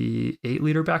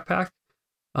 38-liter backpack.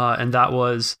 And that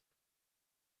was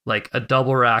like a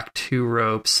double rack, 2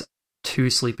 ropes, 2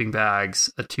 sleeping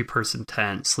bags, a 2-person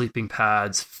tent, sleeping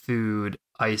pads, food,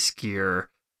 ice gear,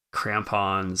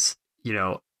 crampons,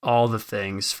 all the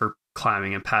things for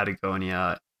climbing in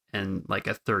Patagonia, and like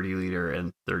a 30-liter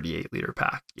and 38-liter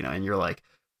pack, and you're like,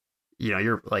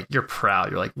 you're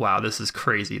proud. You're like, wow, this is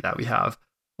crazy that we have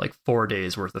like 4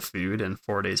 days worth of food and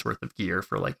 4 days worth of gear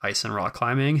for like ice and rock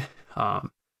climbing.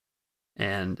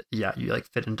 And yeah, you like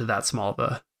fit into that small of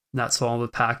a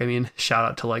pack. I mean, shout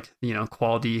out to like,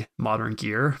 quality modern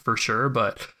gear for sure.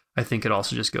 But I think it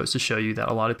also just goes to show you that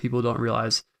a lot of people don't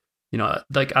realize,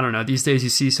 like, I don't know, these days you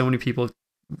see so many people,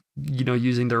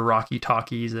 using their Rocky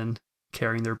Talkies and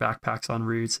carrying their backpacks on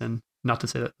routes. And not to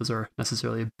say that those are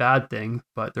necessarily a bad thing,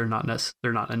 but they're not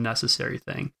a necessary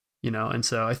thing, And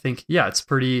so I think, yeah,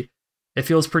 it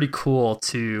feels pretty cool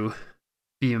to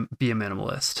be a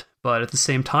minimalist, but at the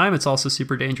same time, it's also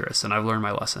super dangerous. And I've learned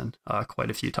my lesson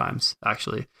quite a few times,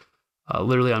 actually.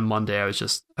 Literally on Monday, I was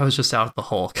just out at the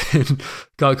Hulk and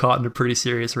got caught in a pretty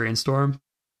serious rainstorm,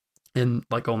 and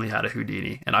like only had a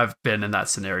Houdini. And I've been in that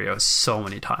scenario so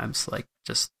many times, like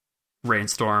just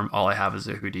rainstorm, all I have is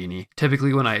a Houdini.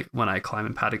 Typically when I climb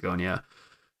in Patagonia,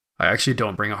 I actually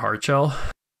don't bring a hard shell,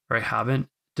 or I haven't,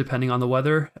 depending on the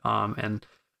weather. And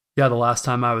yeah, the last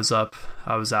time I was out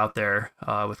there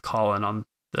with Colin on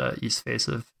the east face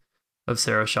of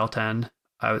Cerro Chaltén.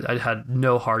 I had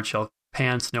no hard shell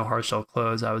pants, no hard shell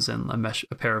clothes. I was in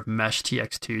a pair of mesh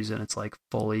TX2s, and it's like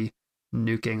fully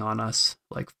nuking on us,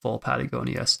 like full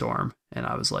Patagonia storm. And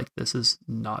I was like, this is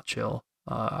not chill.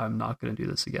 I'm not going to do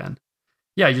this again.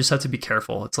 Yeah, you just have to be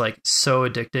careful. It's like so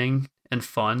addicting and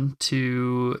fun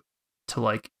to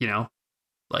like,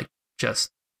 like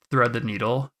just thread the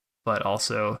needle, but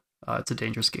also it's a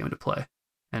dangerous game to play,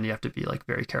 and you have to be like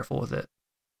very careful with it.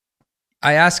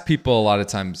 I ask people a lot of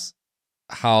times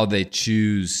how they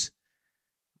choose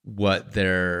what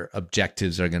their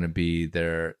objectives are going to be,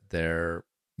 their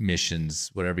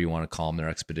missions, whatever you want to call them, their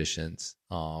expeditions.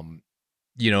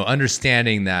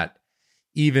 Understanding that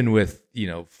even with,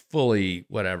 fully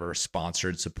whatever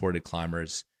sponsored, supported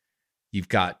climbers, you've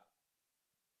got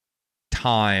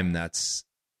time that's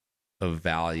of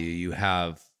value. You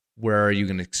have, where are you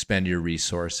going to expend your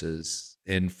resources?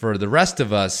 And for the rest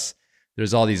of us,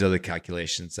 there's all these other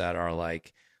calculations that are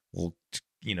like, well,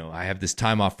 I have this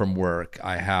time off from work.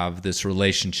 I have this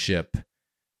relationship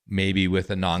maybe with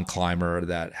a non-climber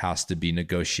that has to be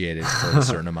negotiated for a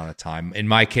certain amount of time. In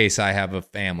my case, I have a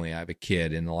family, I have a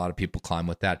kid, and a lot of people climb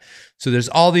with that. So there's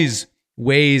all these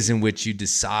ways in which you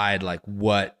decide like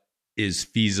what is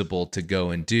feasible to go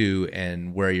and do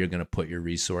and where you're going to put your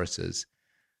resources.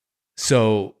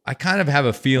 So I kind of have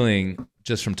a feeling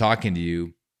just from talking to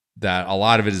you that a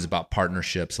lot of it is about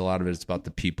partnerships. A lot of it is about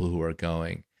the people who are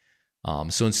going.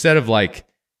 So instead of like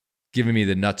giving me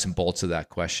the nuts and bolts of that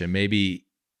question, maybe,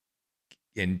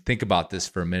 and think about this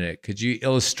for a minute, could you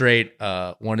illustrate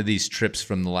one of these trips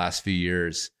from the last few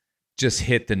years, just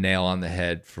hit the nail on the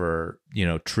head for,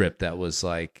 trip that was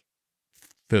like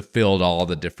fulfilled all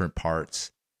the different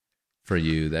parts for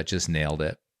you, that just nailed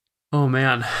it? Oh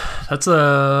man,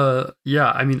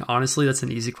 honestly, that's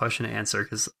an easy question to answer,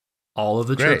 because all of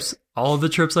the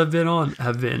trips I've been on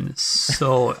have been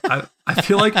so. I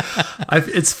feel like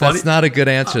it's funny. That's not a good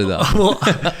answer though.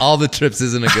 All the trips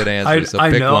isn't a good answer.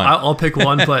 I pick know. one. I'll pick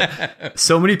one, but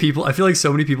so many people. I feel like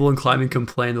so many people in climbing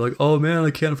complain. They're like, "Oh man,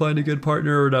 I can't find a good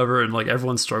partner or whatever," and like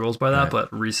everyone struggles by that. Right.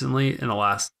 But recently, in the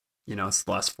last, it's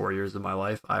the last 4 years of my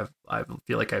life, I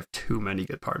feel like I have too many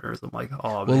good partners. I'm like,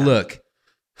 oh man. Well, look,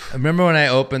 I remember when I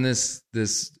opened this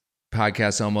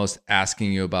podcast almost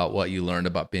asking you about what you learned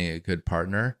about being a good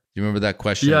partner. Do you remember that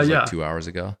question? Yeah, like 2 hours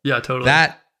ago. Yeah, totally.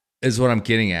 That is what I'm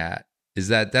getting at. Is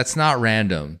that's not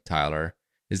random, Tyler.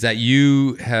 Is that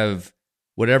you have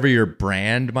whatever your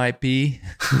brand might be,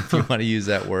 if you want to use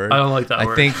that word. I don't like that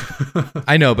word.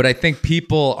 I know, but I think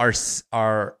people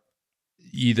are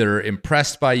either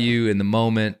impressed by you in the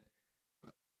moment,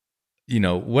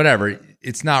 whatever.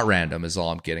 It's not random is all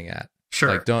I'm getting at. Sure.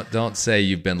 Like don't say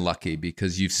you've been lucky,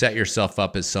 because you've set yourself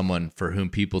up as someone for whom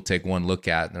people take one look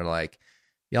at and they're like,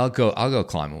 yeah, I'll go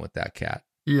climbing with that cat.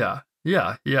 Yeah.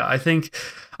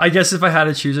 I guess if I had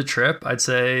to choose a trip, I'd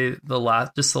say the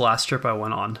last trip I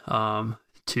went on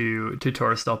to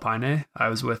Torres del Paine. I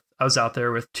was out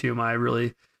there with two of my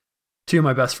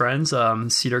best friends,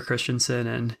 Cedar Christensen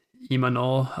and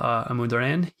Imanol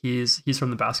Amundaran. He's from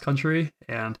the Basque Country,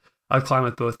 and I've climbed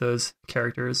with both those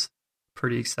characters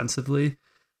pretty extensively.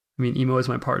 I mean, Emo was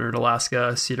my partner in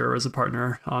Alaska. Cedar was a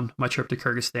partner on my trip to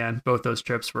Kyrgyzstan. Both those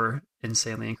trips were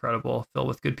insanely incredible, filled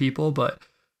with good people. But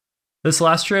This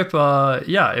last trip,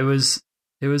 it was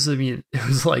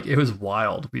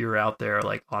wild. We were out there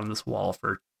like on this wall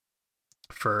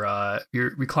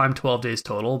we climbed 12 days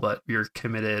total, but we were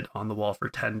committed on the wall for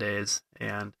 10 days,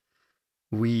 and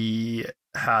we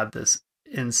had this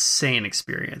insane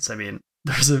experience. I mean,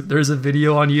 there's a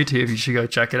video on YouTube. You should go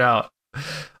check it out.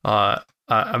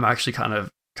 I'm actually kind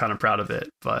of proud of it,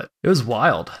 but it was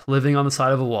wild living on the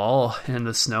side of a wall in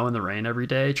the snow and the rain every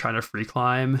day, trying to free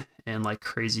climb in like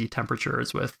crazy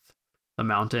temperatures with the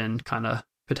mountain kind of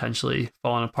potentially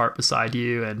falling apart beside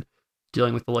you, and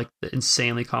dealing with the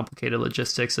insanely complicated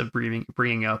logistics of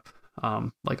bringing up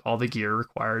like all the gear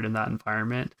required in that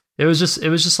environment. It was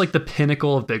just like the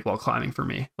pinnacle of big wall climbing for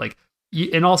me. Like,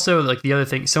 and also like the other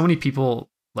thing, so many people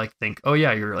like think, oh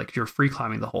yeah, you're free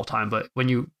climbing the whole time, but when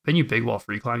you big wall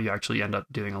free climb, you actually end up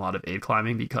doing a lot of aid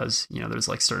climbing, because there's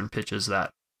like certain pitches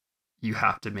that you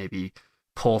have to maybe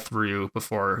pull through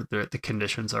before the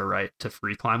conditions are right to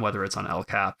free climb, whether it's on El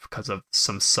Cap because of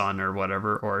some sun or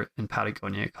whatever, or in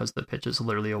Patagonia because the pitch is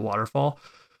literally a waterfall.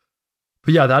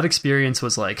 But yeah, that experience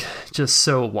was like just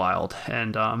so wild,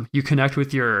 and you connect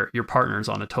with your partners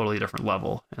on a totally different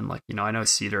level. And like, I know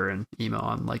Cedar and Emo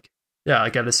on like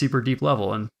at a super deep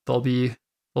level, and they'll be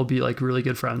like really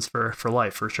good friends for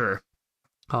life for sure.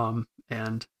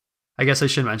 And I guess I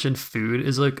should mention food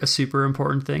is like a super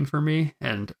important thing for me.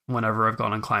 And whenever I've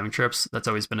gone on climbing trips, that's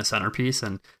always been a centerpiece.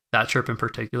 And that trip in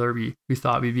particular, we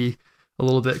thought we'd be a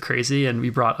little bit crazy, and we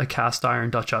brought a cast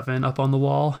iron Dutch oven up on the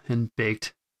wall and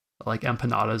baked like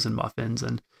empanadas and muffins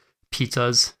and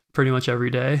pizzas pretty much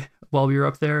every day while we were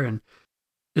up there. And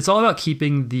it's all about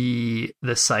keeping the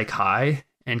psyche high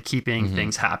and keeping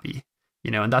things happy,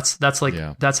 and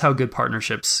that's how good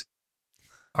partnerships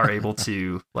are able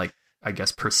to like, I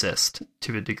guess, persist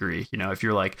to a degree. If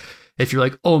you're like,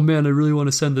 oh man, I really want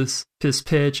to send this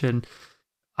pitch and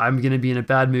I'm going to be in a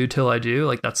bad mood till I do,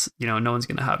 like, that's, no one's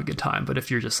going to have a good time. But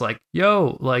if you're just like,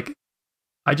 yo, like,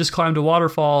 I just climbed a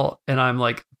waterfall and I'm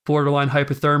like borderline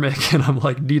hypothermic and I'm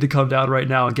like, need to come down right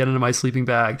now and get into my sleeping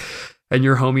bag, and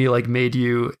your homie like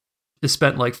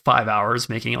spent like 5 hours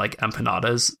making like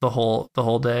empanadas the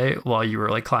whole day while you were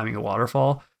like climbing a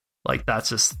waterfall, like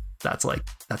that's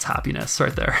happiness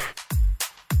right there.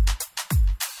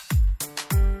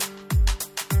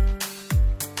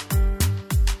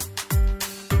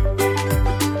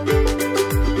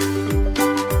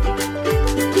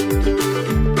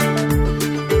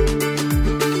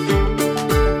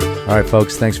 All right,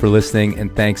 folks, thanks for listening,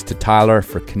 and thanks to Tyler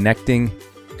for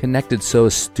connected so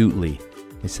astutely.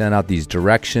 He sent out these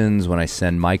directions. When I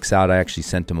send mics out, I actually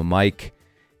sent him a mic,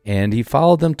 and he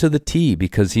followed them to the T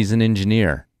because he's an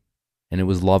engineer, and it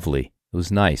was lovely. It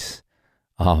was nice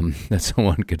that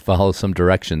someone could follow some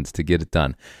directions to get it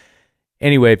done.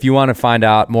 Anyway, if you want to find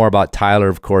out more about Tyler,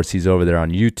 of course, he's over there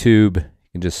on YouTube.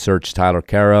 You can just search Tyler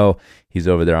Karow. He's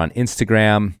over there on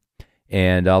Instagram.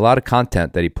 And a lot of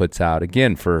content that he puts out.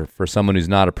 Again, for someone who's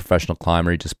not a professional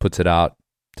climber, he just puts it out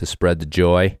to spread the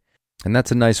joy. And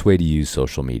that's a nice way to use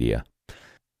social media.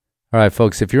 All right,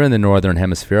 folks, if you're in the Northern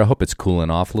Hemisphere, I hope it's cooling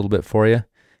off a little bit for you.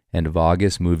 End of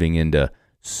August, moving into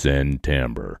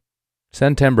September.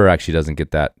 September actually doesn't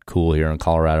get that cool here in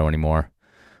Colorado anymore.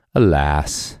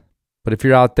 Alas. But if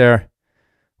you're out there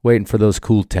waiting for those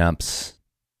cool temps,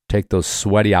 take those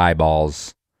sweaty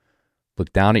eyeballs,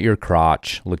 look down at your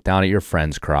crotch, look down at your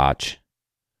friend's crotch,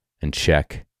 and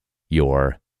check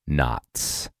your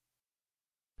knots.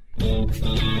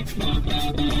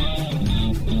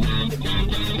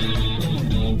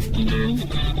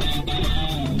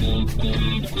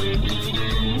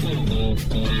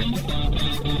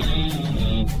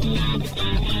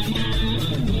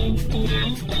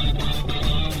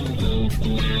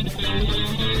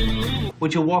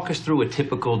 Would you walk us through a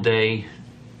typical day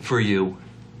for you?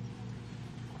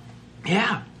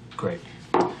 Yeah. Great.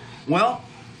 Well,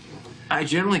 I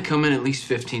generally come in at least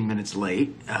 15 minutes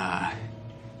late. I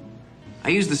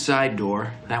use the side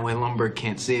door. That way Lumberg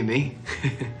can't see me.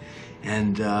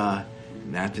 And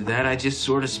after that, I just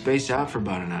sort of space out for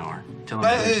about an hour. Till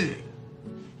I'm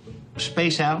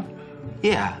Space out?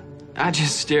 Yeah. I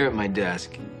just stare at my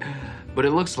desk. But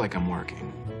it looks like I'm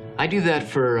working. I do that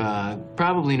for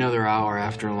probably another hour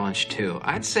after lunch, too.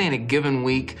 I'd say in a given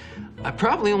week, I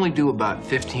probably only do about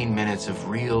 15 minutes of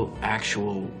real,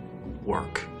 actual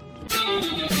work.